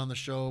 Homie's been on the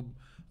show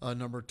a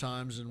number of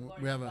times, and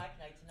we have Black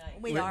Night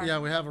tonight. we are. yeah,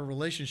 we have a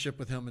relationship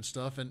with him and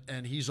stuff,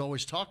 and he's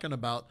always talking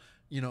about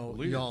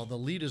Litas. the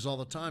Litas all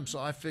the time. So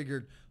I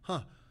figured,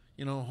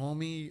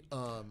 Homie.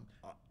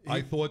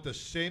 I thought the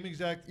same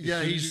exact. as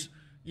Yeah, soon as he's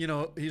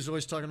he's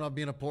always talking about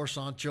being a poor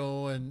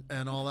Sancho and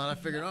all that. I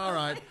figured, all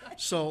right,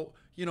 so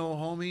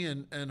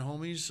Homie and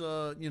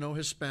Homie's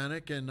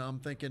Hispanic, and I'm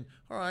thinking,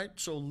 all right,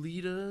 so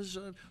Litas,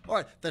 all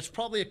right, that's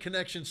probably a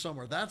connection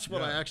somewhere. That's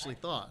what I Yeah. actually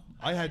thought.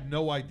 I had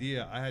no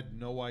idea.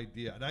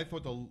 And I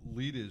thought the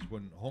leaders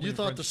when Homie You and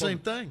thought Friends the spoke, same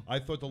thing. I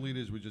thought the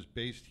leaders were just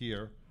based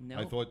here. No.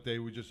 I thought they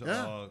were just.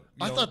 Yeah,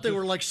 I thought they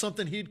were like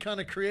something he'd kind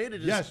of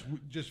created. Yes,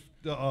 just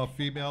the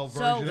female So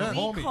version of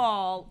we Homie.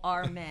 call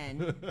our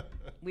men,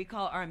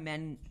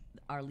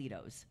 our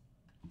Litos.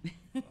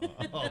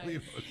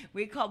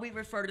 We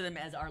refer to them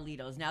as our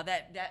Litos. Now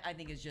that I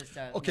think is just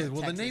a Okay,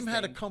 well, Texas the name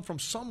had to thing. come from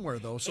somewhere,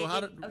 though. So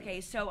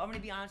Okay, so I'm going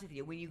to be honest with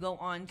you. When you go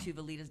on to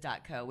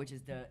thelitas.co, which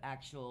is the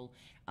actual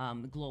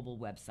global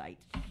website,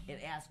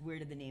 it asks where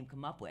did the name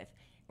come up with,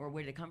 or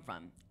where did it come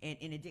from? And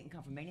it didn't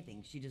come from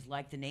anything. She just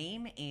liked the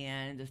name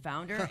and the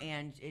founder,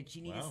 and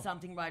she needed Wow.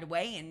 something right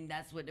away, and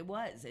that's what it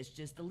was. It's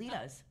just the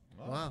Litas.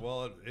 Wow.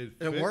 Well, it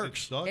It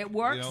works. stuck, It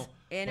works,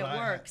 and but it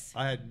works.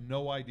 I had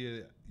no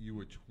idea you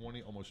were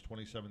almost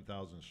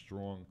 27,000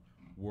 strong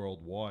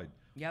worldwide.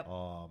 Yep.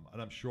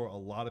 And I'm sure a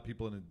lot of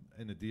people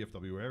in the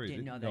DFW area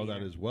Didn't didn't know know that that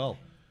either. as well.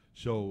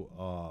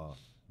 So,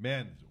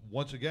 man,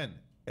 once again,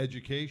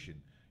 education,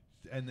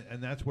 and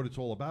that's what it's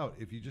all about.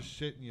 If you just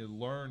sit and you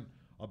learn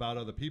about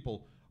other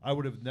people, I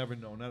would have never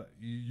known that.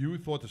 You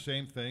thought the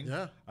same thing.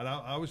 Yeah. And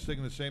I was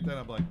thinking the same thing.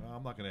 I'm like,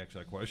 I'm not going to ask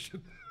that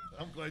question.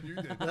 I'm glad you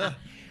did.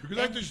 Because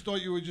I just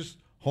thought you were just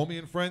Homie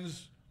and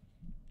Friends.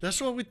 that's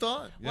what we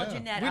thought. Well, Yeah.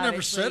 Jeanette We never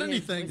obviously said is-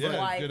 anything, was but- the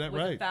Yeah, wife, Jeanette,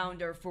 was right. the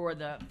founder for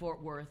the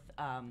Fort Worth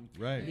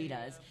Right.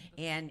 Litas,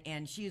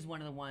 and she's one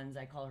of the ones,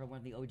 I call her one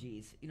of the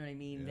OGs. You know what I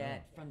mean? Yeah.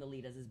 That from the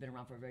Litas has been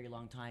around for a very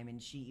long time,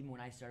 and she, even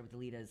when I started with the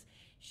Litas,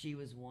 she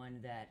was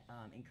one that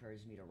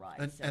encouraged me to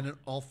ride. And in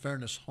all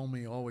fairness,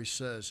 Homie always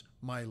says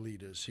my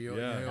Litas. He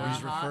always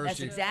Uh-huh, refers that's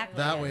to exactly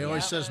that it, way. He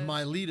always yeah. says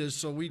my Litas.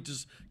 So we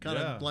just kind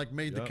Yeah. of like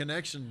made the Yep.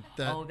 connection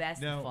that Oh, that's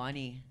Now-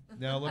 funny.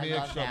 Now let me I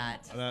ask love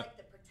something. that. like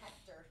the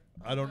protector.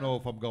 I don't know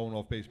if I'm going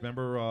off base.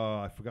 Remember,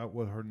 I forgot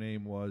what her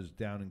name was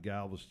down in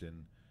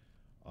Galveston,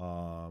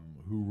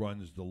 who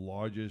runs the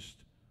largest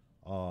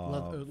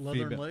leather and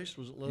female- lace.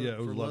 Was it leather? Yeah, it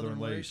was for leather and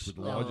lace with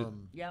the largest.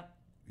 Yep.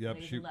 Yep,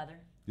 Ladies she. in leather.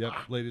 Yep,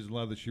 ladies in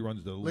leather. She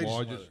runs the Ladies in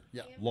largest.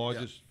 leather, yeah.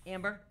 Largest.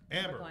 Amber.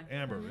 Amber. Coin.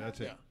 Amber.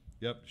 That's it.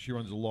 Yeah. Yep, she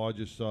runs the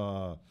largest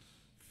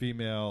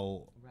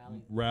female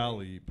Yep.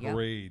 rally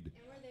parade.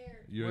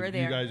 We're You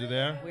there. guys are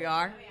there. We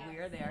are. We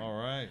are there. All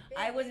right.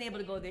 I wasn't able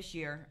to go this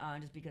year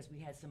just because we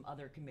had some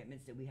other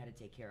commitments that we had to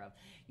take care of.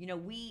 You know,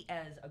 we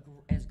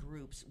as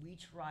groups, we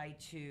try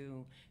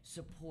to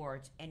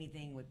support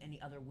anything with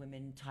any other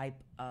women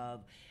type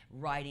of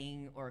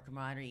riding or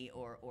camaraderie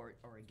or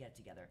a get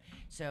together.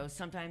 So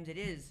sometimes it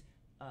is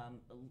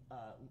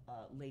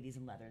ladies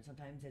in leather, and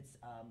sometimes it's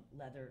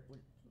leather.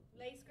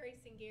 Lace Grace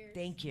and Gears.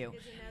 Thank you.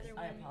 Is another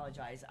I one.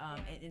 apologize.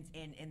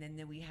 And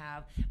then we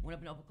have one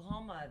up in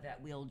Oklahoma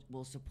that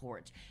we'll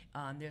support.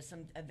 There's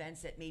some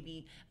events that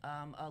maybe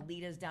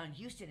Litas down in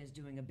Houston is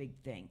doing a big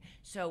thing.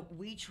 So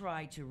we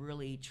try to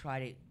really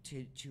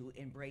to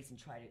embrace and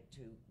try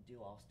to do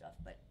all stuff.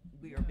 But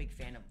we are a big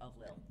fan of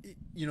Lil.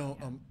 You know,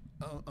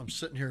 I'm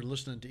sitting here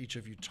listening to each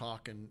of you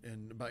talk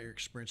and about your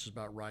experiences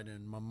about riding.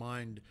 And my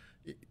mind,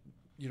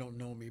 you don't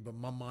know me, but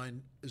my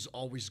mind is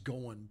always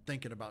going,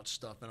 thinking about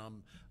stuff. And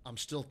I'm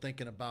still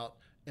thinking about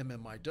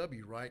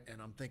MMIW, right?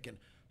 And I'm thinking,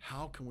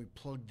 how can we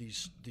plug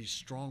these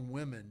strong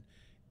women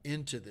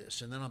into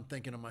this? And then I'm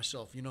thinking to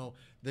myself, you know,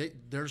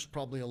 there's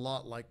probably a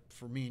lot, like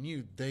for me and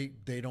you, they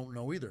don't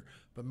know either,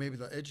 but maybe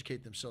they'll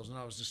educate themselves. And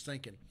I was just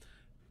thinking,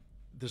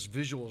 this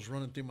visual is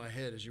running through my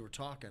head as you were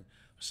talking.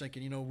 I was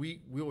thinking, you know, we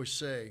always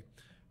say,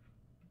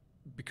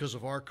 because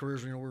of our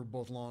careers, you know, we're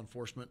both law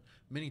enforcement.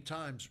 Many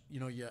times, you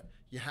know, you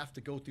have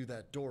to go through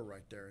that door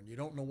right there, and you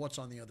don't know what's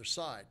on the other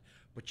side.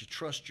 But you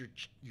trust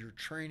your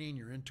training,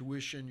 your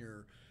intuition,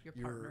 your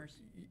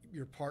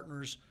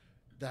partners,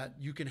 that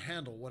you can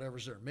handle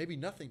whatever's there. Maybe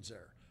nothing's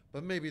there,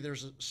 but maybe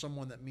there's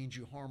someone that means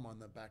you harm on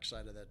the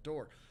backside of that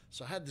door.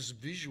 So I had this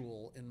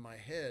visual in my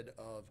head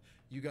of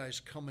you guys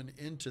coming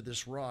into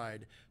this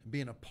ride,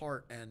 being a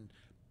part, and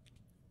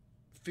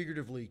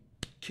figuratively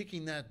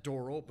kicking that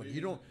door open.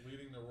 You don't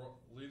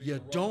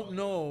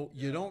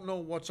know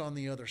what's on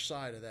the other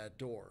side of that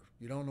door.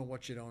 You don't know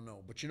what you don't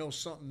know, but you know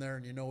something there,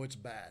 and you know it's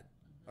bad,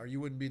 or you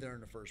wouldn't be there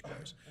in the first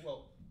place.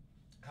 Well,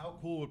 how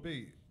cool would it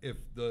be if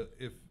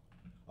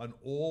an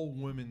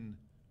all-women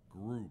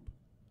group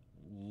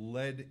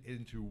led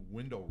into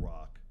Window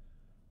Rock,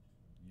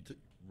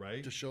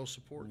 right? To show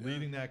support,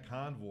 leading that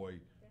convoy,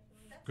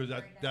 because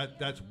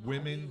that's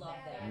women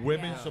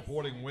Yeah.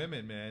 supporting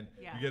women, man.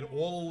 Yeah. You get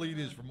all the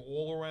leaders from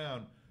all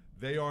around.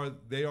 They are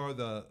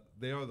the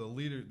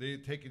leader. They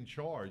take in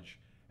charge,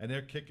 and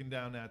they're kicking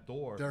down that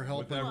door. They're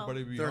helping with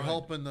everybody behind. They're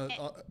helping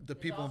the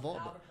people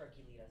involved.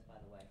 Albuquerque Litas, by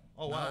the way.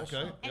 Oh wow, Nice.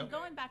 okay. And Yep.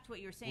 going back to what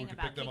you were saying could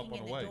about pick them up kicking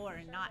in on the the way. door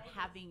and not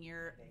having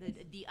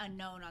the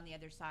unknown on the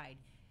other side,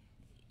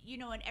 you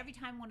know, and every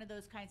time one of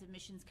those kinds of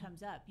missions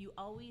comes up, you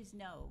always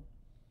know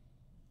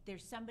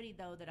there's somebody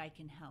though that I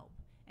can help.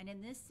 And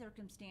in this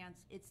circumstance,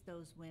 it's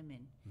those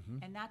women,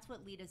 and that's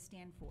what Litas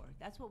stand for.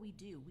 That's what we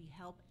do. We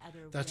help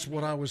other. That's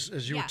women. what I was,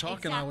 as you were Yeah,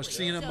 talking, I was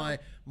exactly. seeing in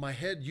So- my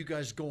head, you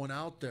guys going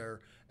out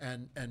there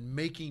and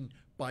making,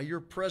 by your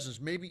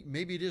presence, maybe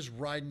it is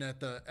riding at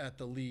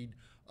the lead,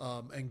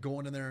 and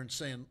going in there and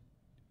saying,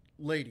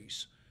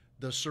 ladies,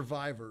 the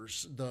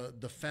survivors,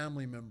 the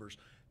family members,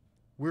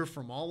 we're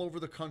from all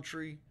over the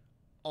country,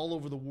 all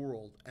over the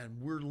world,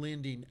 and we're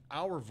lending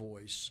our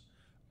voice,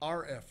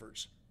 our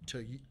efforts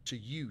to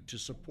you, to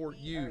support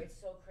you. It's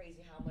so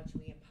crazy how much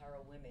we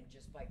empower women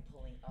just by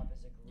pulling up as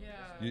a group.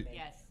 Yeah. as women.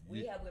 Yes.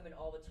 We have women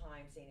all the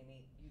time saying to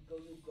me, you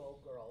go,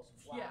 girls.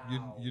 Wow.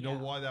 Yeah. You know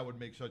why that would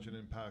make such an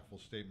impactful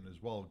statement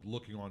as well,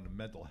 looking on the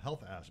mental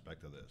health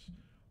aspect of this,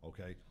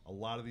 okay? A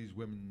lot of these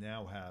women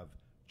now have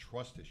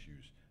trust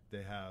issues.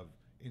 They have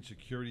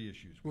insecurity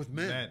issues. With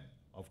men.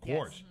 Of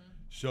course.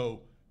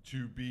 So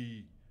to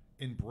be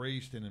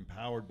embraced and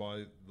empowered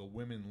by the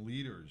women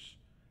leaders,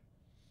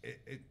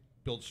 it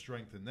builds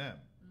strength in them,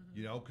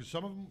 you know, because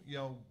some of them, you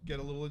know, get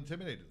a little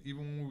intimidated. Even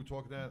when we were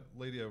talking to that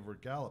lady over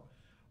at Gallup,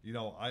 you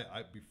know,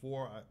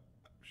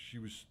 she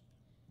was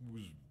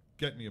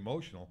getting me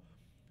emotional.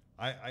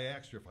 I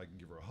asked her if I can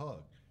give her a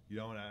hug, you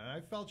know, and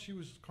I felt she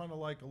was kind of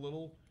like a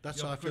little. That's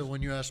you know, how I feel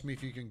when you ask me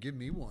if you can give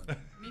me one.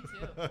 Me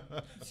too.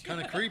 It's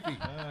kind of creepy.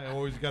 I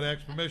always got to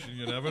ask permission.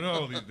 You never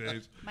know these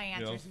days. My you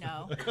know. answer's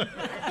no.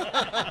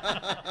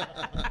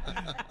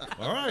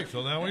 All right,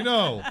 so now we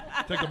know.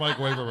 Take the mic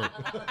away from her.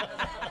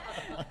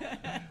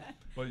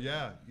 But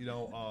yeah, you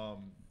know,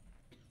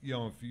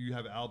 if you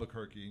have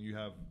Albuquerque and you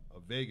have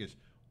Vegas,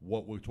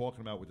 what we're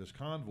talking about with this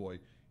convoy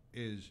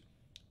is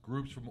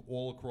groups from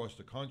all across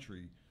the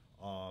country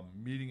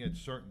meeting at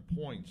certain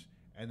points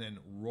and then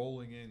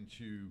rolling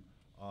into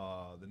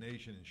the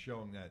nation and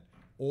showing that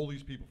all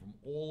these people from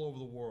all over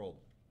the world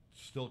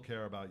still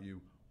care about you.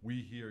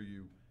 We hear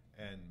you.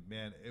 And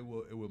man, it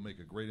will make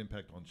a great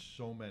impact on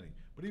so many.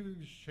 But even if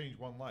you just change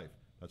one life,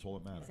 that's all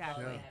that matters.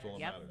 Exactly. Yeah. That's all that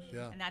Yep. matters.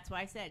 Yeah. And that's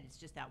why I said it's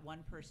just that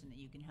one person that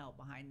you can help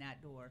behind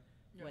that door.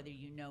 Whether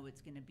you know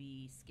it's going to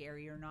be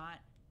scary or not,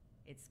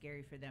 it's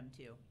scary for them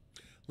too.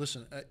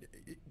 Listen,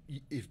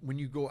 when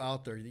you go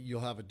out there,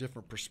 you'll have a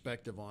different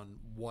perspective on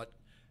what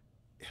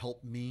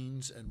help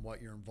means and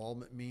what your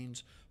involvement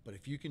means. But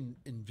if you can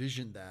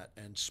envision that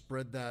and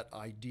spread that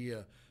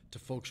idea to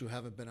folks who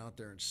haven't been out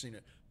there and seen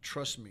it,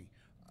 trust me,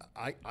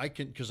 I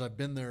can, because I've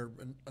been there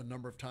a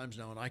number of times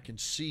now, and I can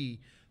see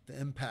the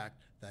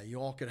impact that you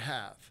all could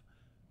have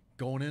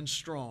going in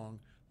strong,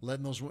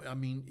 letting those, I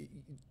mean,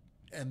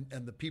 and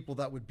the people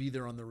that would be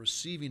there on the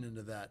receiving end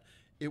of that,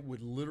 it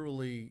would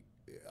literally,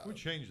 It would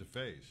change the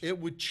face. it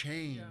would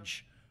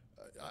change.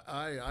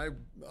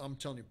 I'm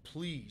telling you,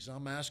 please,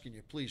 I'm asking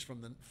you, please,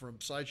 from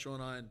Sideshow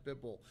and I and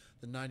Pitbull,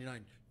 the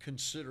 99,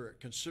 consider it.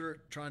 Consider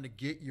it, trying to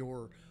get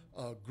your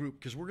group,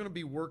 because we're going to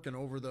be working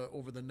over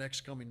the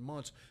next coming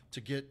months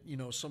to get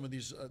some of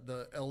these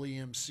the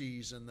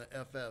LEMCs and the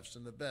FFs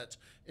and the vets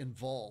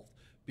involved.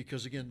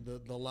 Because again, the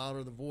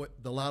louder the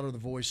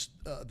voice,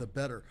 the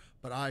better.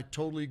 But I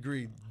totally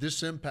agree.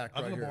 This impact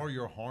I'm right gonna here. borrow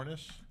your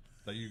harness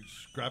that you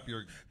strap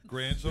your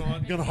grandson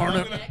on. Gonna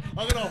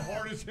I'm gonna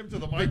harness him to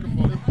the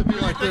microphone. Be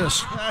like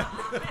this. Or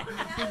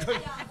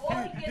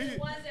he gets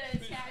one that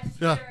attached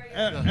Yeah.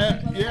 to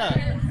your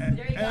Yeah.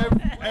 There you go.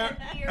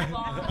 Ear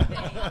ball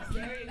things.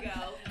 There you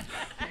go.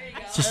 There you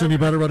go. Is this any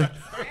better, buddy? There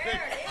it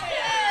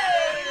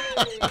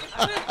is. I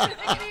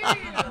can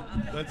hear you.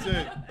 That's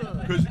it.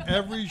 Because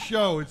every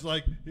show, it's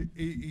like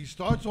he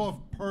starts off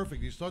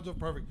perfect. He starts off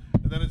perfect,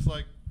 and then it's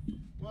like,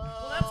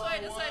 Well, that's why I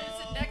decided to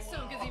sit next to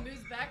him, because he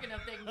moves back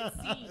enough that he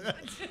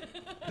can see.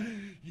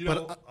 you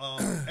know,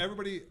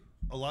 everybody,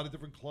 a lot of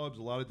different clubs,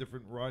 a lot of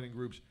different riding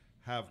groups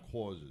have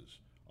causes.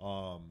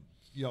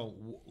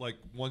 Like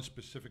one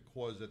specific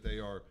cause that they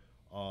are,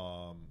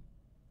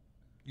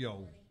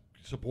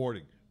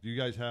 supporting. Do you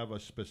guys have a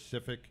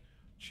specific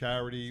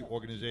charity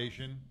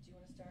organization? Do you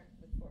want to start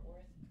with Fort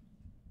Worth?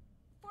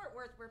 Fort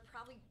Worth, we're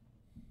probably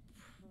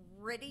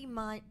pretty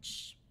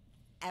much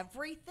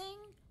everything,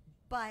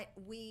 but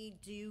we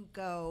do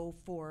go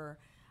for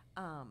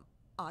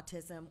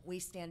autism. We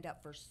stand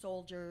up for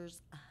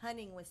soldiers,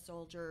 hunting with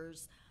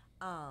soldiers,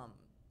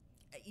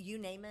 you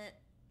name it,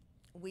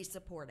 we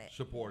support it.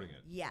 Supporting it.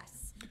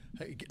 Yes.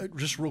 Hey,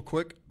 just real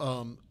quick,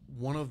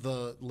 one of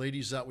the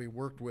ladies that we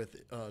worked with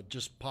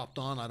just popped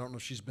on. I don't know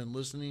if she's been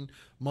listening.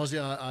 Muzzy,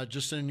 I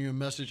just sent you a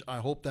message. I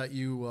hope that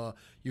you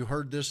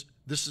heard this.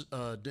 This is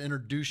to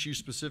introduce you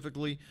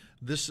specifically.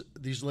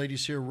 These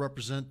ladies here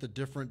represent the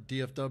different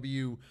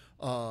DFW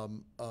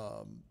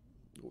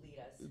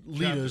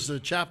Litas, the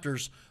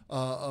chapters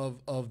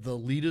of the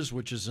Litas,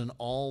 which is an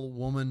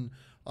all-woman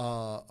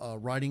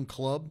riding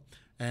club.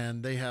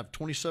 And they have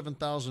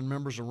 27,000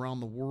 members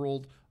around the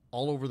world,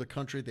 all over the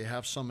country. They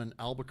have some in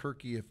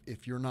Albuquerque,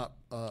 if you're not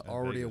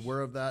already Vegas. aware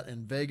of that,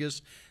 in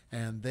Vegas.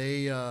 And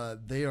they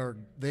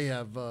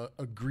have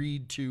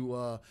agreed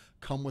to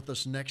come with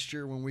us next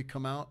year when we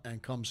come out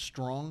and come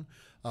strong.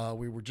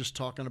 We were just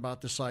talking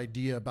about this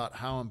idea about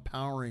how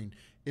empowering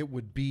it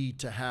would be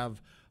to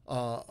have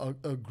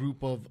a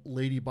group of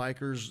lady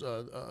bikers,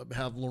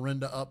 have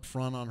Lorinda up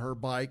front on her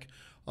bike,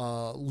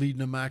 leading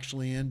them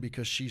actually in,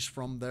 because she's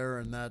from there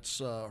and that's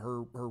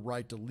her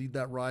right to lead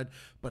that ride,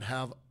 but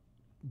have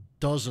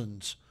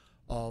dozens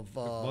of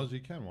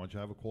Muzzy, why don't you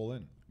have a call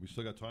in? We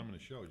still got time in the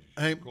show. You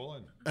should Hey, call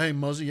in. Hey,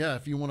 Muzzy, yeah,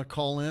 if you want to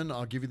call in,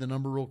 I'll give you the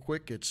number real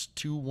quick. It's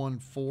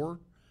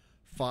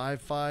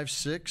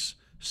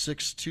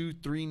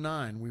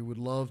 214-556-6239. We would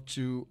love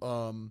to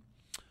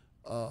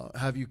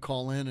have you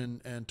call in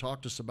and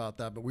talk to us about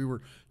that. But we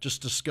were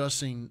just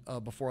discussing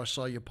before I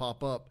saw you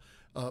pop up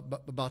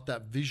about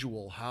that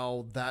visual,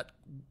 how that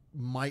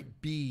might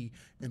be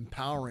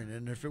empowering.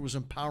 And if it was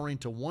empowering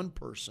to one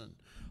person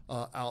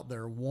out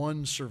there,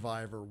 one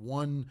survivor,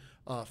 one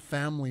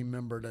family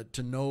member,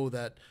 to know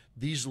that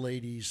these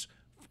ladies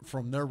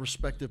from their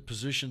respective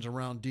positions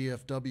around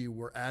DFW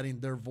were adding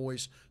their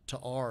voice to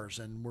ours,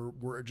 and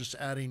we're just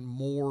adding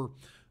more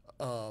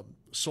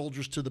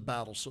soldiers to the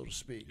battle, so to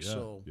speak. Yeah,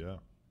 So yeah.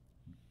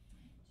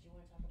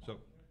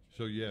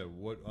 So yeah,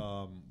 what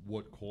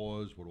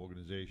cause, what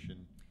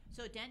organization?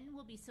 So Denton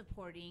will be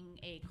supporting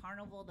a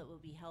carnival that will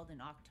be held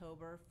in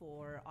October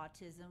for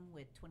autism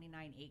with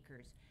 29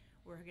 acres.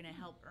 We're going to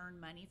help earn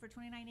money for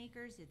 29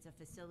 acres. It's a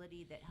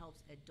facility that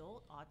helps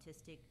adult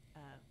autistic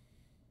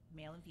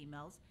male and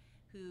females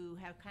who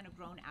have kind of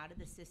grown out of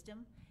the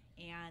system,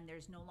 and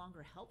there's no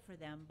longer help for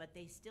them, but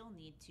they still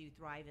need to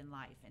thrive in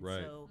life. And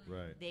Right, so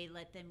right. they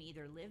let them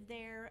either live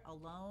there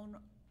alone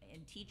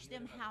and teach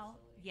them how,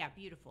 yeah,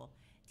 beautiful.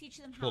 Teach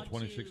them how It's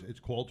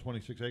called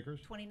 26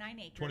 acres? 29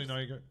 acres.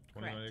 29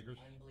 Correct. acres?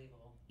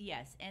 Unbelievable.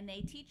 Yes, and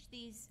they teach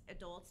these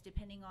adults,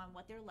 depending on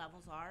what their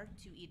levels are,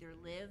 to either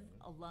live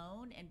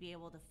alone and be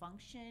able to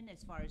function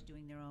as far as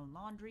doing their own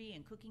laundry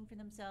and cooking for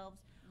themselves,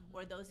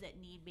 or those that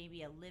need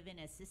maybe a live-in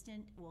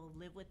assistant will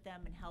live with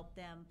them and help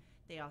them.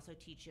 They also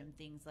teach them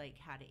things like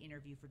how to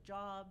interview for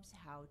jobs,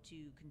 how to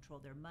control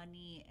their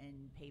money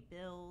and pay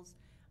bills.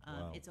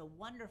 Wow. It's a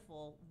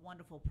wonderful,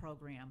 wonderful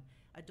program.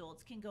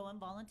 Adults can go and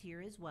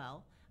volunteer as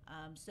well.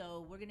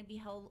 So we're going to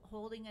be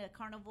holding a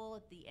carnival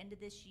at the end of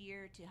this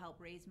year to help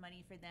raise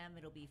money for them.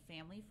 It'll be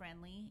family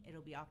friendly.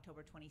 It'll be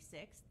October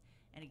 26th.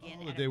 And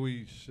again, The day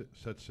we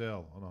set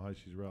sail on a high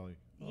seas rally.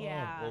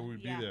 yeah, Or we'd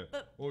yeah. be there.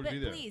 But, Or we'd but be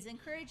there. please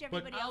encourage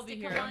everybody else I'll be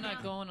to here. come I'm on not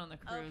out. going on the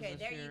cruise Okay, this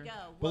there year. you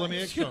go. Well, let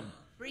me ask you something.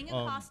 Bring a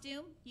Um,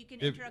 costume. You can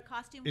if- enter a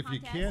costume If you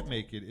contest. can't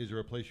make it, is there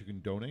a place you can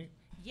donate?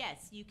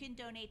 Yes, you can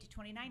donate to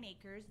 29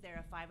 Acres. They're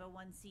a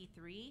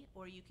 501c3,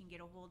 or you can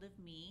get a hold of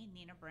me,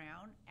 Nina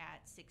Brown,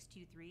 at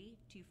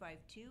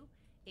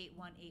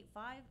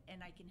 623-252-8185,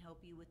 and I can help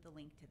you with the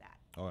link to that.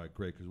 All right,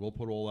 great, because we'll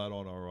put all that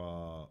on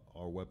our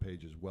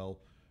webpage as well,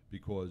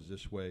 because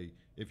this way,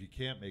 if you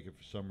can't make it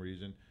for some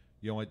reason,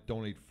 you know,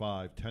 donate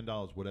 $5,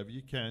 $10, whatever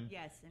you can.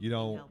 Yes, You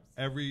know, helps.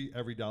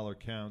 every dollar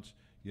counts.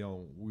 You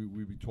know,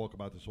 we talk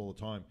about this all the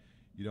time.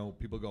 You know,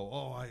 people go,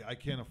 oh, I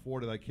can't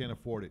afford it. I can't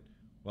afford it.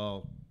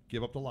 Well,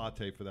 give up the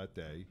latte for that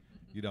day,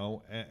 you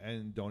know,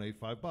 and donate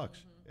 $5.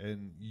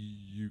 And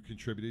you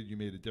contributed. You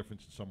made a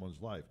difference in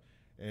someone's life.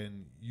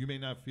 And you may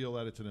not feel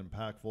that it's an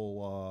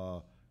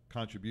impactful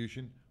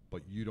contribution,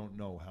 but you don't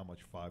know how much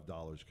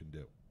 $5 can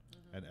do.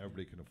 And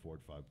everybody can afford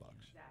 $5.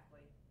 Exactly.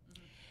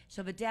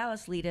 So the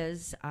Dallas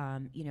Litas,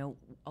 you know,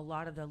 a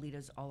lot of the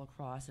Litas all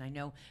across, and I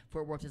know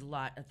Fort Worth does a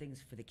lot of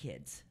things for the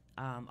kids.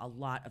 A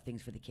lot of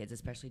things for the kids,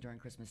 especially during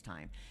Christmas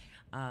time.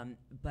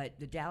 But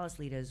the Dallas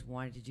Litas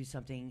wanted to do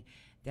something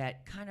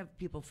that kind of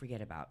people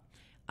forget about.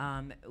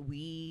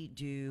 We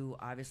do,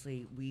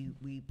 obviously,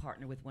 we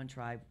partner with One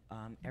Tribe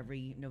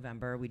every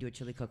November. We do a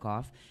chili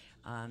cook-off,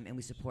 and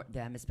we support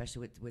them,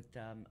 especially with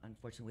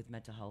unfortunately, with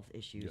mental health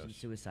issues and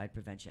suicide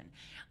prevention.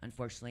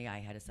 Unfortunately, I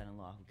had a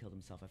son-in-law who killed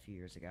himself a few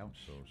years ago.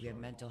 We have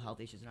mental health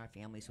issues in our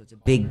family, so it's a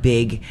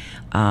big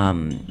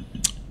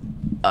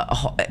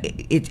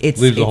it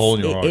leaves a hole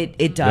in your heart.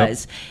 It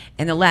does.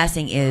 And the last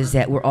thing is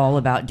that we're all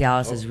about,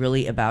 Dallas is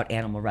really about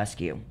animal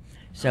rescue.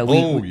 So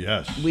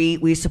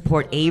we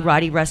support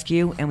A-Roddy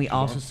Rescue, and we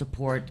also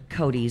support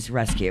Cody's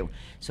Rescue.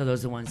 So those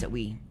are the ones that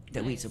we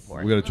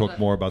support. We got to talk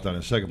more about that in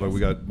a second, but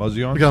we got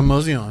Muzzy on. We got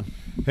Muzzy on.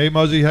 Hey,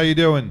 Muzzy, how you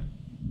doing?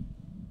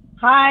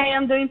 Hi,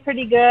 I'm doing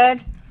pretty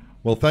good.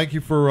 Well, thank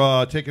you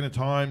for taking the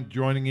time,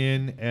 joining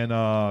in,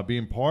 and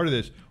being part of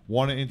this.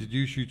 Want to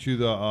introduce you to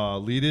the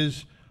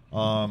Litas,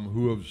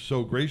 who have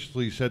so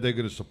graciously said they're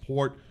going to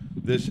support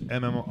this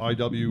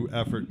MMIW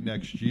effort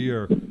next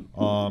year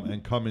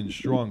and come in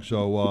strong.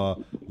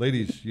 So,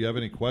 ladies, do you have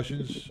any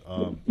questions?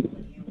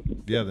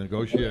 Yeah, the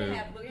negotiator.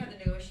 We're going to have the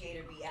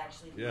negotiator be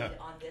actually lead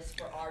on this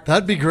for our.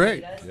 That'd be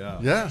great.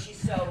 Yeah.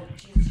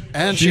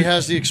 And she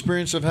has the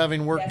experience of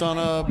having worked on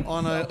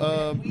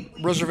a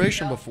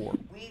reservation before.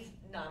 We've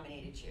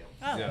nominated you.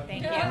 Oh,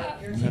 thank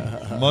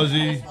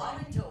you.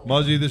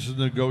 Muzzy, this is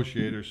the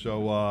negotiator.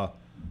 So,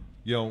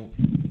 you know,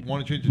 why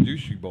don't you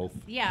introduce you both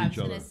Yeah, to I each was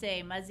other? going to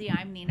say, Muzzy,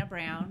 I'm Nina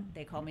Brown.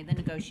 They call me the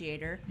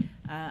negotiator.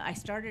 I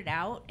started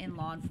out in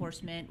law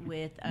enforcement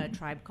with a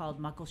tribe called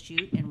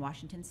Muckleshoot in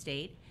Washington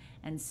State.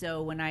 And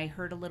so when I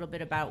heard a little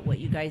bit about what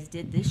you guys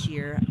did this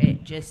year,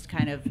 it just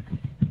kind of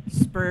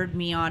spurred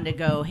me on to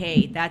go,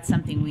 hey, that's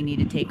something we need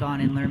to take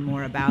on and learn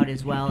more about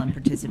as well and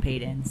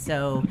participate in.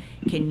 So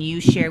can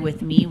you share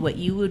with me what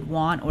you would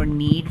want or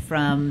need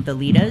from the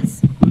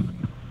Litas?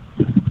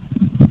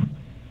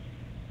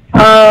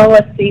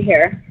 Let's see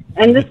here.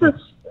 And this is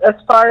as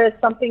far as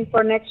something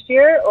for next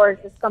year, or is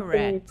this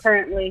something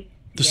currently?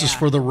 This is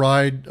for the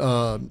ride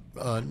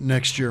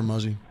next year,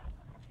 Muzzy.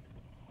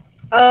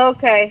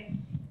 Okay.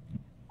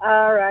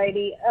 All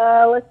righty.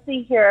 Let's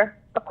see here.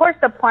 Of course,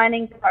 the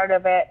planning part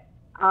of it.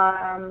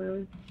 I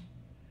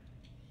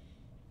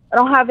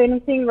don't have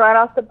anything right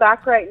off the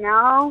back right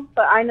now,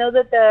 but I know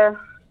that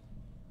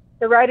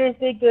the writers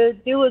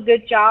do a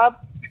good job.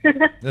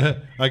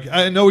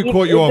 I know we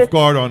caught you off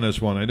guard on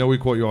this one. I know we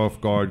caught you off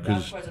guard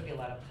because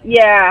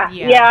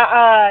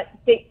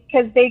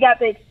because they got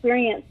the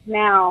experience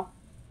now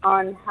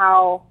on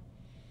how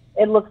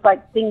it looks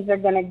like things are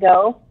going to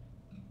go.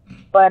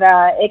 But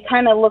it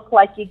kind of looked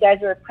like you guys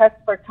were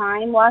pressed for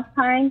time last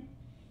time.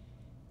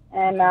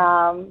 And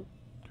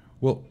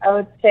well, I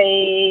would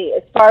say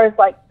as far as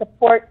like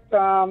support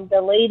from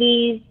the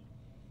ladies,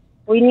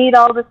 we need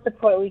all the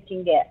support we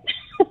can get.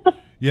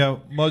 yeah,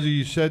 Muzzy,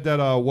 you said that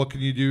what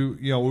can you do?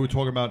 You know, we were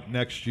talking about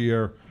next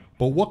year,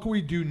 but what can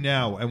we do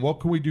now, and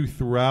what can we do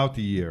throughout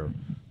the year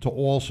to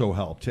also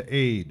help, to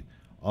aid?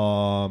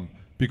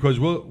 Because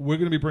we're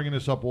going to be bringing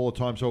this up all the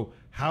time. So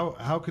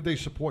how could they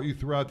support you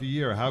throughout the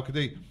year? How could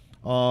they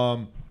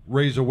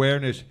raise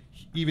awareness,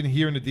 even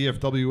here in the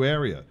DFW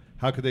area?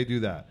 How could they do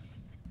that?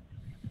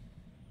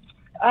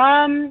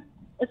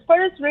 As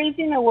far as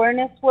raising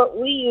awareness, what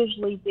we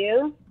usually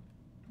do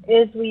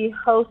is we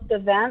host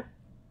events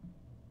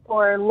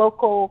for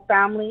local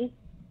families,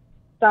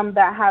 some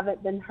that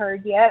haven't been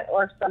heard yet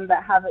or some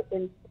that haven't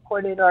been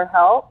supported or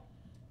helped,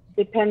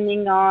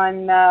 depending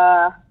on,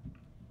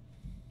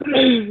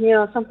 you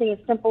know, something as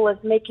simple as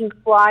making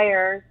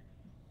flyers,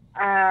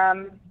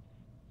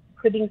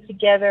 putting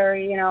together,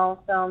 you know,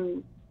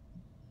 some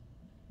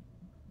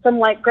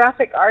like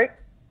graphic art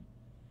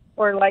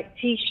or like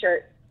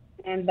T-shirts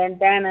and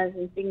bandanas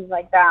and things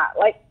like that.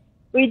 Like,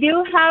 we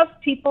do have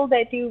people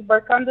that do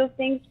work on those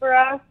things for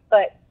us,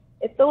 but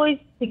it's always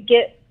to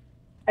get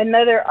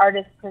another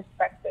artist's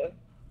perspective.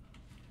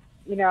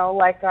 You know,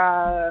 like,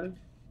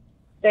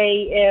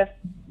 say if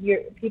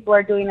people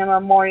are doing a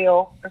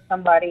memorial for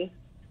somebody,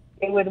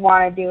 they would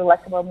want to do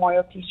like a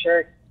memorial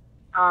T-shirt.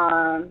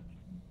 And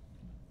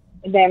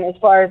then as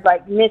far as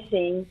like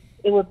missing,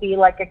 it would be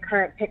like a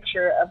current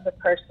picture of the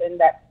person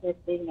that's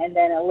missing and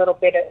then a little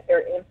bit of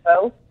their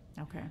info.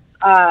 Okay.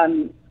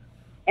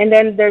 And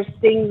then there's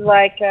things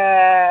like,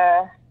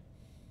 I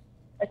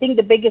think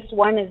the biggest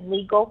one is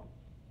legal,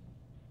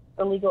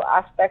 the legal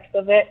aspects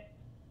of it,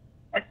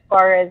 as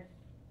far as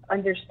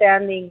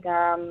understanding.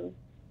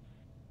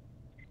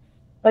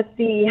 Let's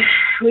see,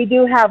 we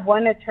do have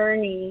one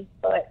attorney,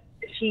 but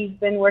she's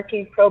been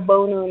working pro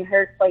bono, and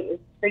her plate is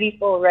pretty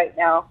full right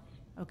now.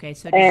 Okay,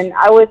 so And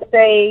I would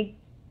say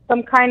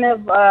some kind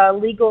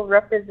of legal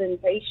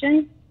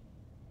representation,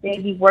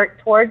 maybe work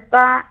towards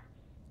that.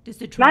 does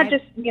the tribe, Not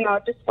just,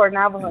 just for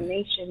Navajo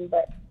Nation,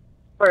 but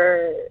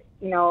for,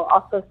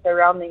 also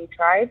surrounding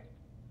tribes.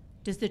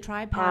 does the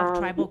tribe have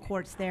tribal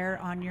courts there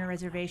on your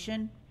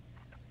reservation?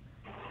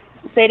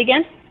 Say it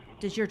again?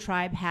 Does your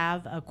tribe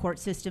have a court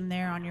system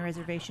there on your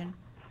reservation?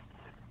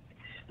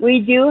 We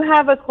do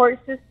have a court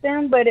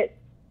system, but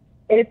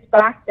it's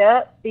backed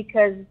up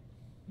because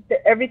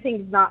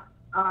everything's not,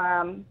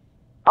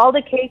 all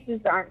the cases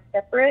aren't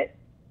separate.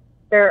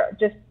 They're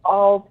just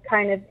all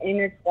kind of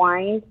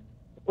intertwined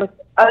with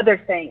other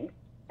things.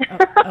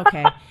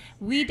 Okay.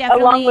 We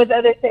definitely, Along with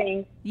other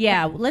things.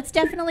 yeah, let's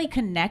definitely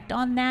connect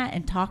on that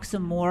and talk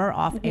some more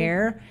off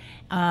air.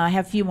 I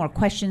have a few more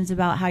questions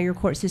about how your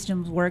court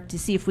systems work to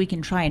see if we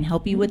can try and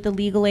help you with the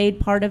legal aid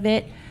part of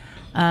it.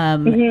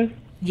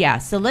 Yeah,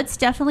 so let's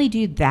definitely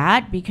do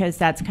that because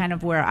that's kind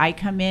of where I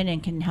come in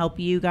and can help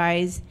you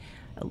guys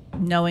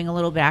knowing a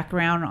little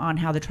background on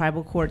how the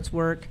tribal courts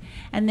work.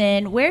 And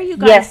then where are you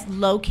guys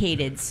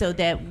located so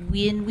that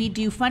when we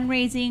do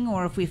fundraising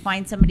or if we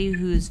find somebody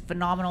who's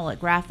phenomenal at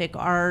graphic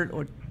art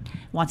or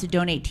wants to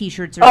donate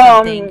T-shirts or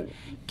something,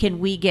 can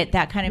we get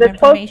that kind of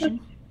information?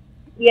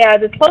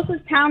 The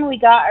closest town we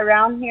got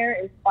around here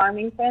is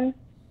Farmington.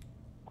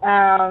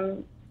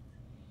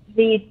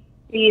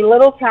 The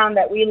little town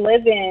that we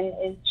live in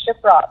is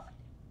Shiprock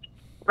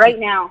right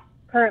now,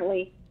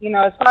 currently.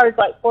 As far as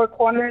like Four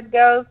Corners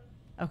goes,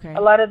 okay.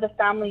 A lot of the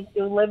families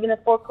do live in the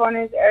Four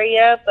Corners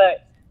area,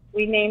 but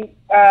we mainly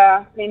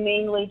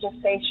just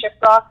say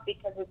Shiprock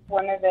because it's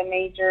one of the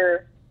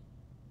major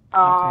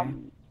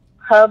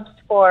hubs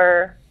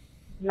for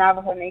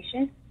Navajo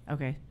Nation.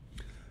 Okay.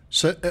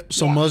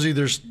 So Muzzy,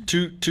 there's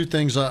two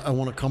things I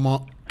want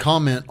to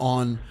comment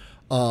on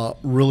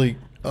really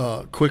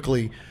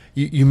quickly.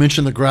 You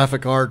mentioned the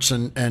graphic arts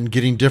and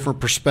getting different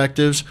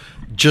perspectives,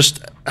 just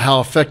how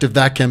effective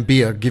that can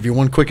be. I'll give you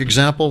one quick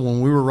example.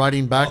 When we were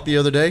riding back the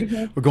other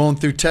day, we're going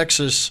through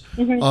Texas,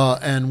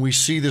 and we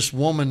see this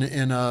woman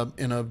in a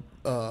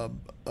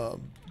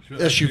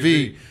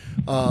SUV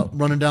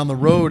running down the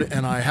road,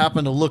 and I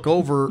happened to look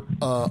over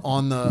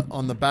on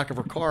the back of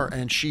her car,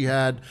 and she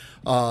had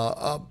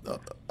a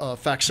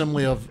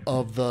facsimile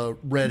of the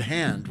red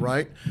hand,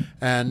 right?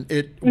 And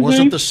it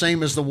wasn't the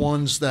same as the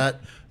ones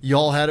that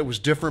y'all had. It was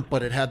different,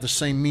 but it had the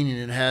same meaning.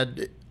 It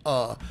had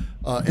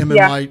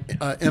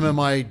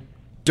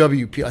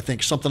MMIWP, I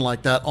think, something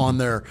like that on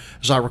there,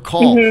 as I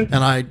recall. And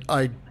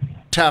I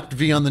tapped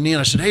V on the knee and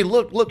I said, "Hey,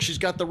 look, she's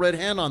got the red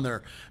hand on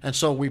there." And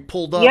so we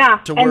pulled up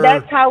to where. And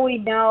that's how we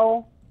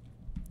know.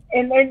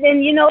 And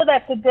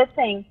that's a good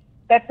thing.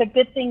 That's a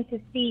good thing to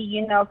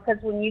see,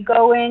 because when you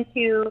go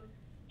into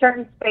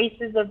certain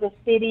spaces of the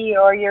city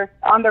or you're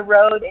on the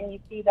road and you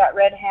see that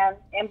red hand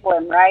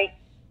emblem, right?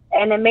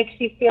 And it makes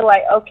you feel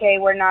like, okay,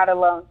 we're not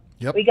alone.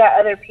 Yep. We got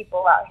other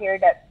people out here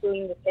that's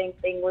doing the same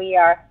thing we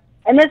are.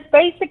 And that's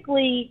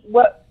basically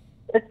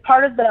it's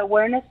part of the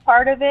awareness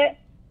part of it,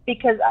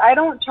 because I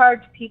don't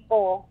charge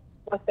people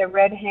with the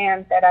red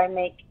hand that I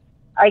make.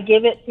 I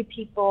give it to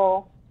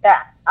people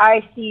that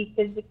I see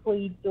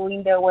physically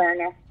doing the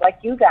awareness, like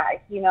you guys.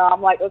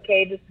 I'm like,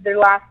 okay, this is their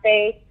last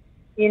day.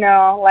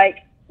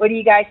 What do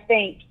you guys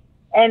think?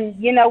 And,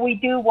 we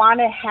do want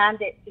to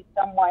hand it to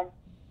someone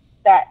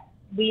that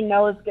we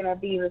know is going to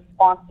be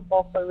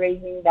responsible for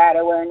raising that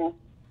awareness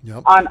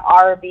on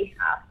our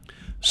behalf.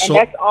 And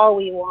that's all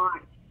we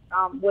want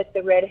with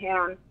the red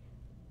hand.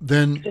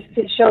 Then just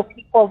to show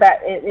people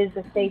that it is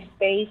a safe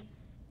space,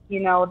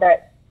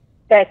 that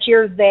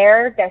you're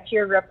there, that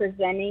you're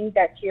representing,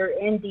 that you're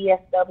in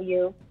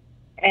DSW,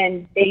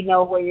 and they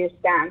know where you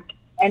stand.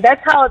 And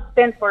that's how it's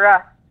been for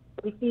us.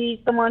 We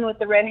see someone with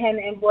the red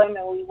hand emblem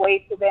and we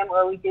wave to them,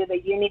 or we do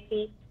the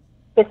unity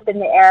fist in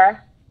the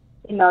air,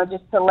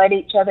 just to let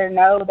each other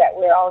know that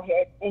we're all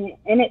here in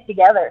it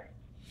together.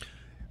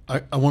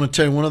 I want to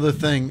tell you one other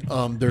thing.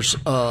 There's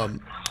a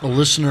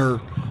listener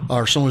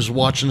or someone who's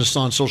watching us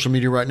on social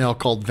media right now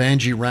called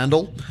Vanjie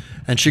Randall,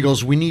 and she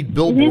goes, "We need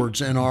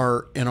billboards in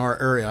our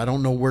area." I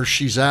don't know where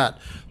she's at,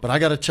 but I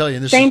got to tell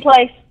you, same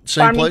place,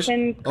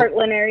 Farmington,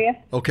 Kirtland area.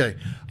 Okay,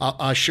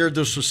 I shared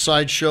this with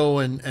Sideshow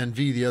and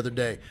V the other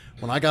day.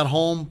 When I got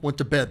home, went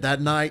to bed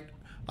that night,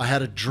 I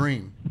had a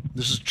dream.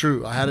 This is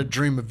true. I had a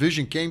dream. A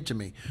vision came to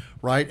me,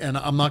 right? And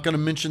I'm not going to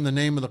mention the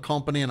name of the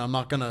company, and I'm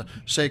not going to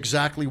say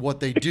exactly what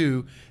they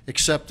do,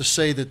 except to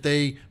say that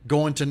they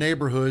go into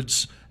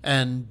neighborhoods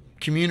and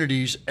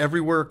communities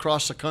everywhere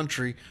across the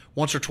country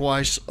once or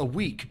twice a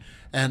week.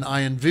 And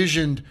I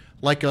envisioned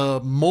like a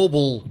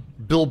mobile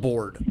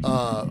billboard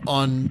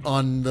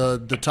on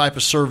the type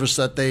of service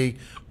that they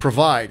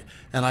provide.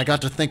 And I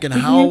got to thinking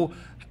how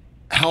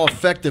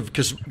effective,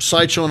 because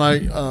Sideshow and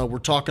I were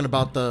talking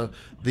about the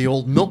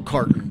old milk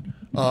carton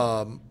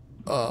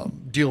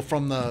deal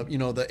from the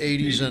the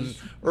 80s and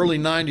early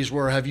 90s,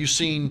 where have you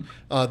seen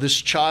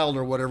this child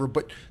or whatever,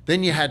 but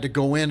then you had to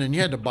go in and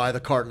you had to buy the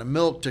carton of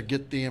milk to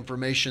get the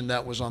information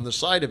that was on the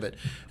side of it.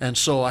 And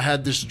so I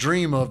had this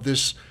dream of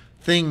this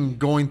thing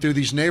going through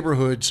these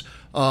neighborhoods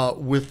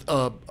with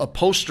a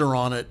poster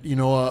on it,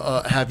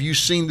 have you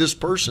seen this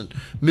person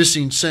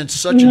missing since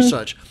such and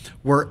such,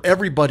 where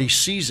everybody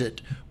sees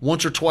it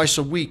once or twice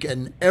a week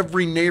in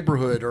every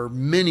neighborhood, or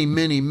many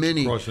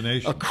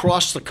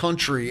across the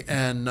country.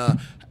 And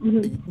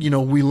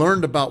we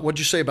learned about, what'd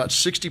you say, about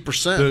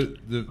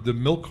 60%. The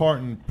milk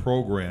carton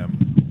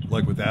program,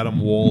 like with Adam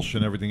Walsh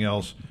and everything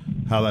else,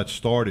 how that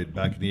started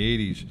back in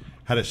the 80s,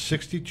 had a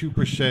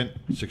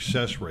 62%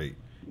 success rate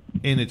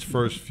in its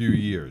first few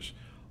years.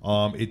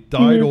 It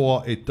died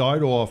off. It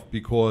died off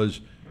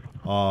because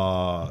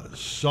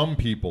some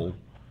people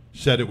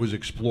said it was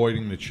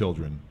exploiting the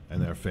children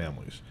and their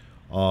families,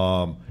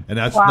 and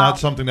that's not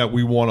something that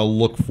we want to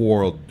look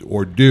for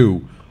or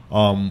do.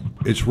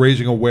 It's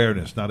raising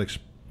awareness, not it's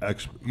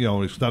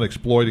not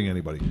exploiting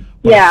anybody.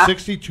 But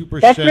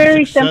 62%. That's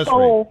very success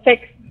simple rate.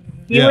 fix.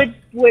 You would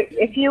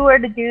if you were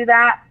to do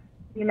that,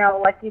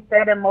 like you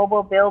said, a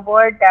mobile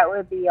billboard, that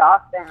would be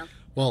awesome.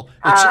 Well,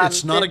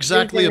 it's not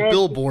exactly a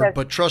billboard,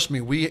 but trust me,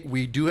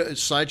 we do it.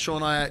 Sideshow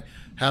and I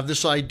have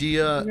this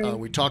idea.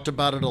 We talked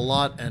about it a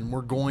lot, and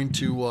we're going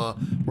to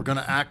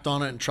act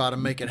on it and try to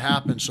make it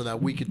happen so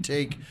that we could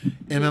take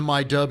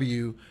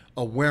MMIW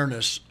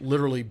awareness,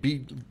 literally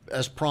be,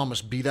 as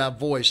promised, be that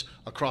voice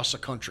across the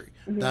country.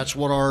 That's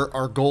what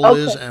our goal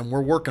is, and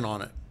we're working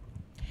on it.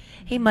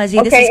 Hey, Muzzy.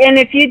 Okay, and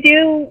if you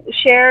do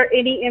share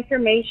any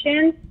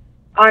information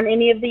on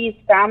any of these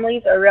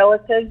families or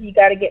relatives, you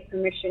got to get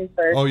permission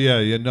first. Oh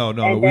yeah, no.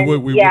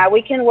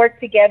 We can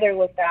work together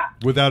with that.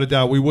 Without a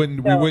doubt, we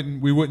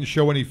wouldn't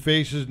show any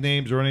faces,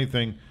 names, or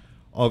anything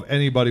of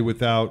anybody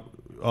without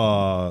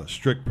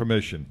strict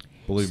permission.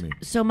 Believe me.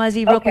 So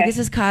Muzzy, real quick, this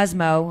is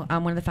Cosmo.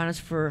 I'm one of the founders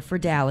for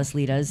Dallas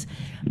Litas.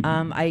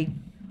 I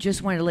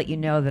just wanted to let you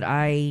know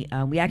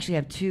that we actually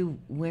have two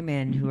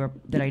women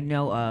that I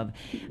know of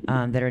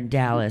that are in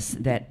Dallas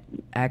that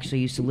actually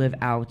used to live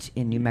out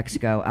in New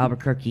Mexico,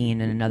 Albuquerque,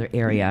 and in another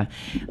area.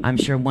 I'm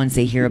sure once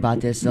they hear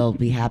about this, they'll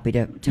be happy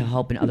to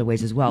help in other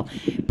ways as well.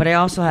 But I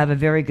also have a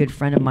very good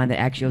friend of mine that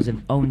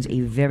actually owns a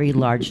very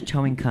large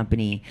towing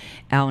company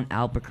out in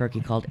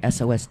Albuquerque called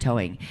SOS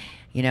Towing.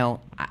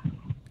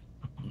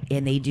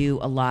 And they do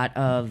a lot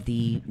of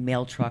the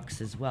mail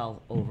trucks as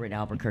well over in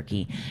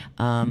Albuquerque.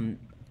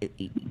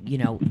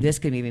 This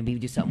could maybe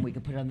do something we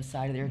can put on the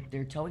side of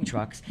their towing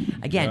trucks.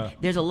 Again,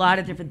 there's a lot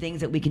of different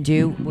things that we can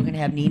do. We're going to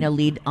have Nina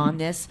lead on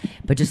this,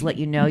 but just let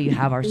you know you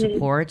have our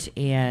support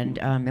and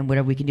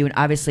whatever we can do. And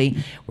obviously,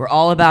 we're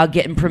all about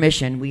getting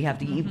permission. We have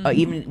to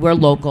even we're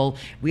local.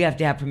 We have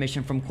to have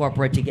permission from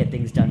corporate to get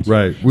things done too.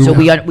 Right. So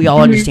we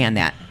all understand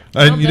that.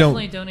 I'll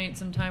definitely donate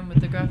some time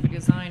with the graphic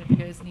design. If you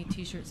guys need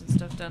T-shirts and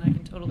stuff done, I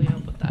can totally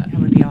help with that.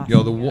 That would be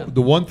awesome.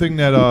 The one thing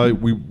that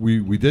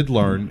we did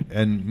learn,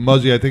 and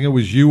Muzzy, I think it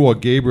was you or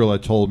Gabriel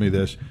that told me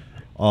this.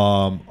 A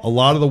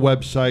lot of the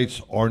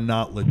websites are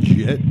not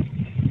legit.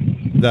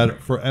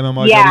 That for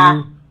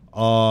MMIW,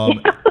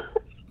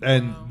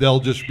 and they'll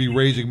just be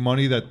raising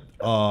money that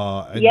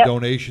and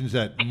donations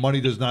that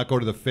money does not go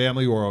to the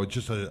family or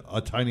just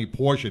a tiny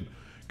portion.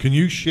 Can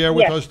you share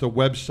with us the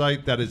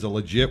website that is a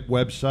legit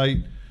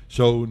website?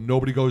 So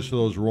nobody goes to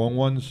those wrong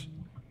ones?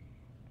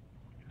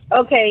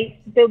 Okay,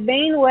 the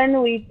main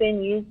one we've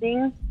been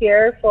using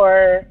here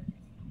for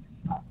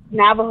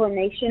Navajo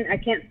Nation, I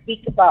can't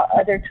speak about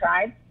other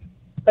tribes,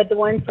 but the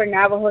one for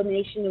Navajo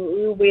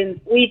Nation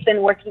we've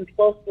been working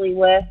closely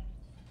with.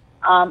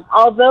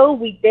 Although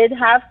we did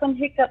have some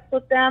hiccups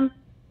with them,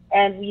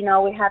 and we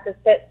had to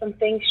set some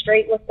things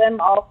straight with them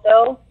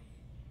also,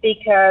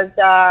 because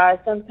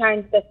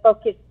sometimes the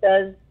focus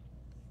does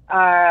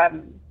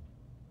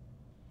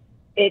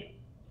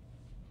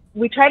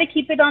we try to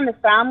keep it on the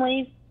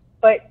families,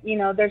 but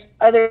there's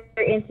other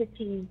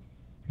entities,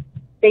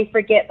 they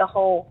forget the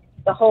whole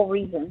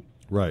reason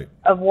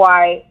of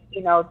why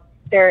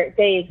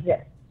they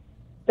exist.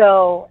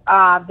 So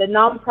the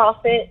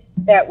nonprofit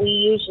that we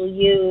usually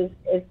use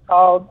is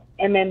called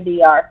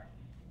MMDR.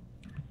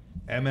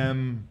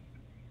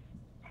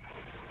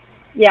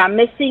 Yeah,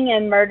 missing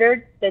and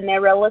murdered, the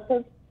near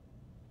relatives.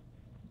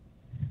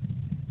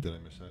 Did I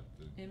miss that?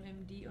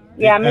 MMDR?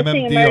 Yeah,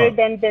 missing and murdered,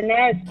 then Dene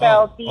is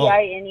spelled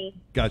D-I-N-E.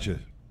 Gotcha.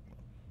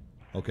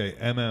 Okay,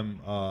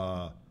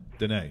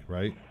 Dene,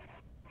 right?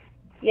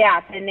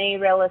 Yeah, Dene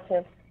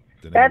relative.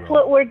 That's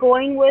what we're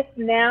going with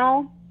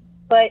now,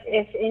 but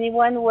if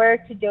anyone were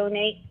to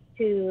donate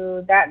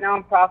to that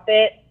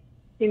nonprofit,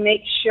 to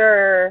make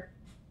sure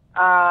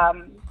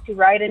to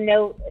write a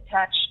note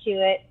attached to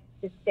it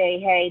to say,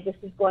 hey, this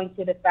is going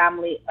to the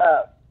family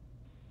of.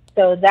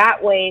 So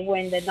that way,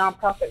 when the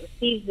nonprofit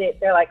receives it,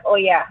 they're like, oh,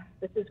 yeah,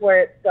 this is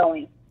where it's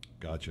going.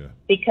 Gotcha.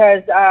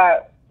 Because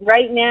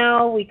right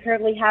now, we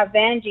currently have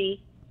Vanjie.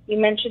 You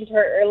mentioned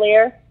her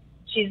earlier.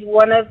 She's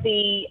one of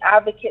the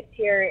advocates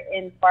here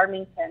in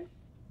Farmington.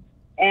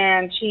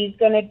 And she's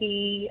going to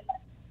be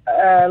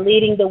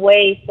leading the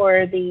way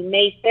for the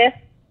May 5th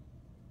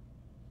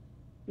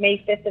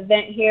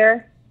event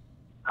here.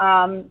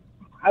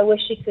 I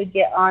wish she could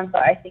get on,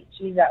 but I think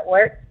she's at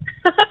work.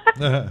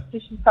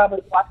 She's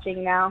probably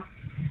watching now.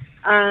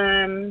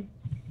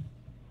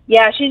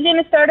 Yeah, she's going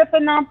to start up a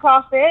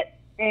nonprofit,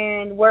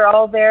 and we're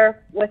all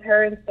there with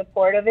her in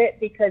support of it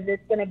because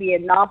it's going to be a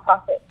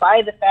nonprofit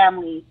by the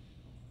family,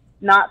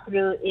 not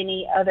through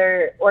any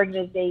other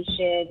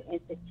organization,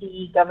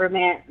 entity,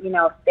 government,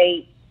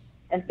 state,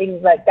 and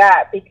things like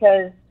that,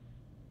 because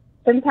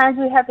sometimes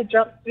we have to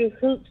jump through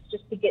hoops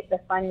just to get the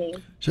funding.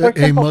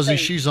 Hey, Muzzy,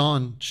 she's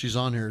on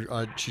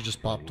here. She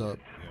just popped up.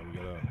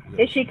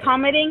 Is she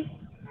commenting?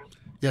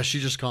 Yeah, she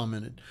just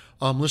commented.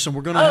 Listen,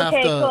 we're gonna have to.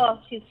 Okay, cool.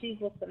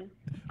 She's listening.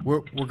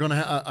 We're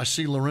gonna. I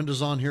see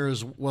Lorinda's on here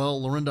as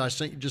well. Lorinda, I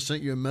just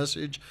sent you a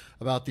message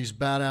about these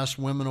badass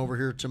women over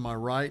here to my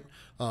right.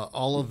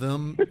 All of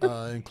them,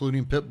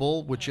 including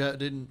Pitbull, which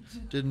didn't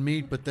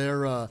meet, but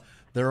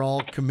they're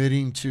all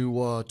committing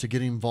to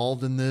get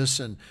involved in this,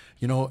 and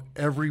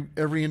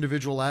every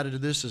individual added to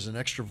this is an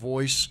extra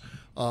voice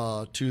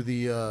to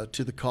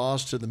the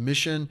cause, to the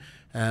mission.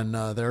 And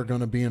they're going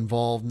to be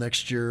involved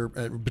next year.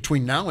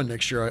 Between now and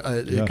next year,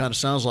 it kind of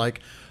sounds like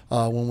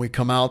when we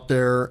come out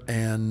there,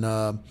 and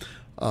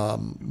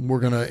we're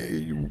going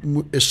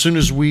to, as soon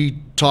as we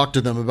talk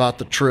to them about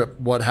the trip,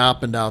 what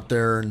happened out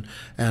there,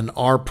 and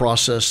our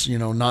process,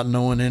 not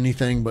knowing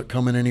anything but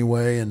coming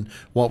anyway, and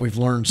what we've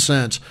learned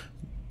since,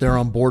 they're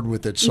on board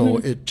with it. So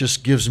it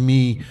just gives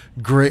me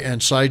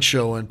and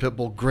Sideshow and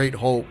Pitbull great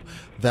hope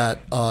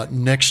that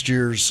next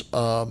year's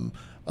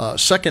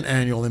second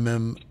annual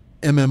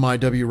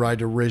MMIW Ride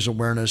to Raise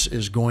Awareness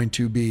is going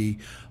to be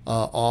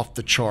off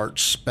the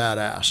charts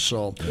badass.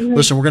 So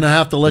listen, we're going to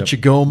have to let you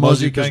go,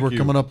 Muzzy, because we're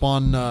coming up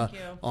on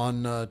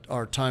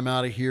our time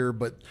out of here.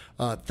 But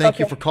thank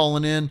you for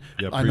calling in.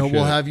 Yeah, I know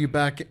we'll have you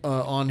back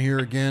on here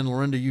again.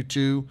 Lorinda, you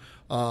too.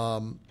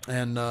 And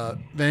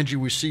Vanjie,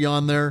 we see you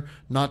on there.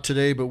 Not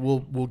today, but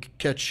we'll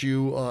catch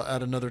you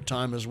at another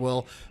time as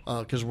well,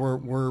 because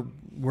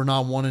we're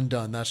not one and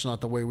done. That's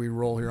not the way we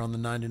roll here on the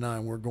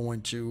 99. We're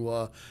going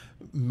to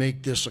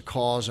make this a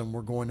cause, and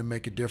we're going to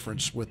make a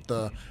difference with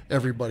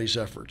everybody's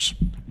efforts.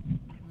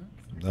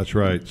 That's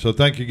right. So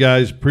thank you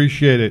guys.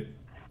 Appreciate it.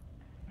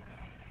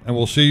 And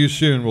we'll see you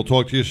soon. We'll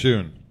talk to you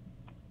soon.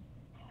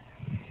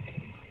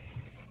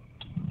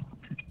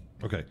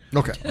 Okay.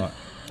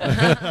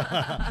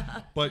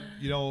 But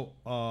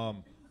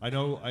I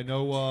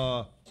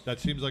know that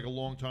seems like a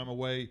long time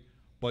away,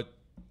 but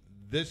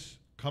this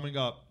coming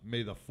up,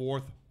 May the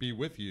 4th be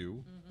with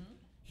you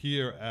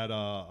here at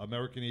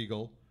American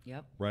Eagle.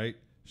 Yep. Right?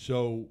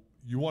 So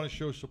you want to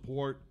show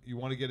support. You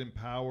want to get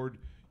empowered.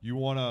 You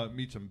want to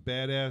meet some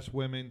badass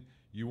women.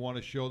 You want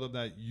to show them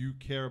that you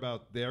care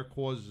about their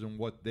causes and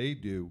what they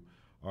do.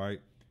 All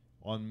right?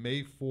 On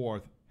May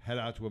 4th, head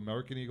out to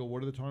American Eagle.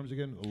 What are the times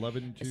again?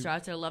 11 to... It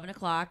starts at 11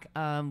 o'clock.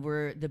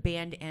 The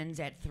band ends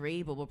at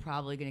 3, but we're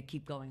probably going to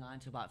keep going on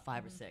to about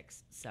 5 or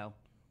 6. So.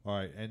 All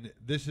right. And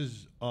this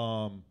is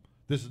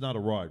not a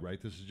ride,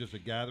 right? This is just a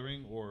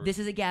gathering, or this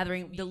is a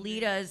gathering. The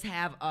Litas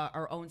have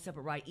our own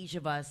separate ride. Each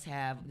of us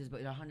there's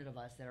about 100 of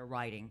us that are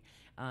riding.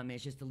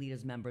 It's just the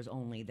Litas members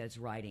only that's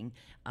riding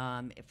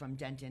from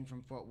Denton,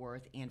 from Fort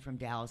Worth, and from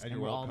Dallas, and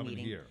we're all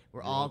meeting here.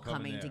 We're all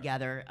coming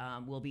together.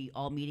 We'll be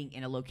all meeting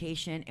in a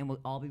location, and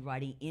we'll all be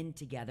riding in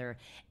together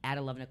at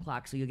 11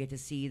 o'clock. So you'll get to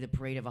see the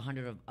parade of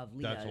 100 of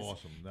Litas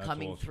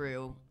coming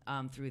through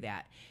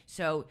that.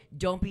 So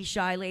don't be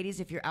shy, ladies.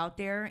 If you're out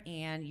there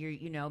and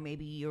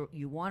maybe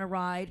you want to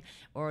ride,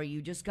 or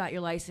you just got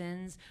your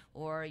license,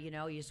 or you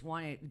just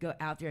want to go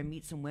out there and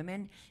meet some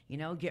women,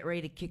 get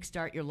ready to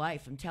kickstart your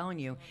life. I'm telling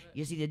you,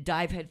 you just need to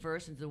dive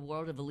headfirst into the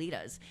world of the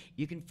Litas.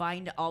 You can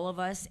find all of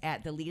us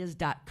at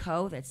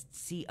thelitas.co. That's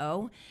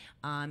C-O.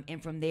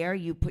 And from there,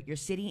 you put your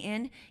city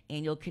in,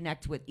 and you'll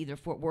connect with either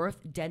Fort Worth,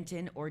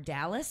 Denton, or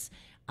Dallas.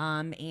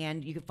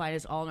 And you can find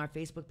us all on our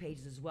Facebook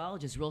pages as well.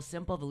 Just real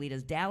simple: the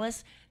Litas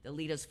Dallas, the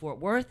Litas Fort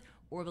Worth,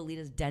 or the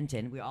Litas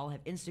Denton. We all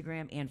have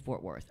Instagram and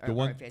Fort Worth. The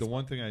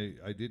one thing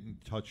I didn't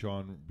touch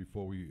on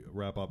before we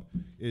wrap up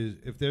is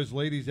if there's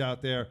ladies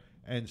out there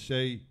and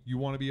say you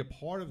want to be a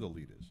part of the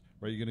Litas,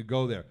 right? You're going to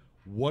go there.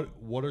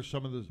 What are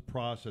some of the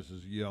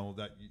processes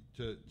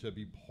to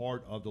be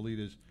part of the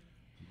Litas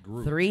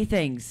group? 3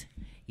 things.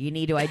 You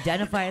need to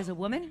identify as a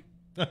woman.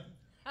 I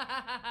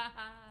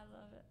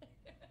love it.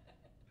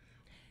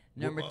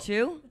 Number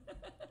 2.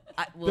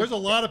 There's a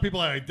lot of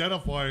people that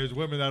identify as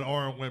women that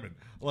aren't women.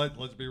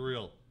 Let's be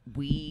real.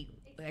 We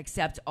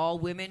accept all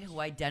women who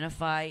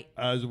identify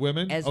as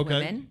women.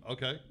 Women.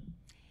 Okay.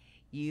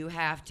 You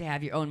have to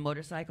have your own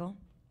motorcycle.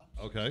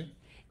 Okay.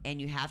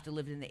 And you have to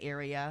live in the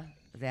area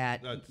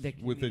that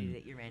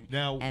you're in.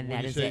 Now, and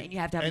that is it. And you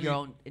have to have your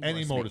own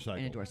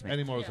endorsement.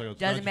 Any motorcycle.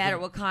 Doesn't matter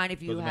what kind.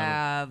 If you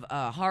have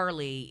a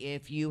Harley,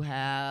 if you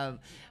have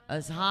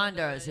a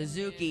Honda, a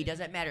Suzuki,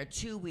 doesn't matter.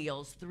 2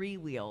 wheels, 3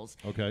 wheels.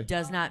 Okay.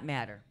 Does not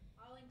matter.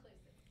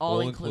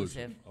 All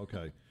inclusive.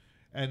 Okay.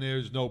 And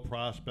there's no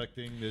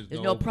prospecting. There's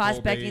no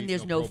prospecting. probate,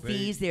 There's no probate.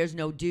 fees. There's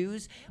no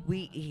dues.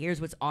 Here's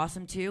what's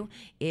awesome too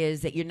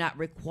is that you're not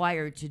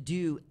required to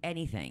do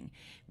anything.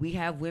 We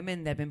have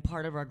women that have been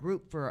part of our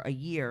group for a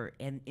year,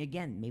 and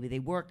again, maybe they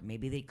worked,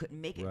 maybe they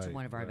couldn't make it to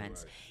one of our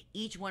events. Right.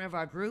 Each one of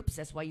our groups.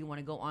 That's why you want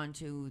to go on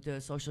to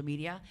the social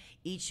media.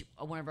 Each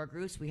one of our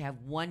groups, we have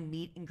one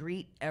meet and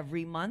greet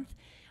every month.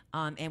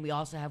 And we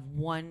also have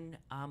one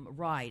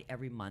ride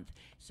every month.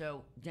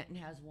 So Denton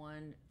has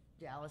one,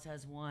 Dallas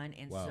has one,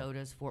 and so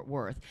does Fort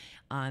Worth.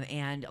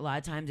 And a lot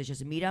of times it's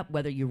just a meetup,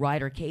 whether you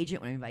ride or cage it.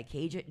 When I mean by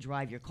cage it,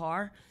 drive your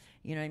car.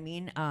 You know what I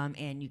mean?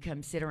 And you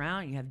come sit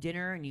around, and you have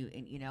dinner, and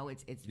you know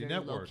it's You very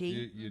network. low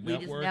key. You We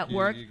network. just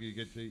network. You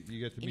get to meet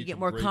And you get some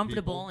more great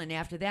comfortable, people. and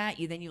after that,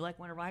 you want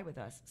to ride with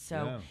us.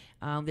 So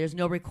there's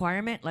no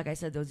requirement. Like I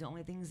said, those are the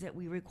only things that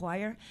we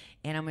require.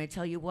 And I'm going to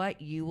tell you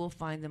what, you will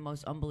find the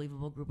most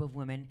unbelievable group of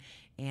women,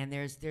 and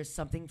there's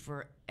something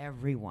for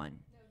everyone.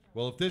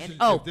 Well, if this And, is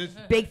oh, if this,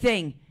 big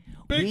thing.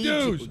 Big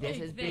news. This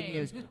is big thing.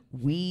 news.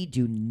 We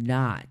do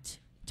not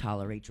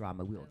tolerate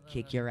drama. We will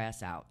kick your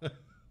ass out.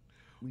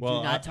 We well,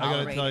 do not I gotta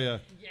tolerate tell it. you,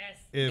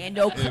 Yes.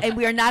 And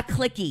we are not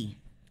clicky.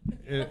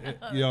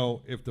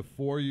 if the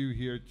four of you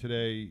here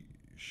today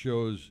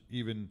shows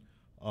even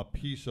a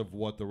piece of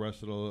what the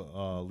rest of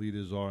the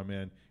leaders are,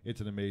 man,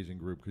 it's an amazing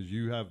group because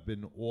you have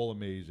been all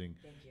amazing.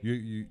 Thank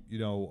you.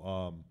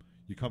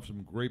 You come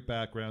from great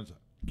backgrounds.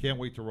 Can't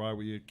wait to ride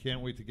with you.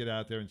 Can't wait to get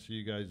out there and see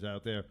you guys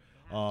out there.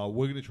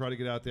 We're gonna try to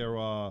get out there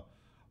on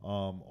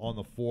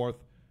the 4th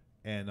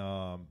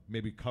and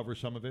maybe cover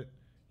some of it.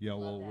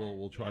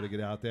 We'll try to get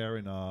out there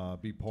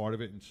and be part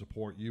of it and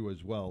support you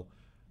as well.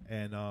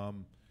 And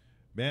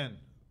man,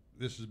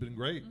 this has been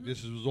great.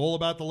 This was all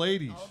about the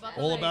ladies.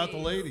 All about the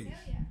ladies.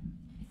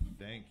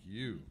 Thank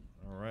you.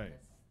 All right.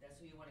 That's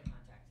who you want to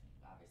contact,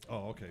 obviously.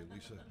 Oh, okay,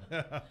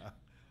 Lisa.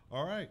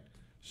 All right.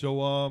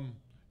 So,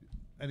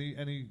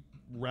 any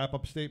wrap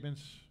up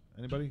statements?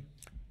 Anybody?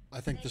 I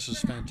think this is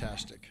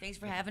fantastic. Thanks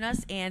for having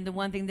us. And the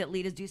one thing that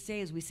leaders do say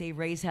is we say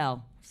raise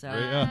hell. So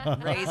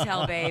Yeah. raise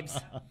hell, babes.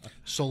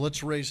 So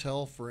let's raise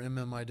hell for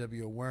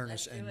MMIW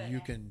awareness, Let's do and it. you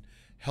can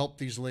help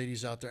these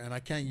ladies out there. And I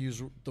can't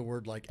use the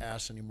word like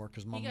ass anymore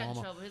because my He got in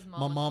mama, trouble. His my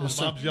mom mama was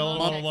said, Mom's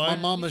yelling on the my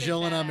line? mama's He said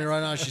yelling at me ass. right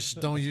now. She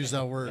said, "Don't use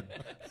that word."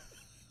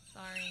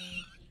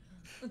 Sorry.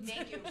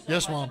 Thank you so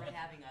Yes, much Mom. for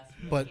having us.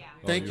 But Yeah.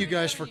 thank you're you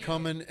guys for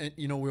coming. And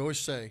we always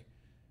say,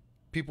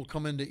 people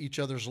come into each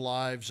other's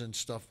lives and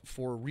stuff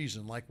for a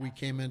reason. Like we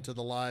came into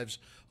the lives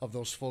of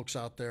those folks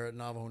out there at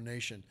Navajo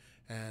Nation,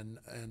 and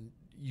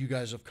you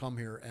guys have come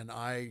here, and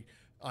I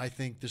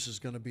think this is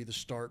going to be the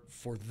start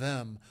for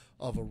them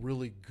of a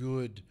really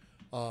good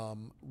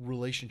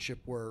relationship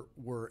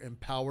where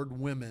empowered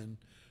women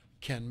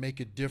can make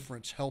a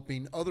difference,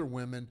 helping other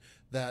women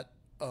that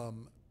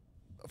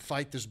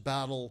fight this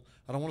battle.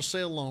 I don't want to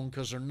say alone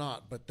because they're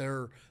not, but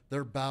their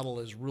battle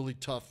is really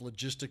tough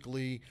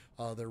logistically.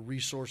 Their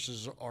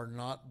resources are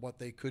not what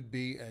they could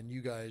be, and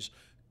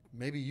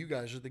maybe you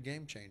guys are the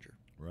game changer.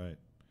 Right.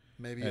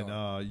 Maybe you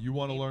are. And you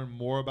want to learn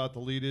more about the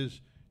leaders?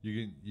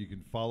 You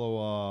can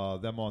follow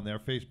them on their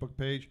Facebook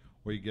page,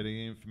 or you get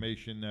any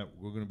information that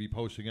we're going to be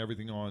posting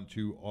everything on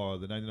to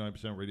the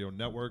 99% Radio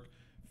Network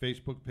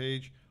Facebook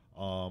page.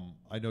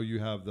 I know you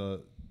have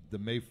the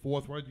May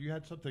 4th, right? You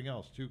had something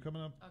else too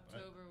coming up.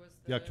 October was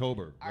The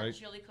October, Our right?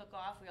 chili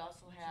cook-off. We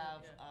also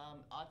have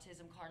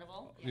Autism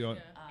Carnival. You know, May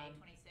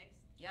 26th.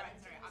 Yep.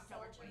 Sorry,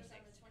 October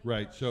 26th.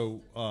 right.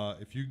 So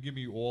if you can give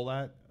me all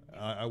that,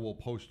 I will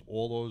post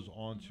all those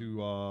onto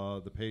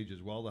the page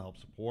as well to help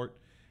support.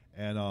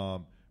 And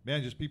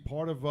man, just be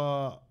part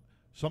of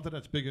something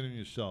that's bigger than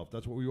yourself.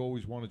 That's what we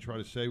always want to try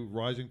to say.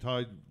 Rising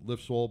tide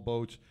lifts all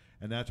boats,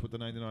 and that's what the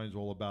 99 is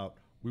all about.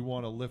 We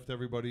want to lift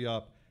everybody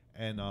up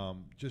and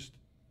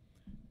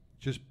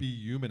just be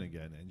human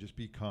again and just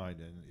be kind.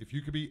 And if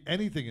you could be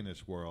anything in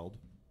this world,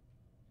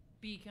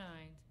 Be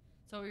kind.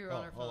 So we were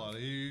on our hold on,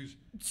 phone. he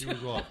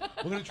was off.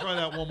 We're gonna try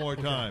that one more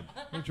time.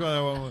 We're gonna try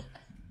that one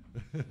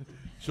more.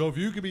 So if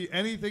you could be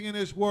anything in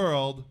this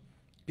world,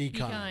 Be Be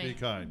kind. kind. be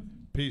kind.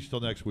 Peace till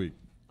next week.